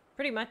 Yeah,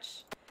 pretty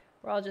much.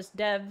 We're all just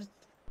devs,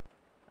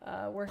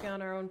 working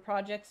on our own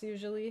projects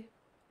usually.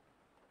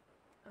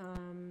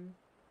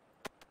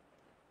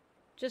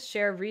 Just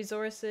share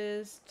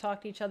resources,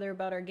 talk to each other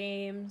about our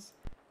games.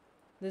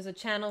 There's a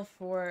channel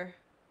for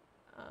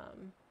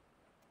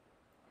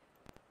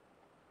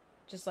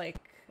just like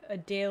a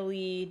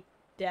daily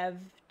dev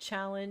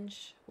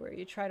challenge where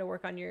you try to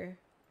work on your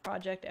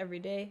project every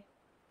day.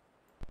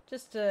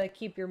 just to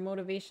keep your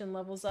motivation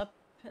levels up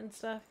and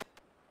stuff.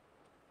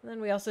 And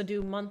then we also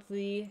do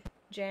monthly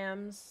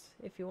jams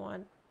if you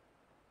want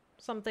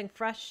something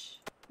fresh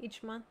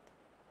each month.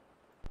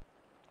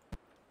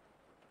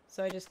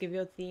 So I just give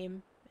you a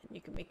theme and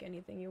you can make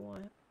anything you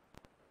want.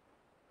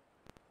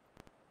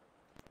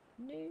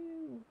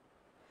 No.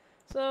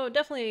 So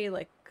definitely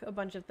like a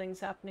bunch of things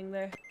happening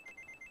there.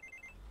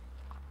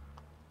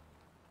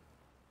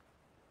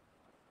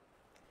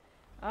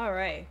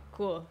 Alright,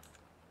 cool.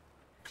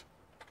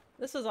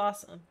 This was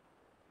awesome.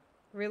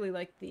 Really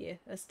like the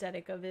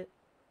aesthetic of it.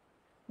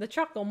 The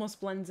truck almost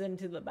blends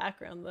into the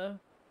background though,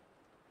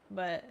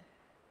 but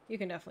you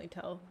can definitely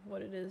tell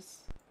what it is.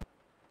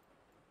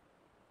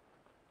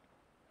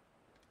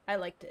 I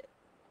liked it.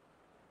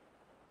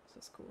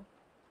 This is cool.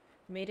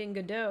 Made in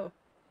Godot.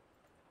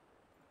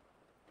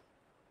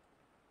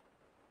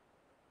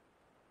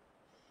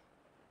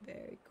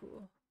 Very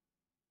cool.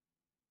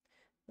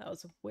 That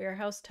was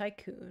Warehouse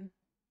Tycoon.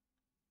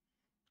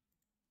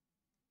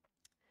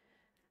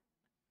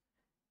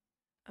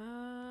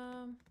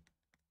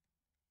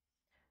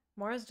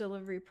 Mars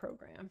delivery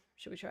program.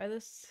 Should we try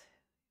this?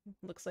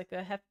 Looks like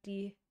a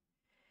hefty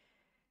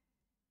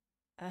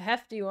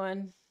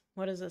one.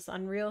 What is this?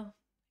 Unreal?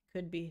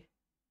 Could be.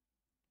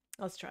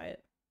 Let's try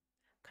it.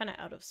 Kind of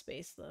out of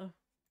space though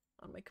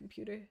on my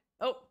computer.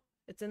 Oh,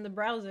 it's in the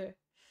browser.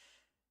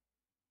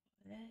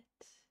 What?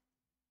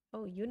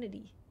 Oh,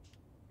 Unity.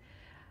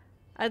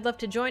 I'd love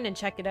to join and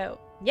check it out.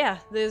 Yeah,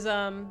 there's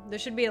there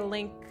should be a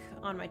link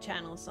on my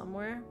channel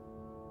somewhere.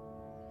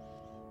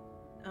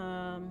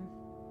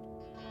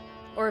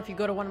 Or if you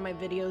go to one of my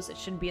videos, it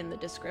should be in the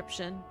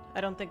description. I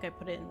don't think I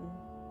put it in.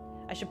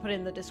 I should put it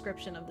in the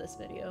description of this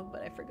video,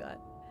 but I forgot.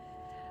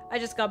 I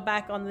just got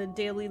back on the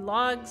daily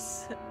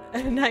logs.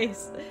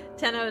 Nice.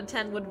 10 out of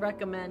 10 would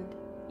recommend.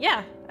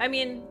 Yeah, I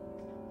mean,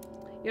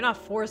 you're not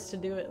forced to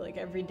do it like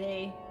every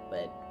day,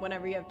 but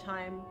whenever you have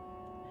time,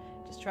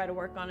 just try to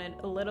work on it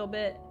a little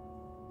bit.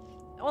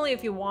 Only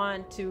if you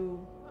want to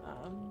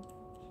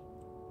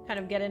kind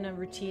of get in a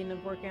routine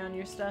of working on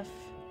your stuff.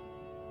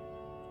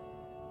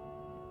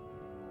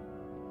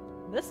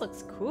 This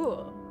looks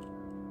cool.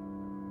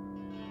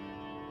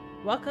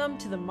 Welcome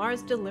to the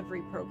Mars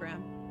Delivery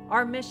Program.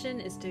 Our mission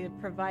is to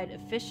provide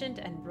efficient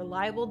and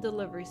reliable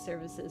delivery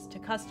services to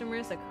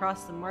customers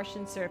across the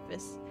Martian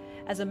surface.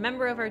 As a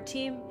member of our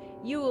team,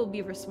 you will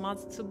be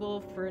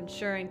responsible for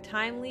ensuring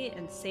timely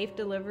and safe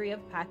delivery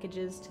of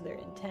packages to their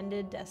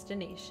intended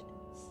destinations.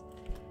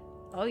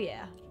 Oh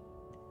yeah.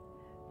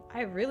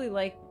 I really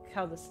like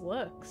how this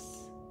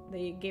looks.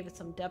 They gave it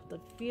some depth of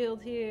field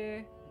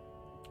here,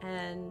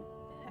 and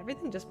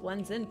everything just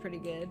blends in pretty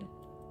good.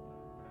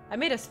 I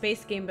made a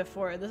space game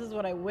before. This is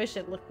what I wish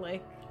it looked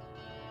like.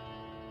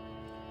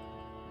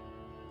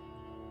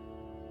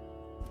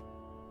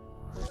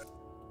 This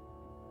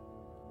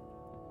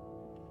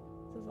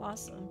is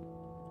awesome.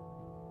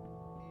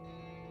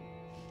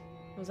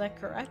 Was that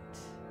correct?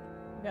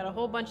 We got a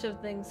whole bunch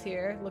of things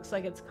here. Looks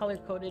like it's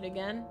color-coded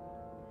again.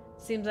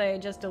 Seems like I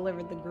just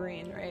delivered the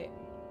green, right?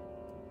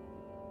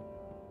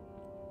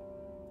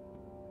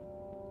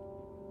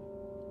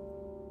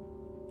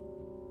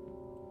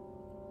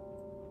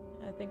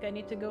 I think I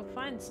need to go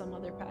find some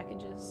other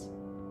packages.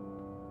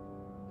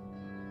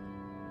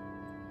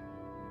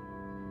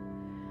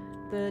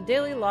 The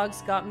daily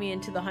logs got me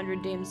into the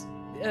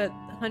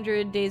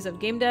 100 days of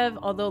game dev,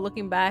 although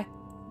looking back,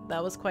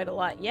 that was quite a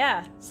lot.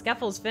 Yeah,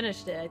 Scaffold's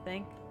finished it, I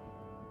think.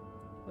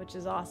 Which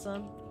is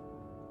awesome.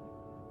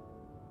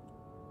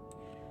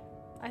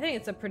 I think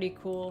it's a pretty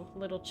cool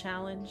little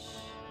challenge.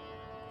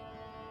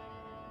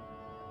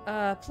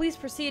 Please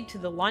proceed to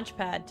the launch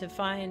pad to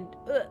find...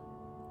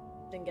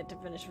 Didn't get to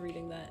finish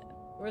reading that.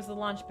 Where's the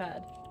launch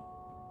pad?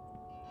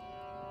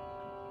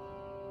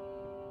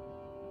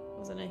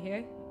 Wasn't it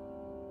here?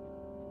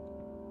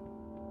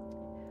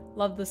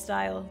 Love the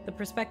style. The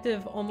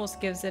perspective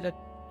almost gives it a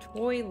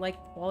toy-like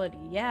quality.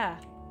 Yeah,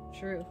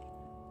 true.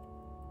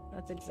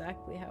 That's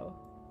exactly how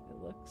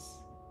it looks.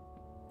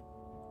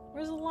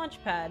 Where's the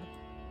launch pad?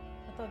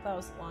 I thought that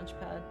was the launch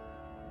pad.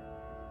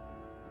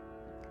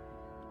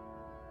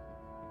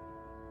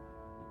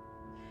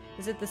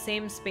 Is it the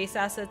same space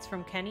assets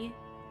from Kenny?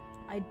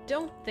 I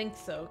don't think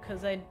so,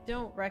 because I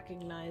don't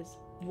recognize...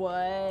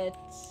 What?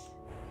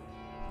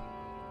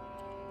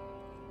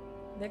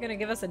 They're gonna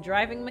give us a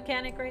driving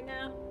mechanic right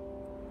now?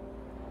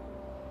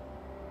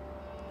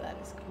 That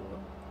is cool.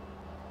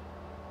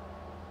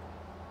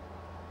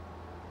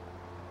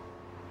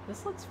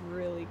 This looks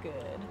really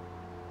good.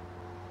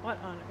 What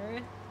on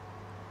earth?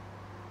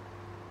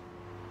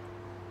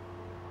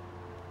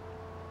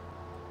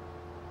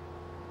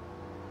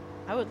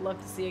 I would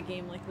love to see a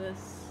game like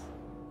this.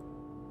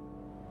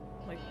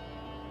 Like,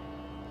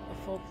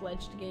 a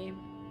full-fledged game.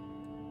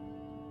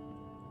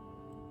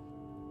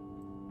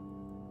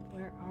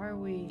 Where are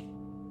we?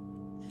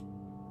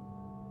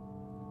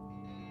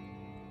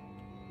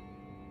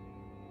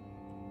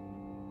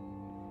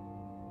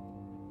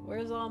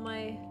 Where's all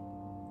my...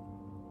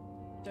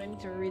 Do I need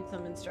to read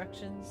some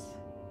instructions?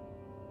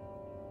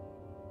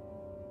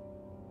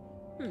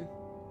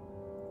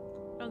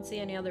 don't see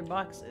any other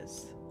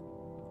boxes.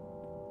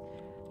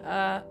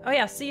 Oh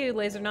yeah, see you,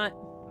 Lasernaut.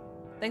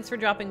 Thanks for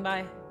dropping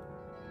by.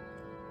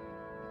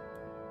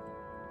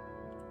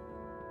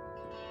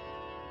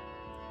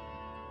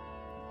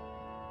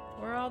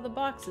 Where are all the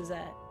boxes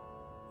at?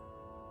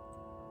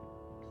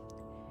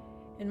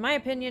 In my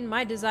opinion,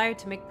 my desire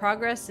to make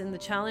progress in the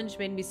challenge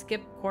made me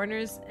skip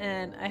corners,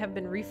 and I have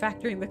been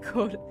refactoring the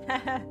code.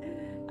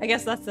 I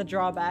guess that's the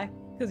drawback,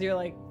 because you're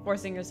like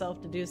forcing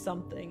yourself to do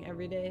something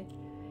every day,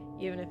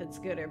 even if it's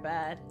good or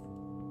bad.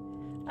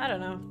 I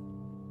don't know.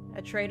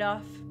 A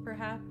trade-off,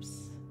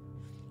 perhaps?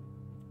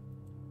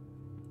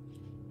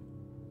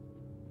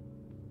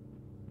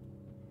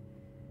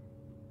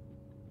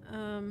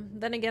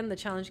 Then again, the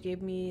challenge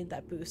gave me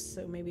that boost,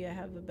 so maybe I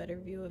have a better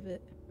view of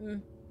it.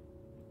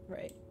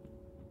 Right.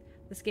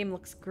 This game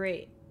looks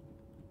great.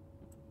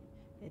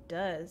 It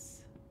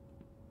does.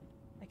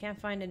 I can't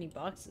find any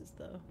boxes,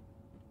 though.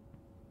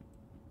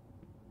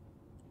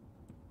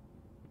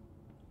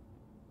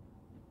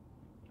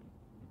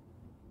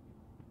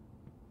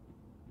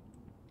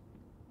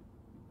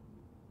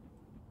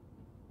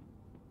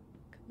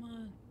 Come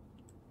on.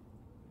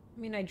 I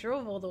mean, I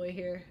drove all the way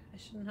here. I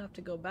shouldn't have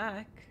to go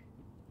back.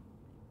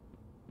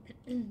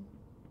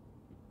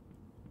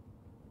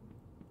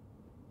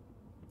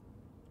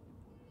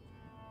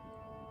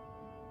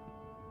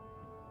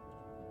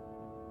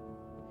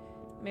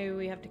 Maybe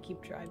we have to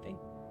keep driving.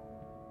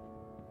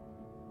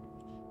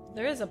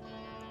 There is a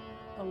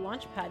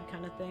launch pad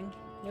kind of thing.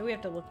 Maybe we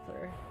have to look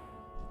for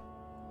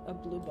a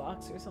blue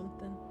box or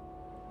something.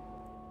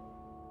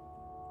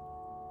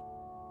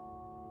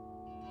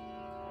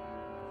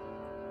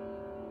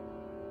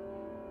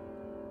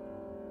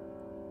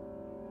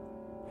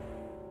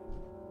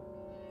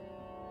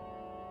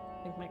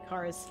 I think my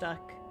car is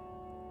stuck.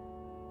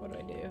 What do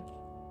I do?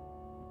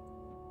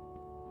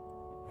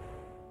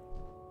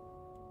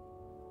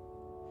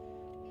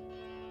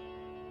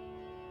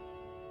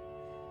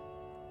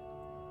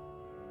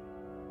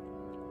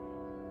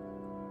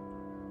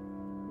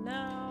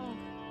 No.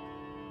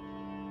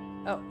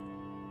 Oh,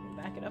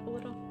 back it up a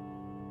little.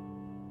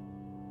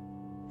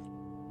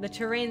 The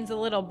terrain's a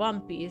little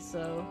bumpy,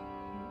 so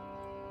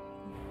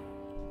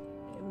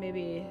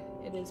maybe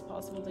it is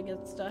possible to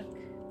get stuck.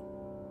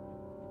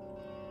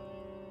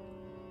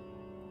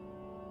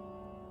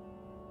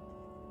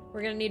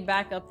 We're gonna need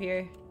backup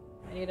here.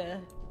 I need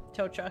a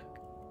tow truck.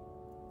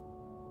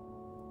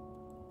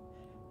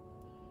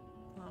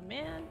 Oh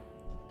man.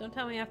 Don't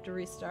tell me I have to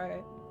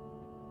restart.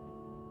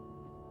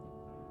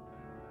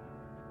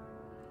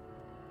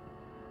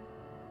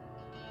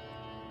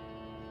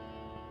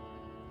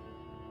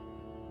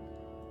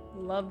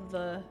 Love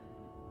the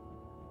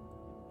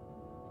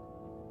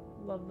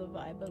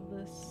vibe of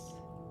this.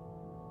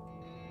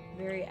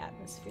 Very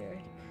atmospheric.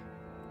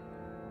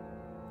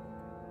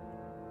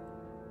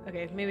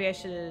 Okay, maybe I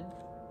should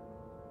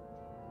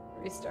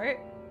restart.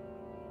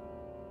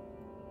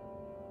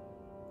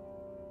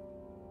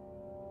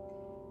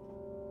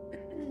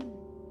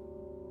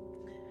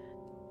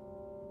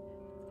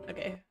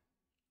 Okay.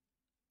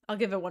 I'll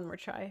give it one more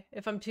try.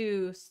 If I'm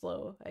too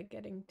slow at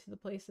getting to the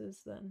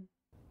places, then...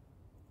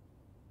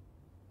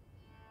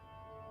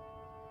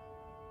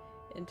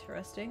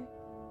 Interesting.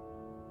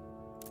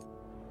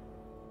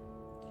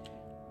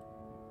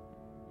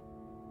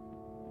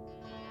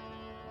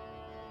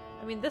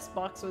 I mean, this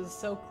box was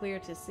so clear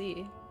to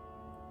see.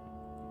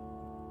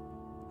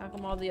 How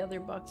come all the other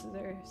boxes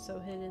are so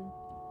hidden?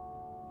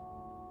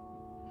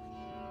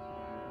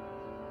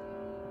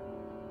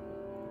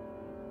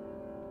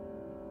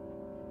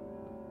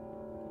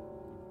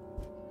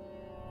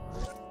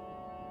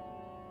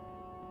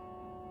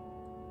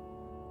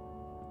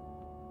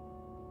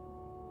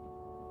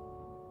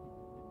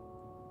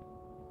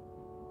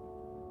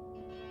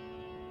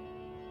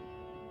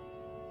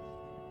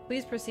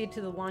 Please proceed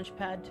to the launch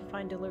pad to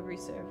find delivery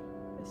service.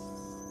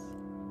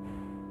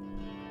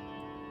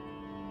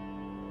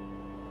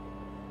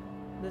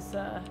 This,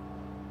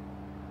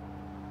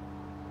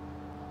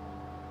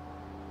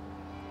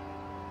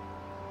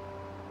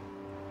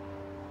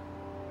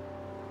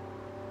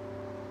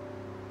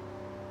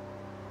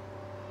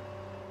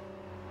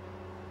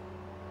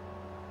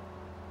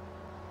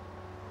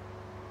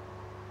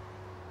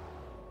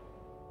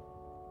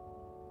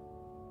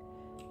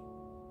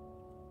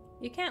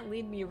 You can't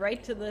lead me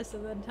right to this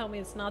and then tell me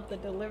it's not the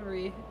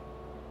delivery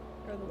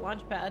or the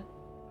launch pad.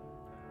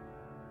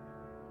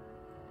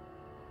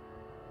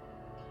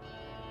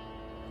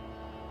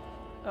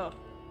 Oh,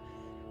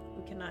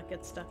 we cannot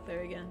get stuck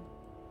there again.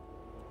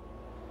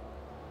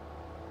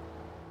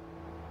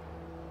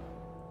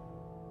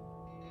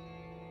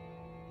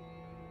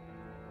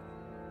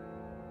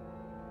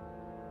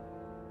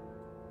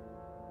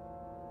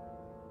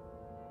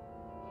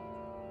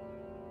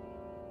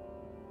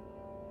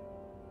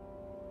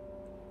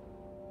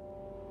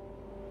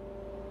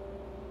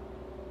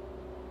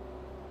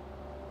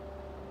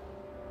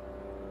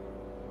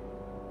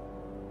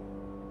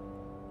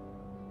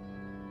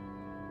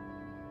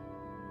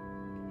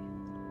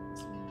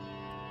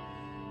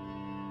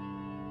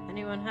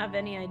 Anyone have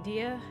any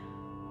idea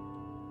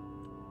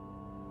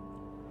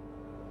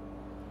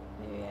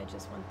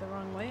just went the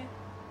wrong way.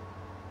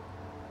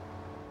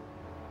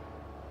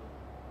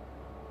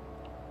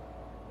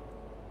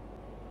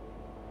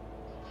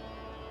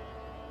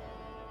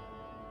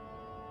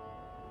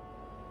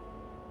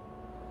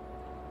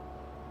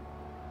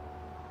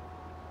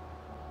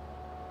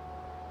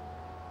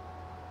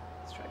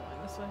 Let's try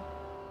going this way.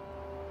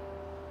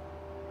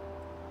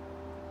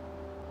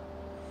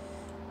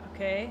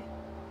 Okay,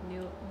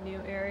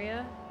 new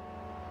area.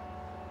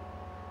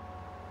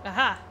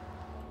 Aha!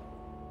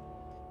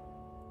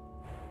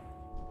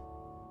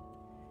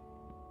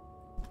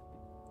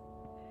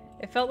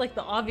 It felt like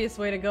the obvious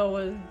way to go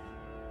was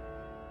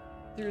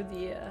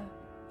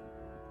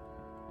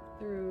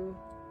through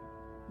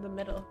the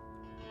middle,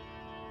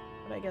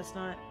 but I guess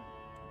not.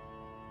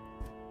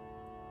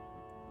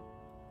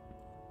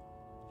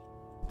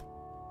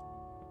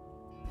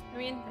 I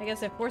mean, I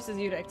guess it forces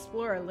you to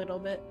explore a little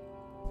bit.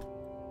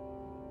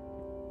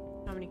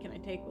 How many can I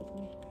take with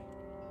me?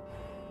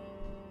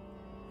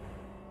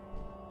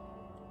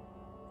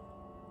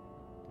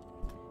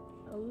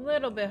 A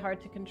little bit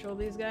hard to control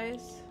these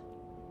guys.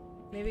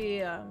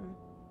 Maybe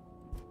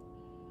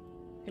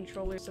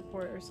controller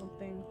support or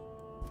something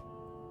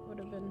would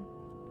have been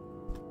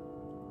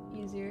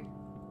easier.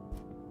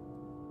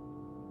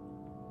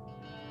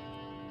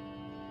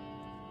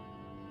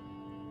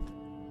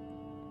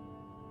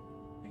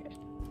 Okay,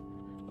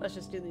 let's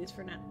just do these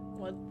for now.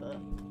 Let the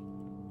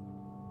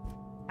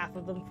half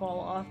of them fall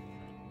off.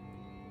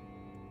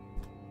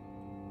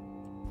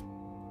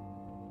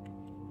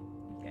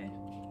 Okay.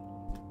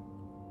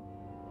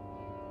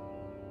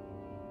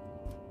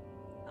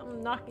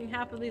 I'm knocking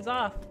half of these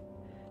off.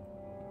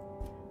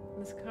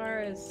 This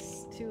car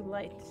is too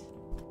light.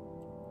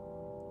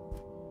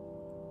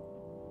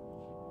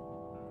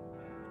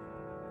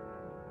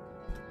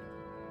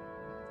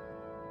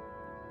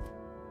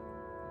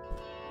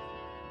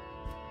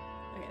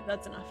 Okay,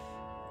 that's enough.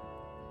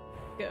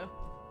 Go.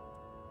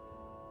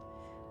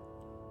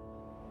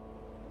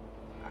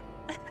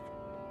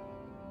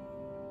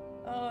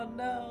 Oh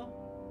no.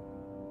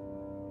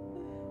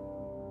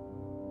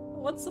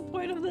 What's the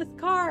point of this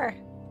car?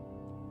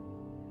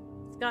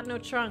 It's got no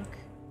trunk.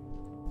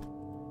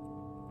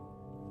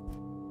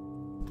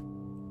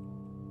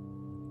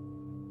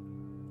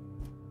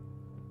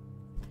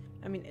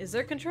 I mean, is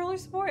there controller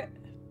support?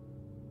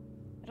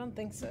 I don't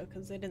think so,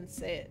 because they didn't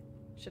say it.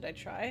 Should I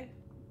try?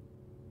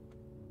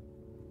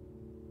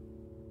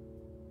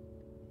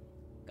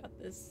 Got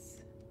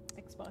this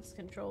Xbox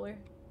controller.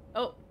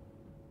 Oh!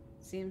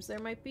 Seems there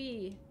might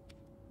be.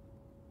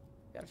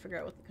 Gotta figure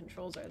out what the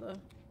controls are, though.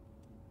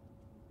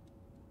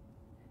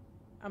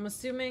 I'm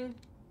assuming...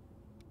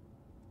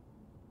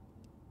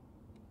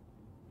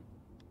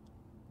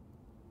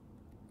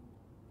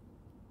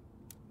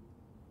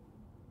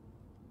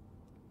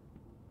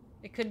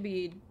 It could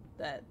be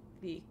that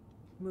the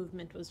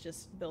movement was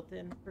just built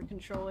in for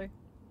controller.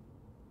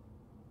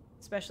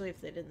 Especially if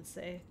they didn't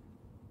say.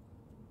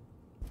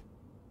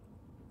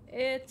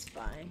 It's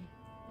fine.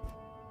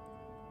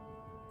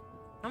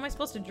 How am I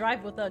supposed to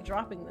drive without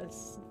dropping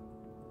this?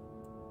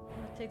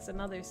 That takes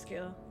another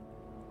skill.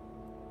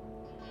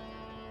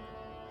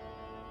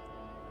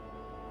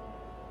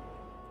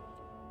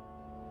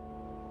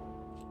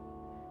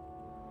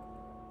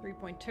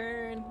 Three-point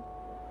turn.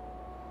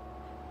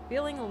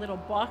 Feeling a little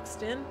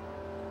boxed in.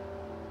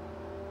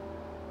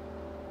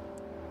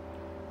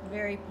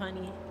 Very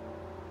punny.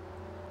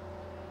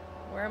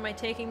 Where am I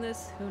taking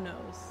this? Who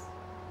knows?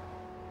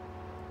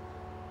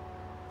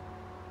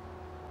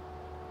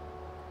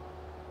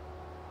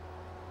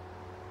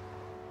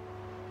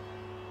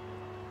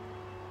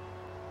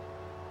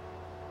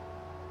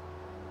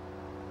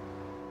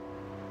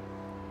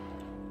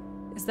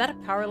 Is that a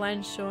power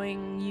line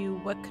showing you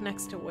what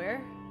connects to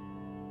where?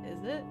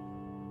 Is it?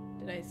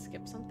 Did I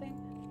skip something?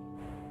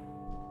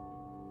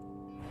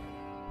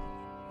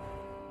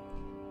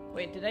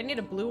 Wait, did I need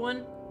a blue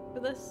one for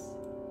this?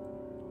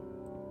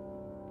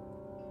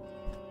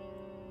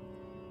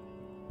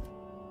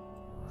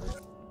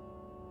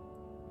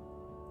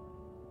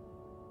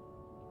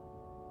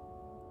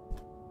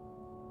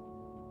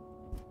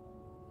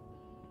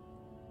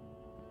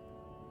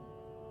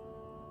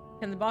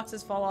 Can the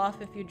boxes fall off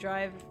if you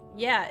drive?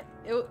 Yeah,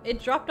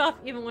 it dropped off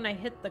even when I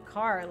hit the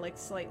car, like,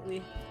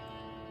 slightly.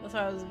 That's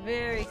why I was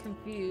very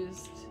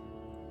confused.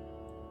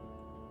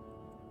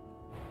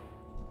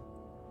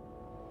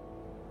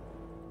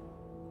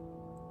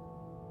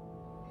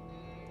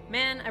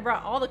 Man, I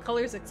brought all the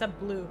colors except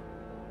blue.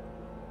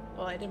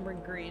 Well, I didn't bring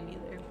green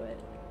either, but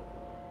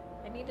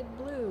I needed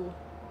blue.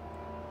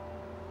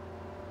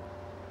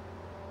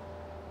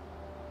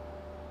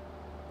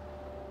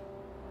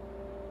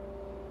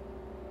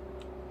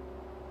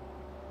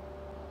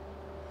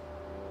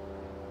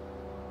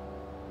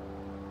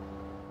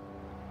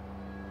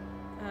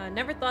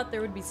 Never thought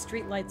there would be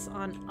streetlights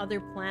on other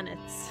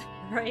planets,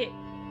 right?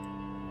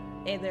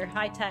 Hey, they're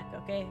high-tech,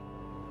 okay?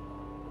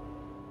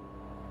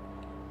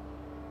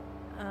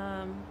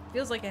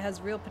 Feels like it has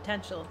real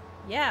potential.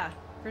 Yeah,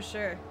 for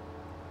sure.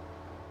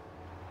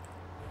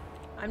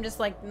 I'm just,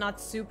 like, not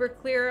super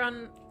clear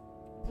on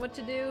what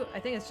to do. I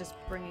think it's just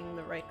bringing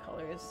the right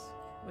colors,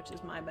 which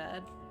is my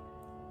bad.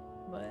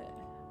 But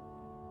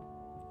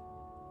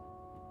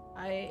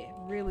I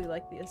really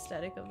like the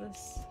aesthetic of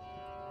this.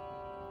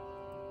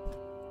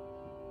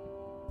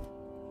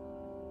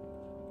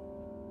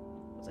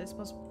 Was I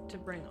supposed to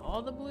bring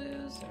all the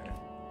blues or?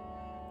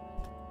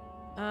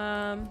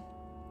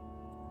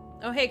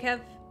 Oh hey Kev.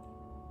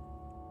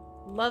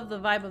 Love the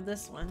vibe of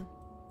this one.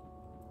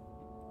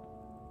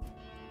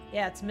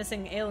 Yeah, it's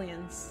missing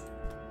aliens.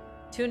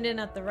 Tuned in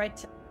at the right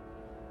time.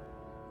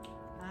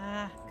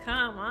 Ah,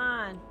 come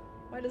on.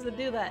 Why does it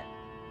do that?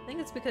 I think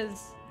it's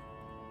because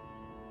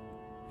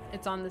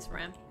it's on this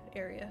ramp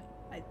area,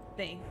 I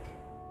think.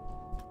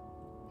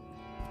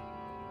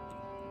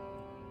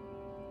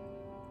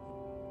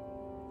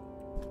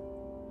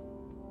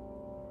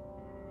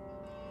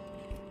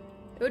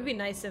 It would be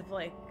nice if,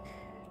 like,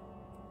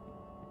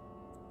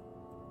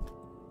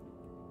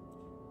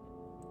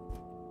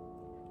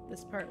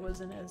 this part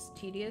wasn't as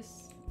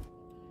tedious.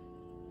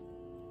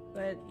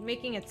 But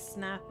making it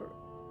snap...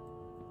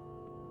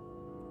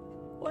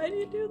 Why do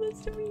you do this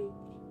to me?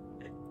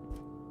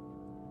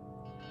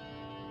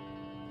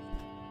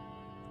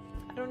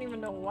 I don't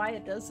even know why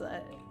it does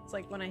that. It's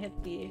like when I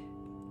hit the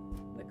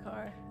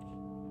car.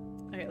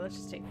 Okay, let's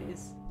just take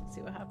these,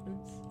 see what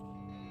happens.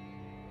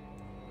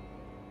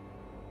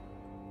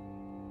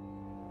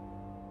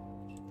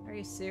 Are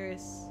you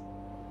serious?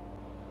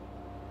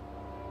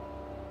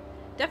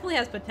 Definitely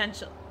has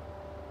potential.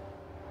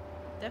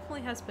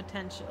 Definitely has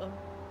potential.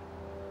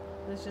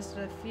 There's just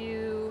a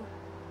few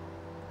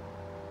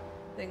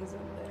things in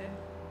there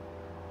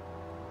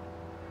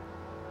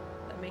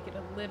that make it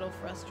a little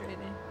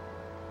frustrating.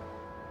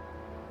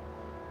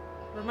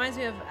 Reminds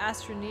me of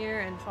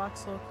Astroneer and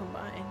Foxhole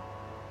combined.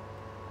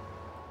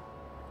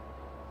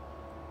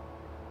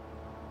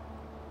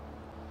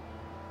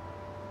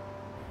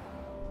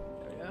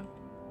 There we go.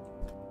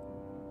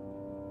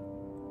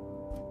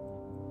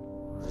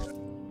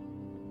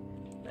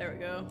 There we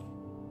go.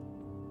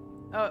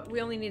 Oh,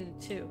 we only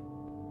needed 2.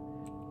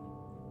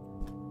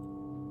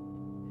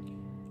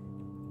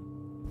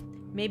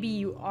 Maybe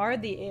you are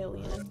the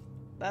alien.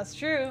 That's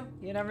true.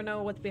 You never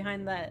know what's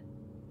behind that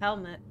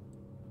helmet.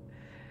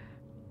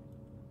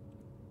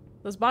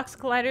 Those box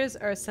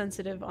colliders are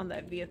sensitive on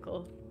that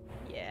vehicle.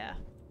 Yeah.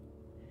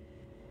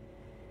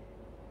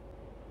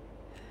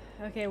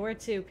 Okay, where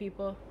to,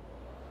 people?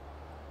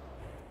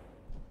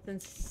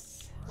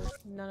 Since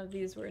none of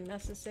these were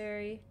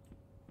necessary.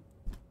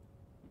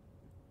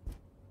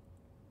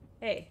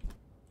 Hey,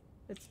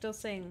 it's still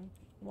saying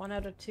 1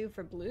 out of 2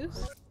 for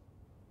blues?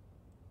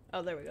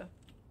 Oh, there we go.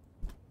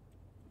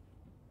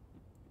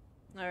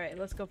 Alright,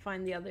 let's go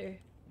find the other.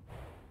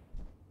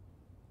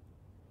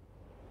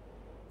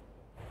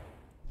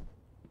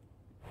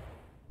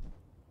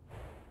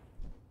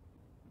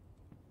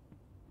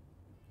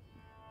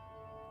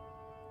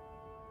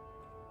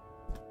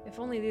 If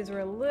only these were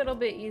a little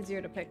bit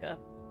easier to pick up.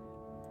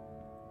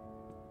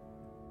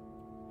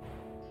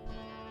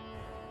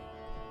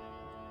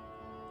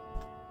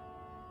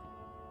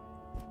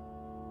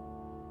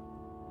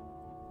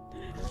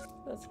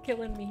 That's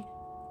killing me.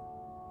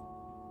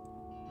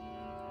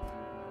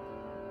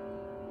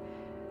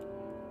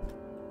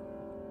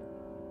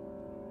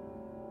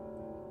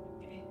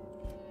 Okay.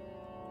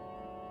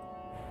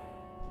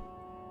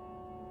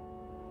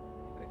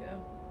 Here we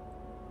go.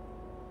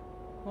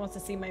 Who wants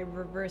to see my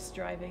reverse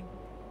driving?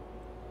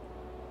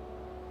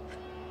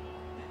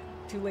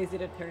 Too lazy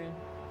to turn.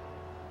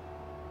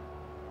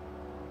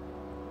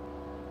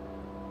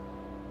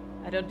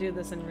 I don't do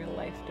this in real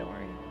life, don't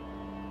worry.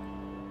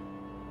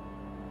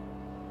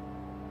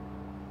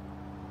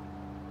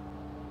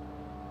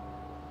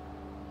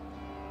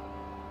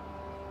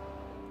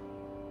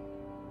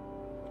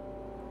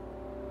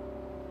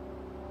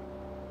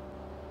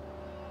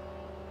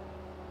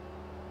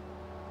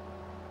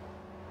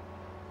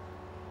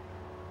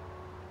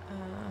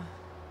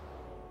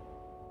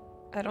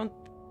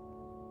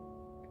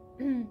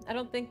 I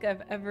don't think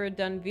I've ever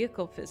done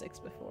vehicle physics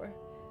before.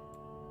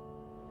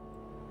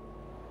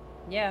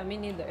 Yeah, me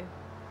neither.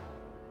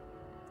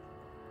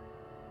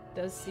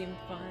 Does seem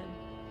fun.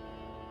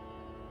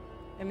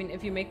 I mean,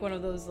 if you make one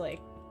of those, like,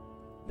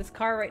 this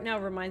car right now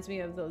reminds me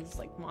of those,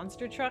 like,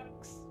 monster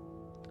trucks.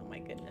 Oh my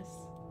goodness.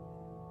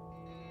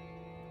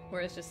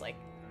 Where it's just like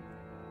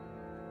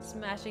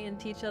smashing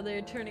into each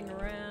other, turning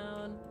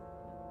around,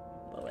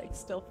 but like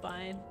still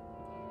fine.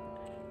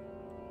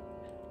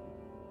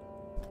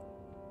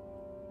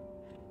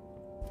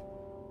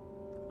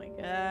 Oh my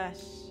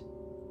gosh.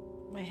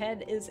 My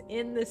head is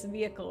in this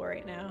vehicle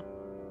right now.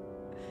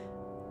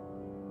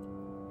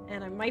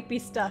 And I might be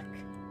stuck.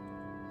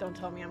 Don't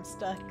tell me I'm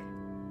stuck.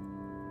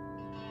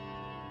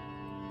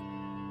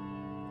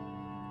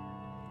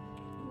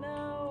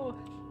 No.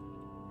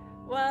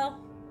 Well,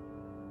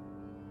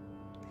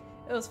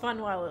 it was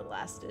fun while it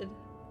lasted.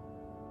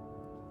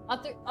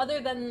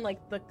 Other than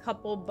like the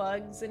couple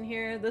bugs in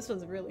here, this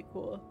was really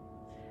cool.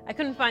 I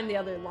couldn't find the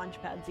other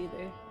launch pads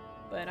either,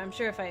 but I'm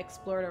sure if I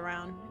explored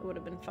around, it would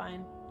have been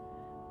fine.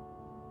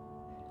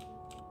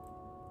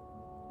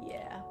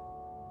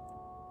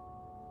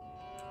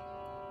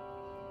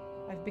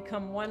 I've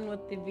become one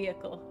with the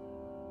vehicle.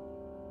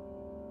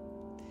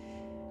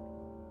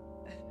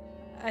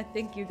 I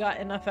think you got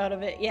enough out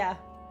of it. Yeah.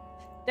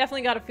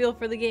 Definitely got a feel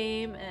for the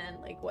game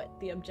and like what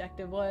the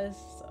objective was,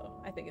 so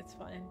I think it's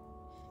fine.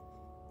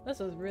 This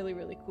was really,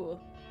 really cool.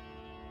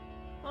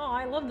 Oh,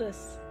 I love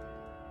this.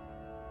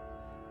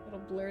 Little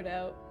blurred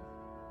out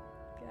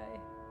guy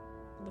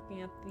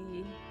looking at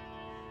the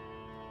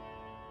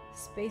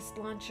space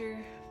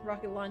launcher,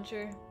 rocket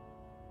launcher.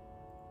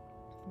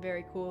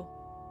 Very cool.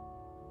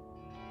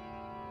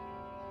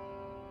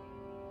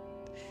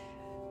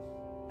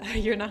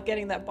 You're not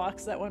getting that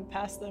box that went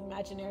past the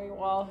imaginary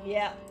wall.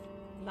 Yeah,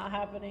 not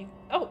happening.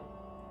 Oh!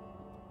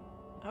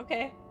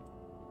 Okay.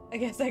 I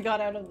guess I got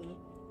out of the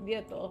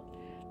vehicle.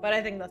 But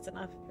I think that's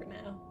enough for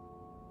now.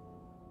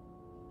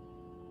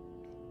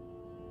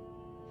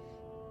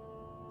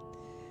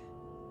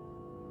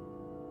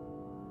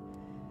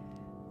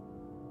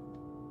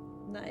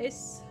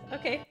 Nice.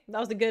 Okay, that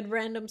was a good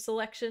random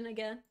selection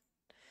again.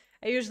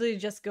 I usually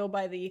just go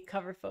by the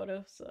cover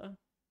photo, so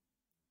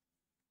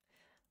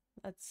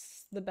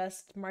that's the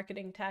best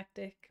marketing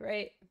tactic,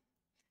 right?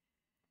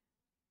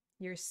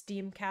 Your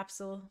Steam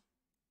capsule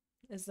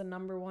is the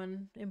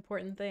 #1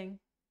 important thing.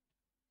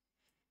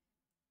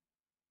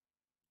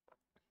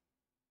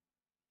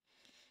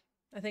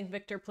 I think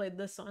Victor played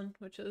this one,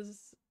 which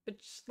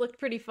looked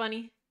pretty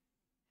funny.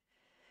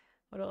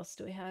 What else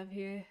do we have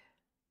here?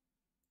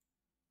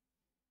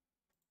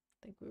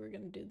 I think we were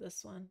gonna do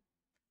this one.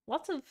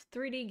 Lots of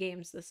 3D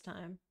games this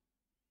time.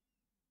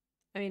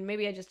 I mean,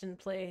 maybe I just didn't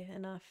play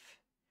enough.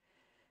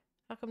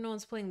 How come no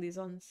one's playing these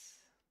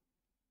ones?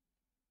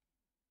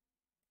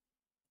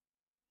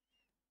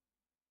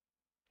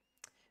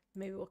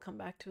 Maybe we'll come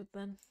back to it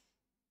then.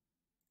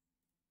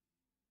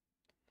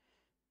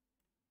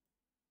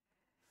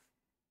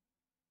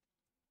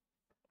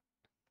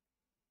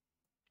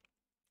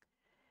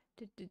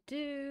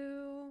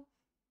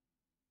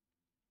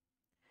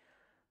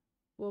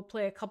 We'll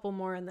play a couple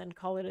more and then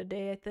call it a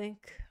day, I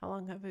think. How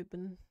long have I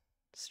been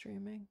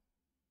streaming?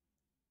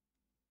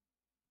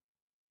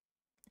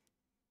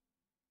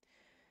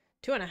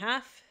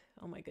 2.5?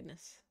 Oh my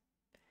goodness.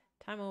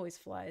 Time always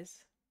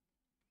flies.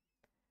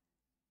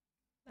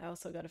 I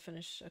also got to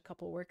finish a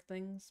couple work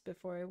things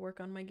before I work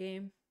on my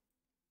game.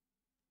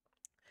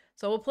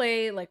 So we'll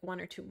play like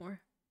 1 or 2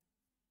 more.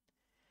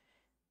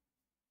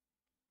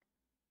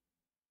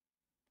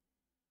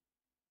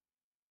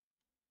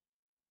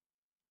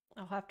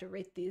 I'll have to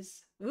rate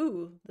these.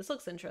 Ooh, this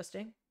looks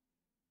interesting.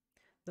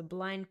 The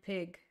Blind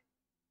Pig.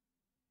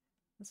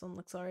 This one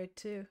looks alright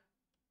too.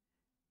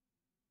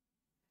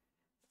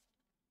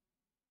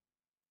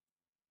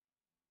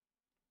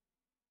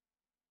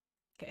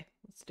 Okay,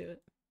 let's do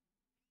it.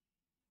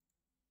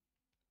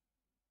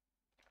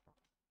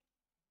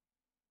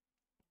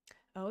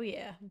 Oh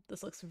yeah,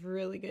 this looks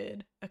really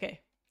good.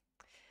 Okay.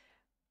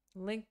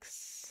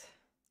 Links.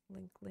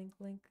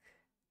 Link.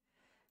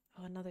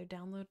 Oh, another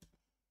download.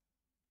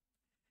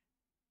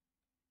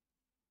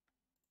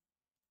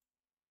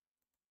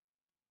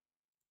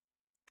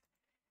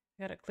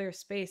 I gotta clear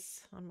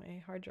space on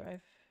my hard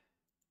drive.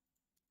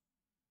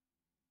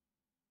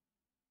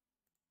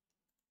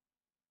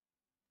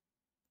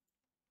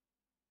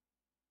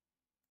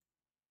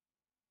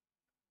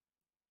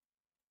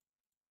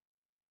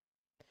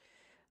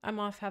 I'm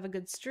off. Have a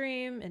good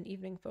stream and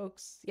evening,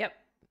 folks. Yep.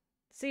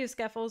 See you,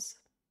 Scuffles.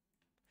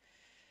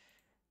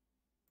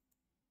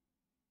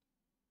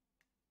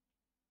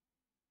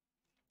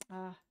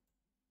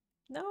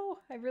 No,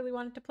 I really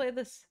wanted to play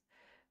this,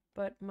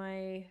 but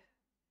my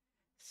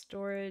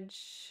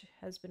storage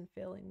has been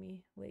failing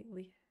me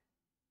lately.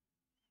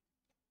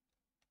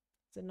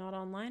 Is it not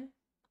online?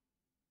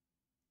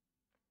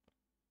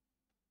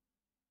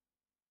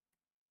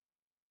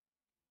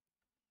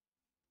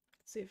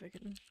 Let's see if I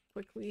can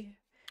quickly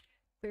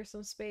clear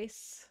some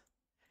space.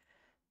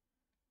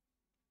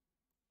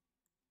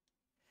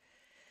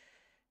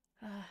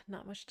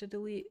 Not much to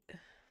delete.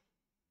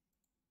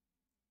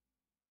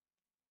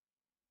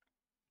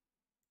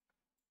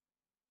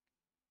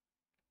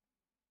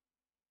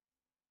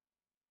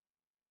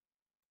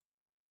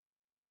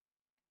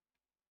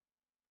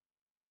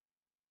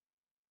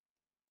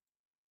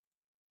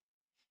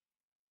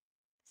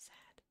 Sad.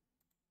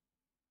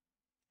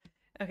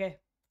 Okay,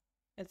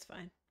 it's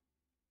fine.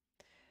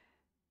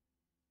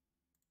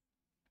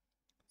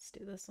 Let's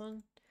do this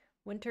one.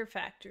 Winter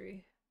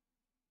Factory.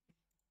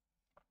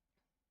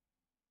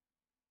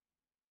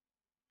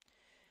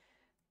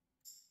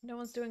 No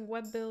one's doing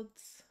web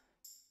builds.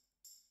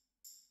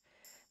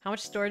 How much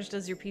storage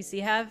does your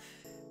PC have?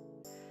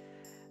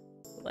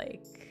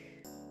 Like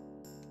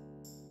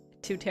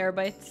 2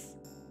 terabytes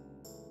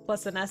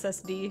plus an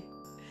SSD,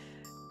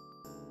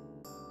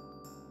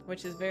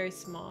 which is very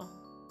small.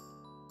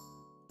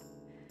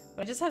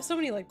 But I just have so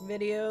many like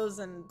videos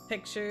and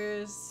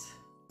pictures.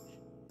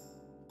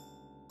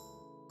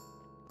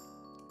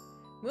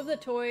 Move the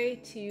toy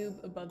tube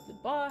above the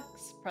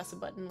box, press a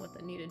button with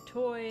a needed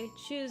toy,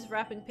 choose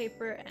wrapping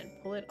paper, and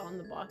pull it on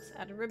the box.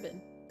 Add a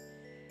ribbon.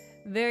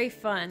 Very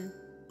fun.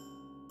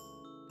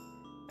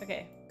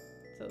 Okay,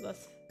 so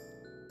that's...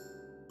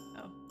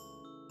 Oh.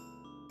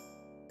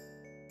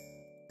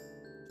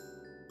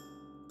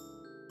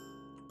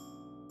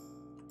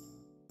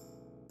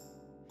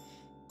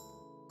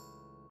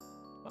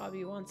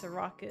 Bobby wants a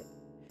rocket.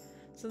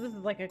 So this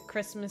is like a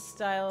Christmas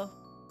style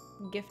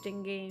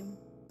gifting game.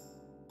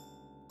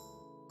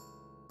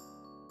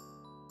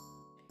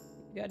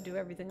 You gotta do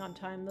everything on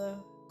time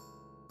though.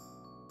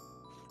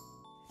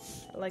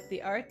 I like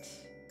the art.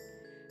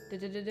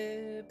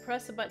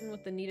 Press a button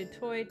with the needed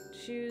toy.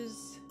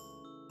 Choose.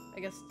 I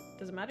guess,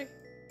 does it matter?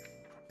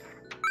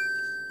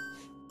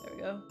 There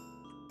we go.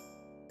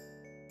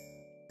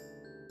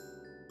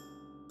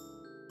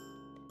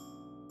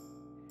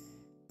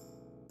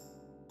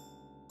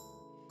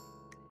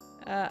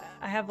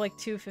 I have like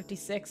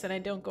 256 and I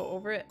don't go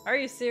over it. Are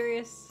you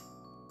serious?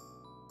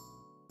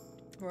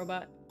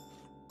 Robot.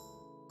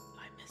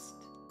 I missed.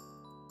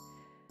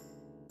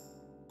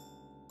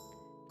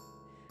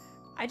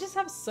 I just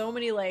have so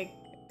many like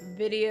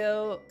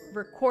video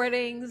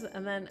recordings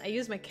and then I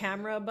use my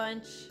camera a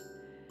bunch.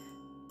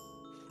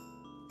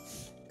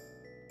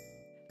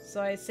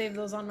 So I save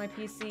those on my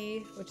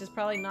PC, which is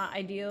probably not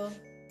ideal.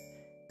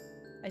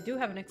 I do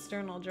have an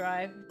external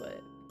drive, but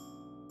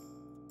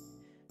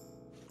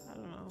I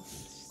don't know.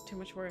 It's just too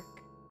much work.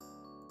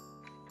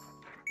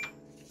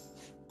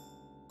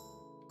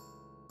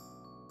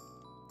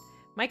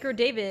 Micro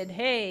David,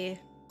 hey!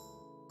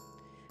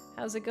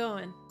 How's it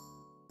going?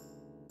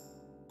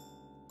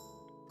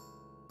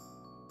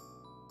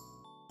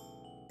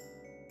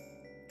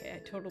 Okay, I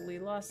totally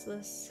lost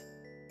this.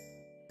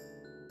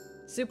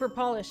 Super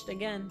polished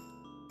again.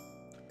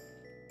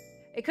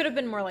 It could have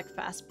been more like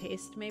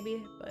fast-paced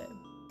maybe, but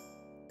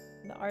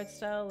the art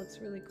style looks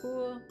really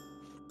cool.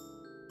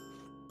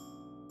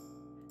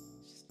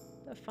 Just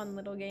a fun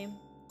little game.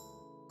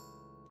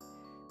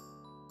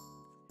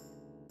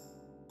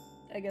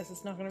 I guess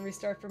it's not gonna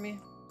restart for me.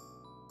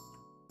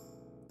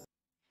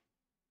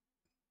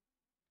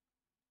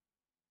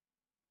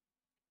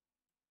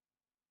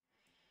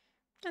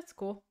 That's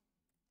cool.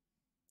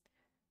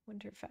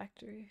 Winter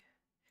Factory.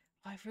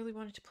 Oh, I've really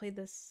wanted to play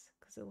this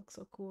because it looks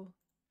so cool.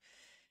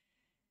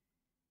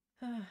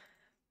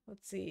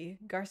 Let's see.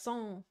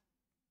 Garçon.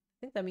 I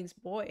think that means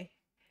boy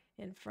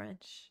in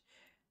French.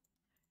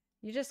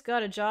 You just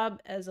got a job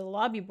as a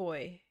lobby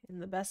boy in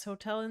the best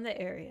hotel in the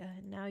area,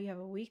 and now you have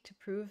a week to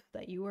prove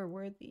that you are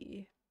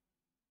worthy.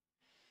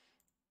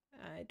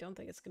 I don't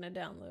think it's gonna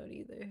download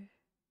either.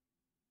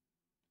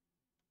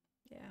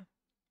 Yeah.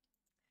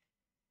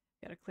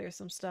 Gotta clear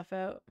some stuff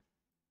out.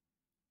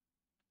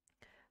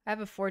 I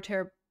have a 4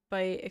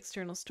 terabyte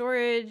external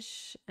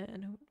storage,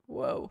 and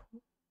whoa.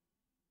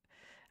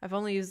 I've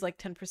only used like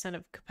 10%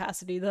 of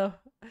capacity though.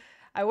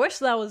 I wish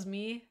that was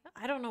me.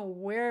 I don't know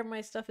where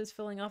my stuff is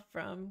filling up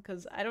from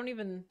because I don't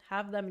even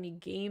have that many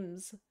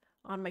games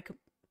on my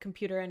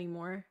computer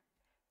anymore,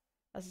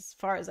 as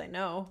far as I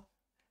know.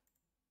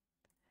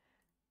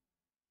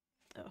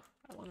 Oh,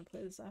 I want to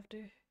play this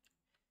after.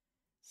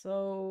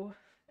 So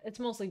it's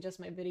mostly just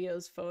my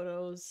videos,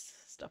 photos,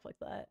 stuff like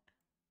that,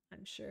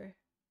 I'm sure.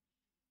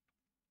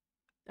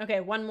 Okay,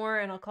 one more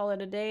and I'll call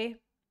it a day.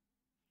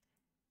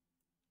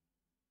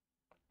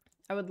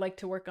 I would like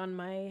to work on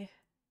my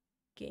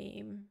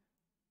game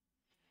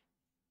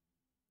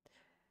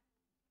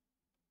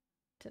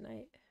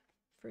tonight,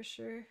 for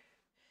sure.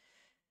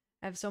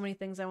 I have so many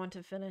things I want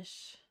to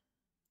finish.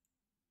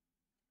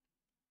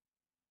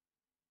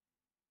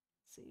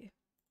 Let's see.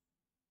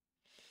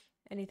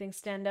 Anything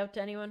stand out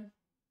to anyone?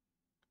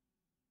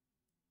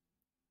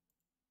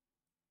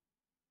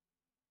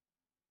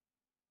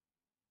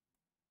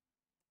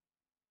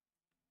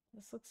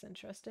 This looks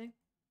interesting.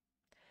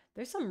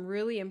 There's some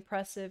really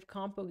impressive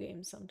compo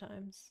games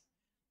sometimes.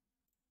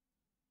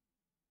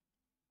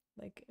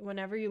 Like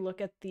whenever you look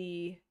at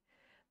the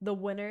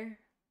winner,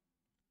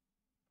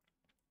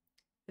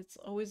 it's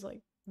always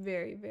like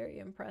very, very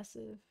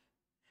impressive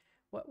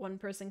what one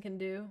person can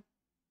do.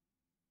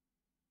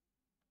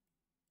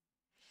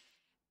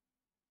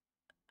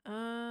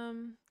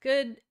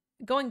 Good.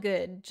 Going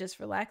good. Just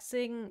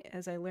relaxing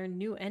as I learn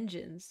new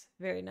engines.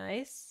 Very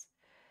nice.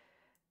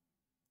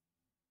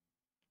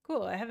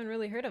 Cool. I haven't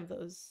really heard of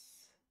those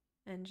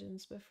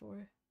engines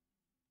before.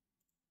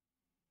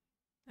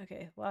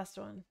 Okay, last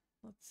one.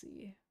 Let's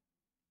see.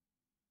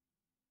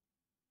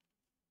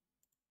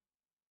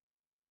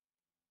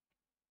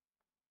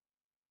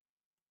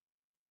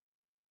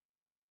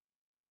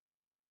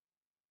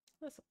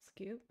 This looks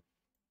cute.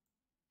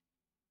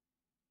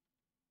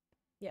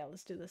 Yeah,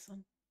 let's do this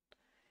one.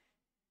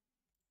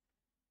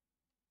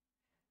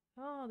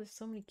 Oh, there's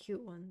so many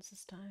cute ones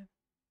this time.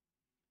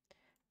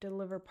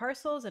 Deliver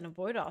parcels and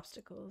avoid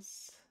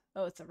obstacles.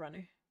 Oh, it's a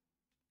runner.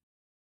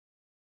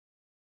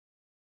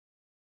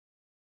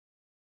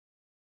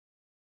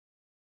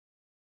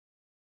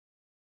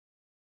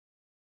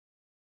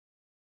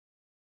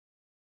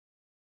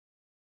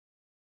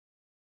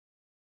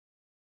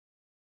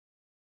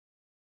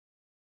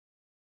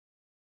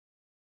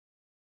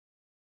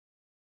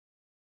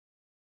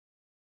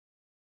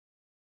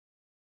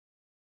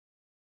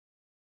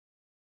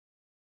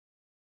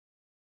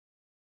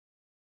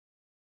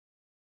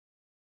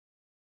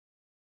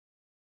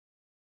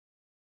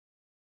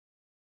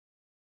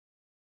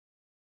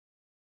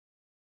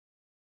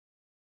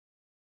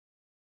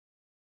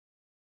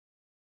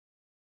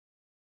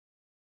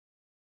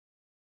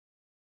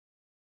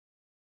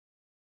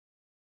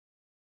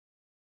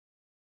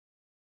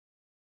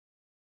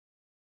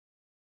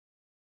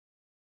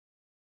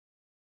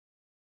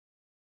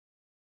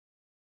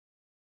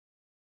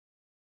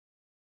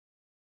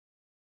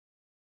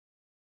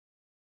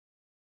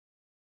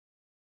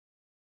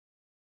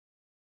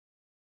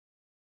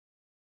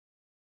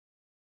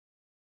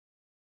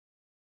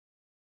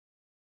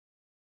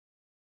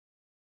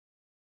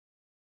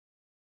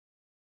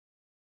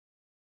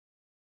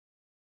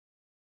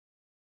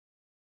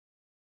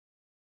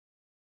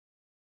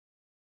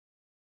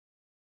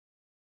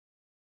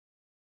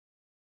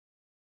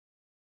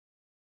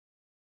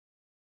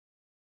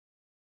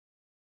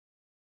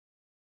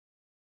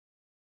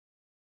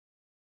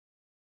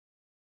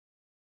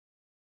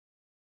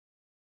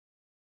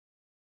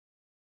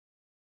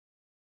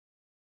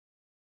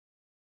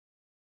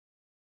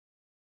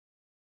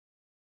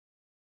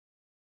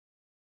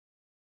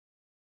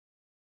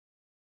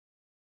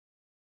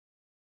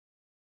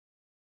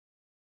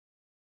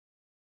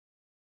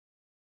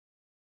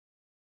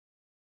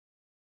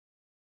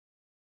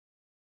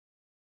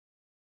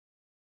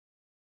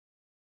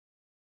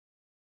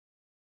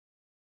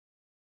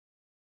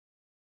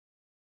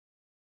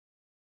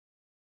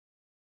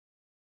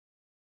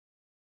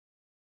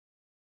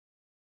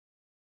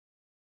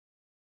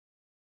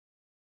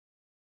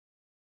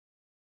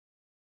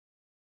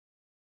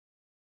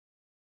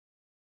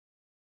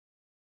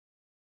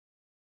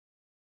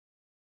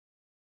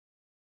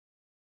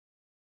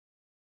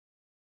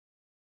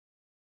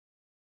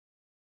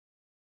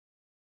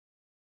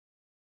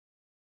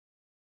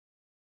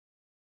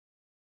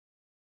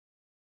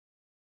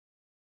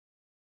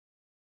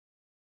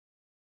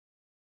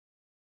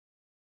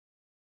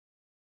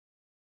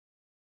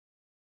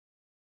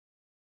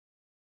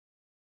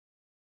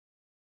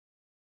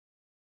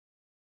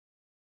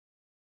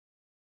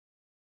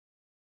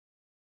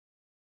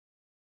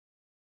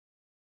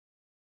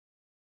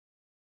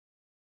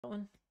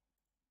 One.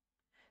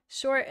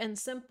 Short and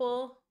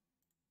simple,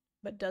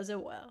 but does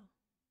it well.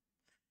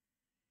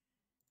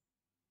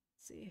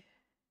 Let's see.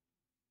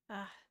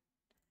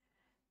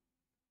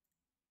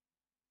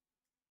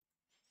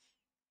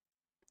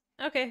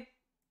 Okay.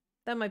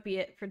 That might be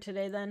it for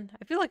today then.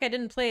 I feel like I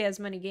didn't play as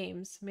many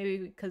games. Maybe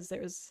because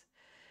there's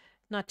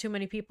not too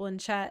many people in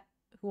chat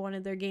who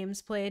wanted their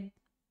games played.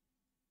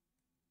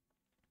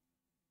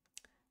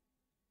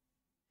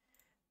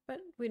 But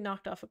we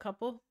knocked off a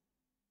couple,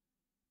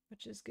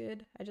 which is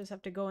good. I just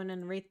have to go in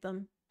and rate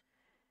them.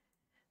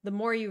 The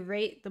more you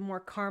rate, the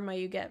more karma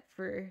you get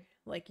for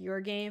like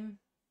your game.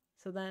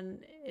 So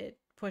then it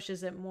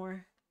pushes it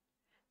more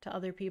to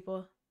other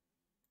people.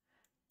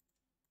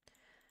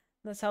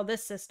 That's how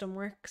this system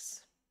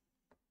works.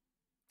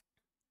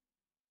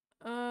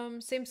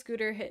 Same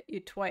scooter hit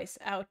you twice.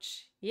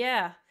 Ouch.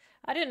 Yeah,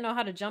 I didn't know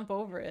how to jump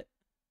over it.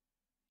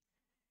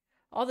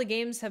 All the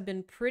games have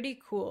been pretty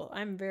cool.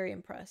 I'm very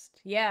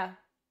impressed. Yeah,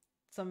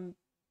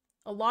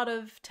 a lot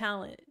of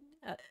talent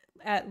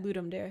at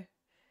Ludum Dare.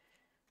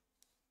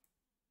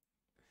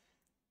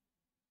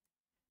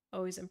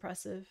 Always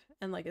impressive.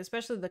 And like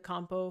especially the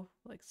compo,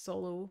 like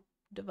solo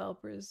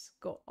developers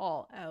go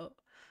all out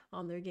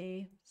on their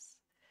games.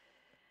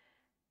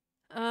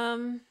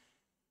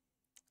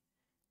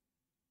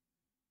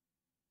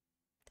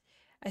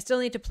 I still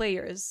need to play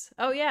yours.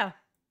 Oh yeah,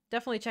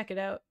 definitely check it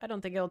out. I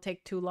don't think it'll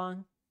take too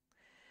long.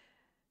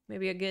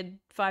 Maybe a good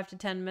 5 to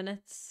 10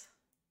 minutes.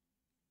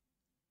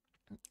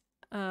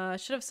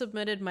 Should have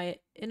submitted my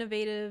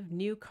innovative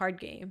new card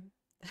game.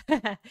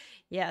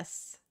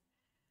 Yes.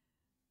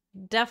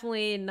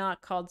 Definitely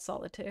not called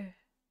Solitaire.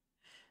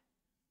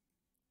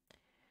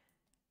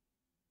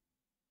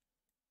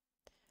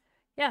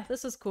 Yeah,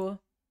 this is cool.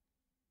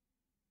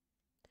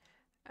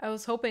 I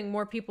was hoping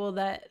more people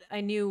that I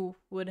knew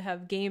would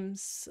have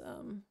games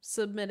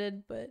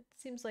submitted, but it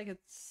seems like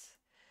it's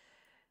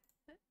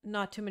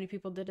not too many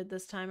people did it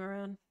this time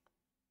around.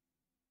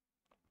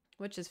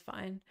 Which is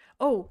fine.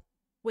 Oh,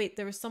 wait,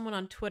 there was someone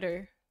on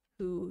Twitter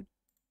who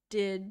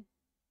did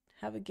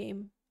have a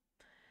game.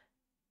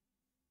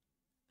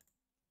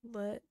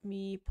 Let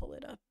me pull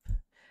it up.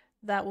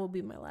 That will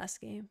be my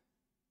last game.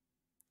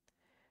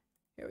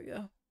 Here we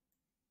go.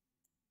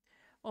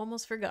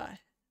 Almost forgot.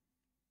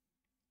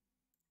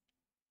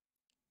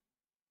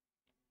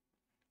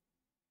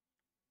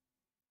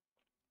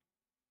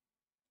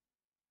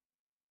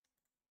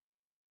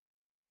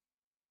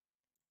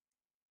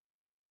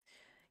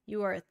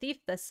 You are a thief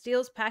that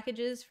steals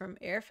packages from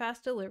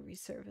Airfast delivery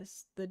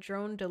service. The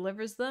drone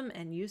delivers them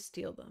and you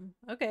steal them.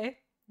 Okay,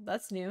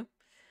 that's new.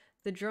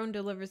 The drone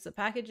delivers the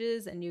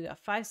packages and you got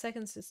 5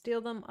 seconds to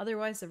steal them.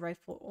 Otherwise, the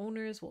rightful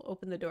owners will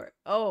open the door.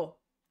 Oh,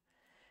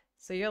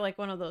 so you're like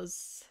one of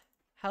those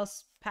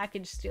house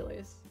package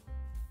stealers.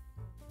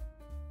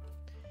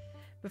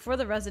 Before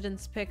the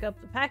residents pick up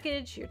the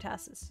package, your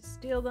task is to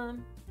steal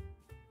them.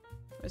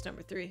 Where's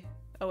number 3?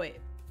 Oh, wait.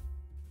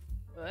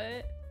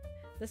 What?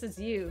 This is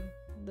you.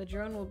 The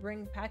drone will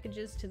bring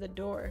packages to the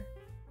door.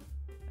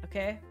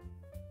 Okay.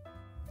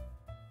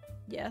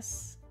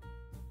 Yes.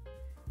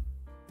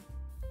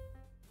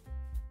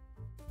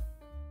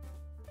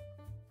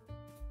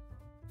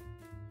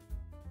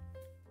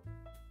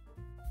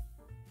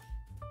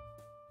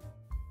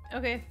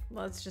 Okay,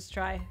 let's just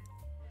try.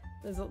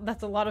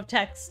 That's a lot of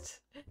text.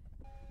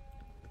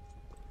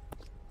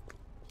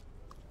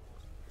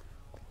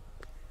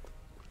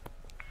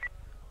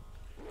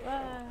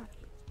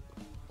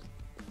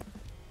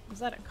 Is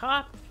that a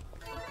cop?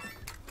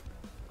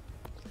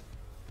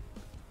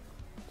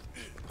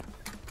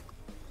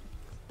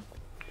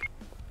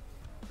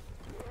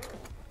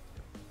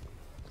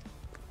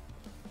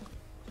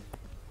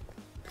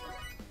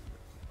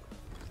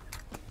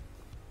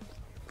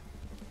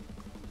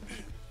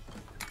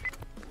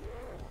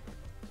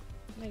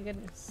 My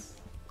goodness.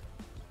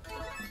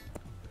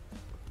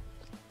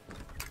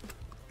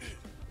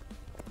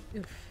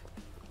 Oof.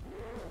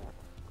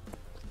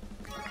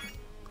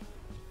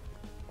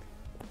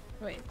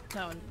 Wait,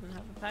 that one doesn't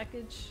have a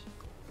package.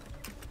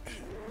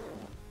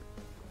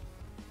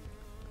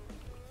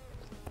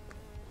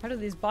 How do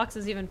these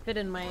boxes even fit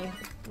in my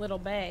little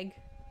bag?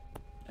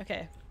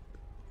 Okay.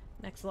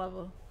 Next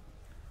level.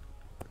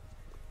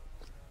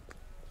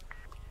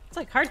 It's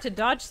like hard to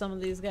dodge some of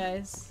these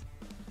guys.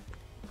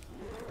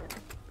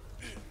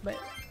 But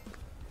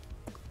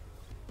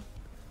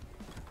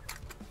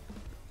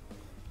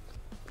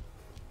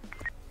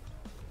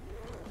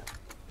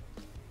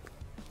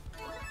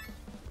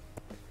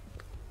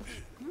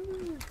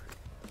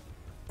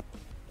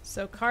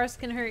so cars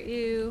can hurt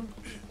you.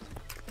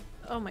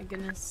 Oh my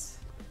goodness.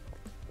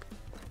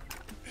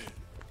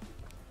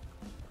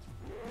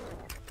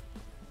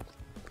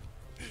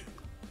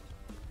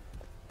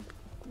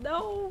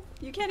 No,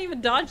 you can't even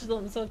dodge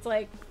them, so it's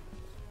like,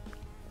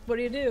 what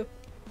do you do?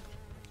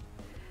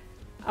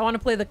 I want to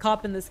play the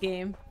cop in this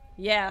game.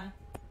 Yeah.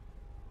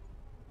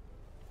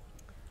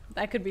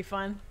 That could be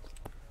fun.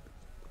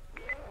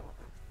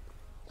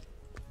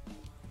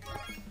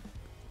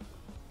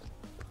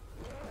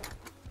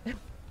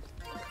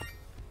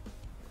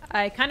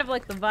 I kind of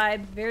like the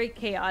vibe. Very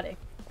chaotic.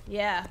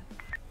 Yeah.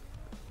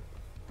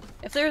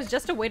 If there was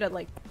just a way to,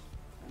 like,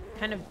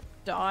 kind of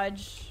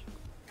dodge...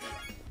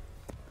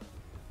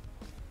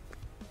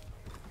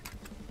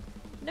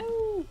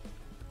 No!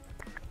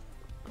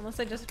 Unless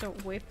I just have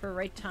to wait for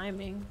right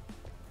timing.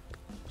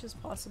 Which is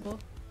possible.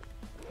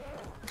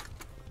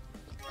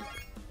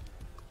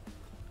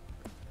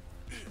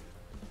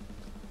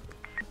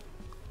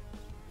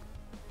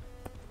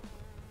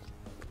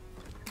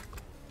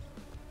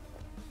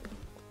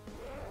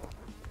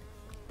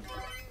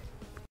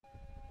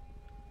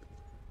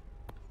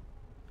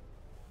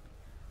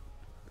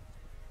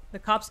 The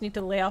cops need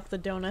to lay off the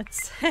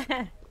donuts.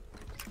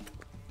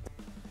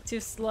 Too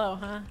slow,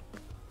 huh?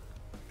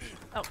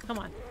 Oh, come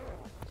on.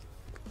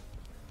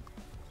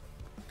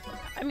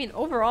 I mean,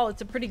 overall,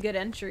 it's a pretty good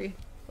entry.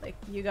 Like,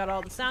 you got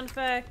all the sound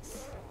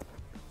effects.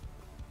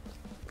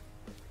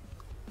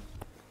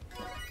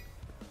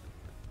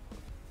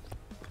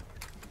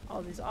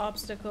 All these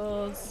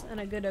obstacles, and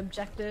a good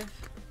objective.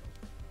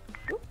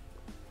 Oop.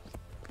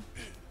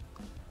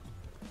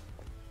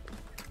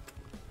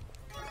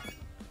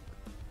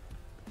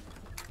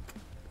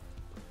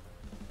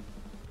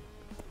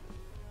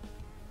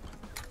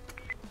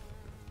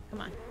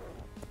 Come on.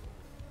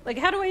 Like,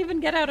 how do I even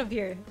get out of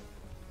here?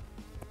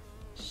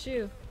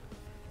 Shoo.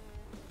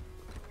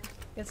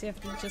 Guess you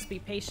have to just be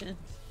patient.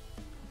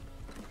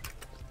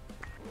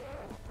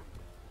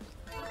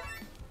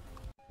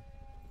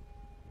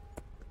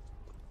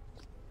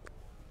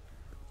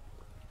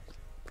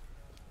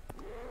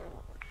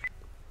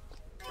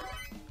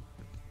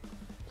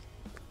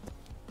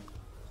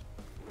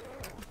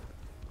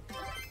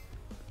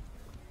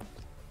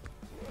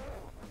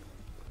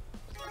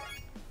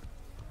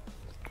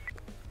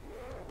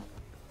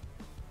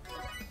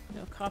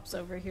 No cops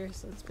over here,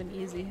 so it's been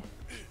easy.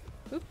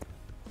 Oop.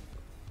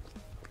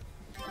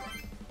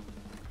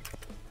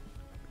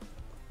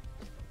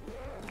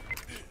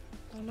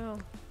 Oh no.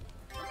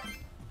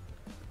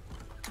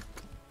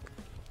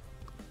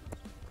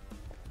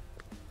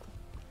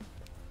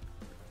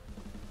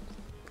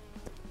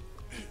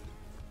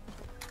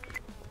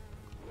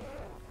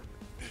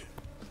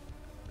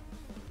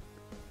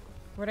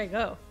 Where'd I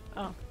go?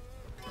 Oh.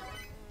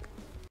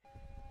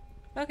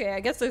 Okay, I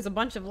guess there's a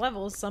bunch of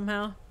levels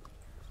somehow.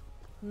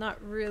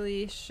 Not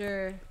really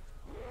sure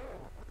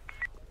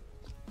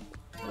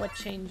what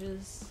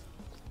changes.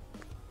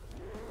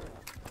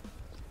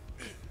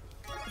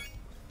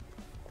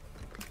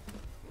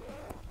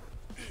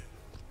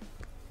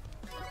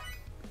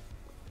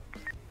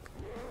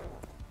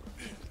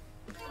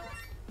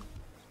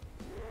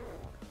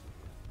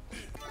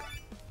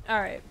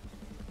 Alright.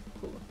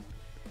 Cool.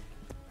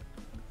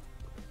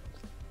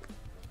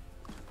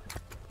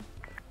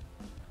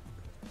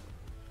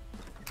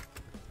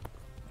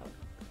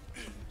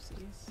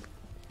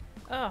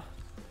 Oh.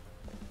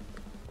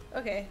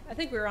 Okay, I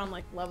think we were on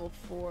like level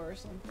 4 or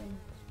something.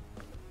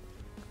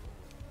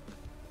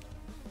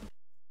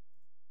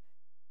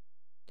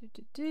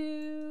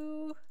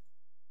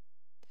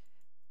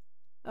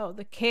 Oh,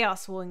 the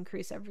chaos will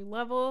increase every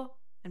level,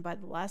 and by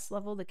the last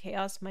level, the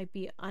chaos might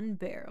be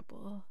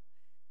unbearable.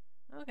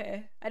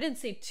 Okay, I didn't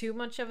see too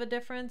much of a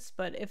difference,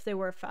 but if they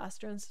were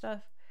faster and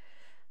stuff,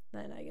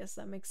 then I guess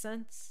that makes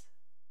sense.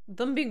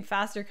 Them being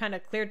faster kind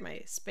of cleared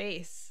my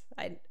space,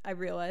 I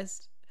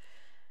realized.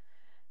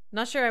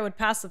 Not sure I would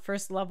pass the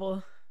first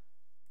level.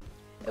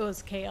 It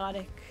was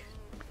chaotic.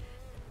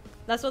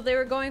 That's what they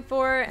were going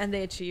for, and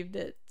they achieved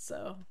it,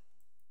 so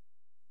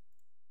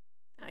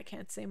I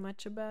can't say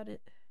much about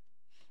it.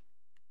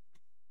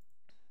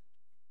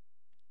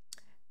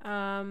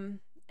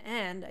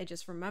 And I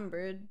just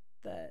remembered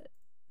that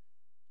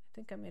I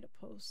think I made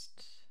a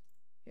post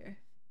here.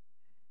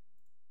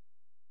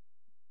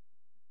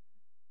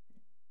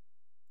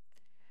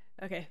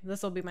 Okay,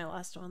 this will be my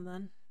last one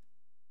then.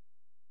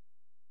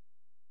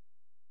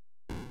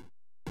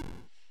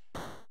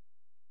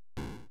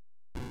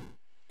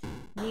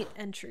 Neat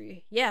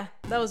entry. Yeah,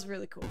 that was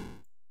really cool.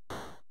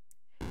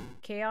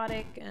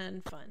 Chaotic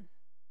and fun.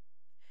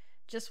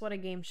 Just what a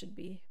game should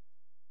be.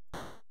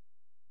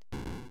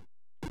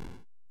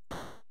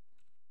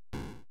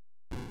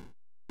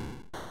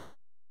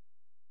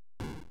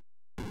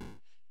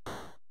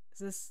 Is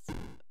this...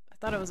 I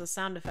thought it was a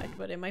sound effect,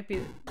 but it might be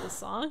the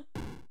song?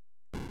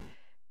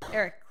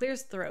 Eric,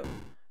 clears throat.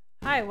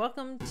 Hi,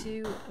 welcome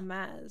to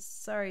Amaz.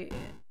 Sorry,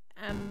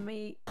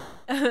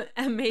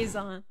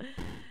 Amazon.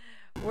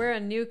 We're a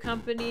new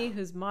company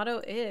whose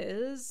motto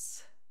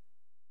is...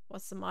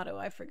 What's the motto?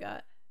 I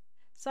forgot.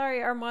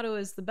 Sorry, our motto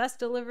is the best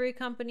delivery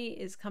company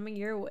is coming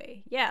your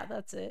way. Yeah,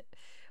 that's it.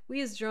 We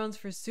use drones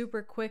for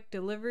super quick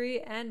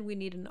delivery, and we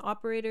need an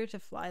operator to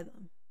fly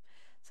them.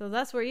 So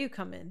that's where you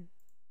come in.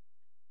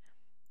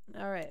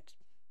 Alright.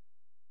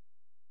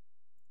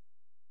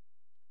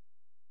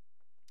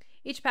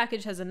 Each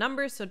package has a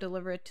number, so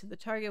deliver it to the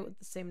target with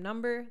the same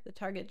number. The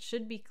target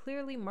should be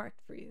clearly marked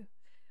for you.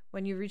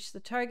 When you reach the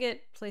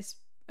target,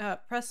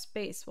 press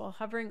space while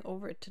hovering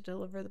over it to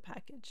deliver the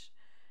package.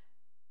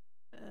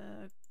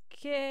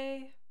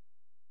 Okay.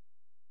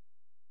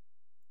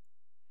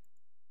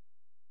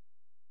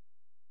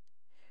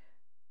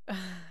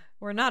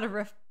 We're not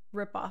a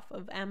rip-off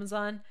of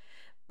Amazon,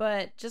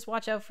 but just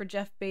watch out for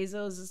Jeff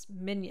Bezos'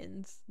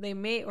 minions. They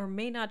may or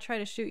may not try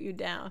to shoot you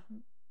down.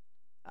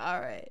 All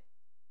right.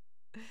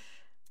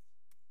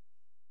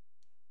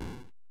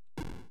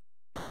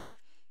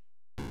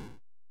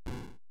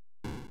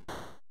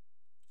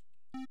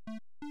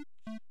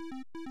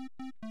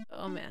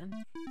 Oh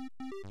man.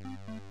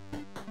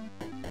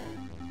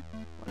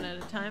 One at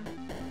a time.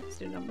 Let's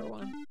do number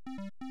 1.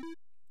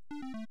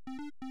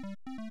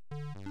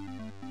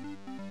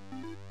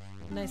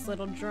 Nice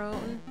little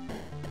drone.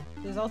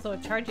 There's also a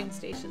charging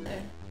station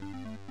there.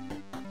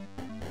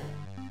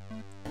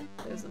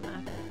 There's the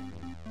map.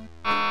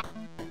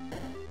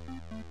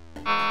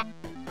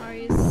 Are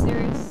you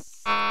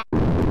serious?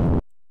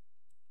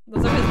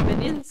 Those are his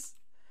minions?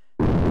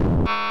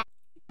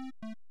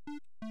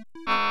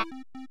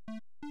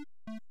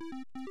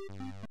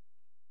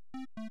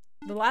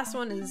 The last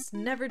one is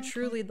never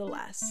truly the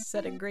last,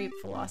 said a great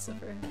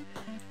philosopher.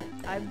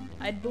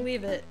 I'd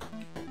believe it.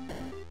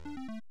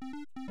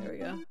 There we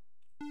go.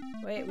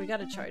 Wait, we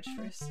gotta charge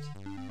first.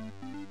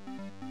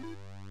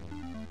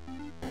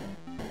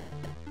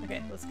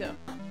 Okay, let's go.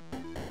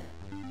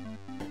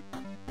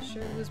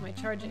 Sure lose my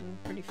charging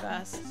pretty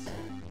fast.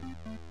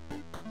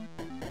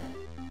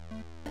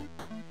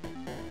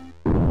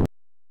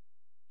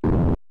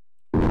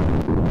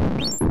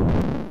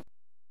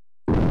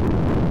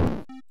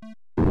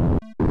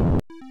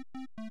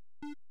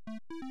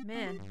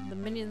 Man, the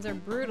minions are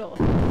brutal.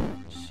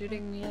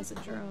 Shooting me as a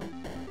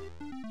drone.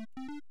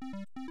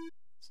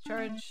 Let's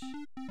charge.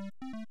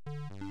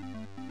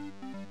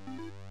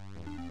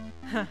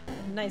 Huh,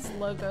 nice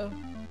logo.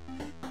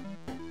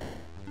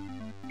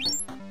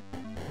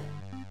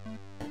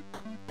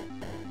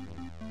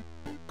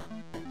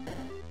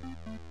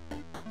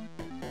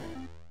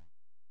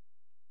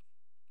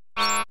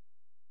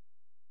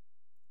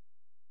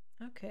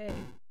 Okay.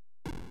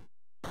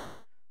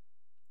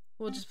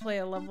 We'll just play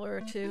a level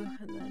or 2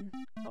 and then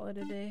call it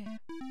a day.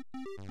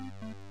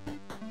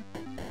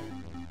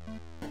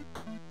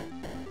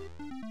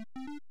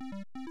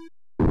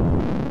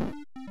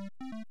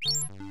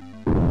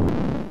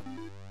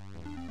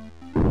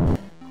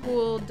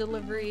 Cool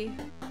delivery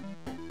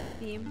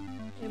theme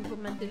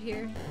implemented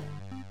here.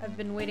 I've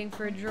been waiting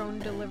for a drone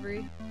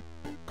delivery.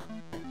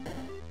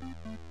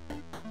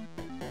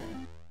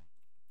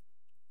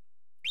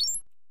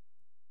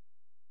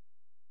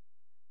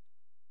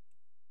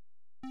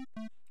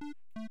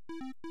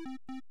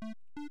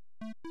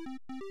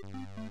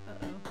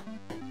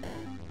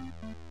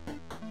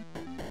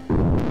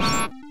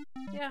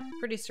 Yeah,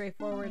 pretty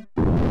straightforward.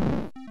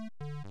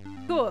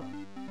 Cool.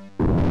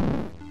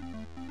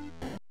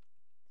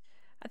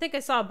 I think I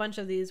saw a bunch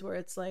of these where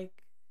it's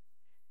like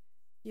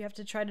you have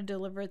to try to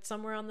deliver it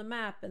somewhere on the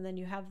map and then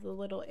you have the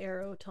little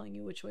arrow telling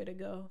you which way to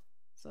go.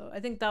 So I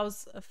think that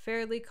was a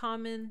fairly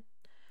common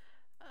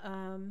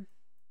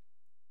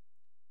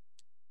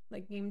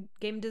like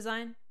game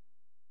design.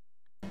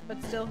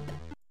 But still,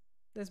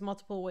 there's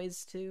multiple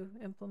ways to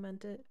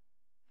implement it.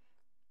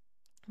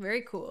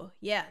 Very cool.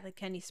 Yeah, the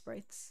Kenny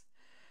sprites.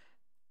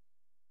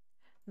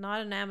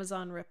 Not an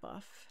Amazon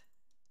ripoff.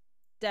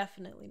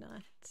 Definitely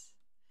not.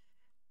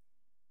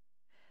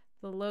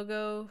 The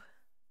logo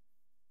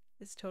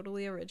is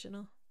totally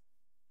original.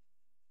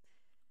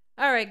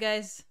 Alright,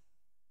 guys.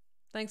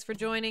 Thanks for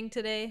joining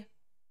today.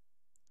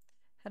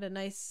 Had a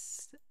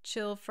nice,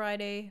 chill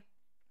Friday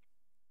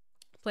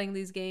playing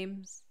these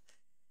games.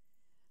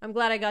 I'm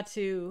glad I got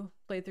to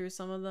play through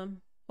some of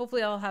them.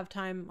 Hopefully I'll have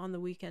time on the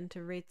weekend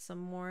to rate some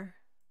more.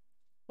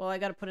 Well, I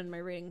gotta put in my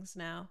ratings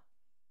now.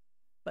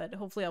 But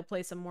hopefully I'll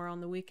play some more on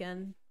the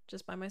weekend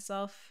just by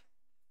myself.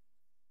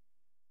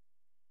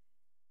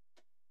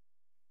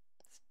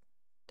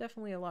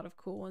 Definitely a lot of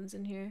cool ones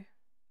in here.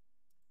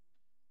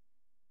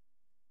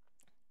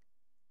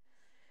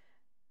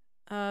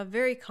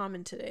 Very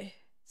common today.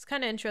 It's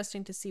kind of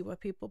interesting to see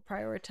what people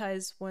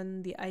prioritize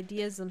when the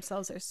ideas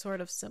themselves are sort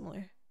of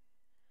similar.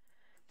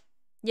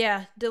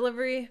 Yeah,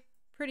 delivery,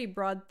 pretty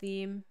broad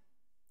theme.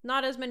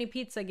 Not as many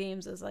pizza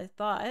games as I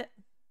thought,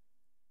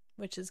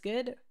 which is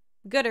good.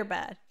 Good or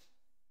bad?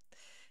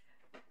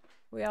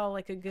 We all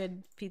like a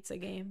good pizza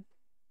game.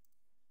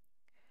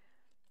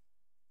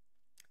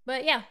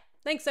 But yeah,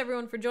 thanks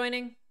everyone for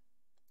joining.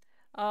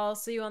 I'll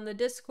see you on the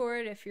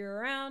Discord if you're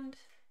around.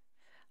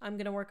 I'm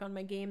gonna work on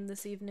my game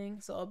this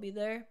evening, so I'll be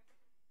there.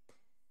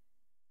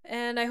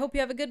 And I hope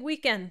you have a good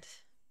weekend.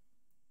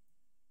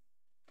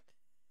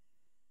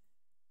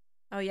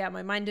 Oh yeah,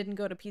 my mind didn't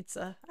go to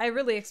pizza. I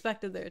really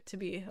expected there to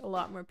be a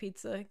lot more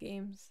pizza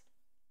games.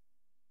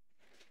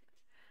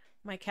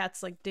 My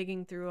cat's like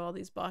digging through all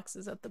these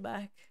boxes at the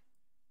back.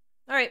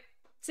 Alright,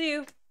 see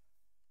you.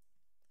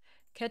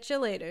 Catch you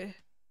later.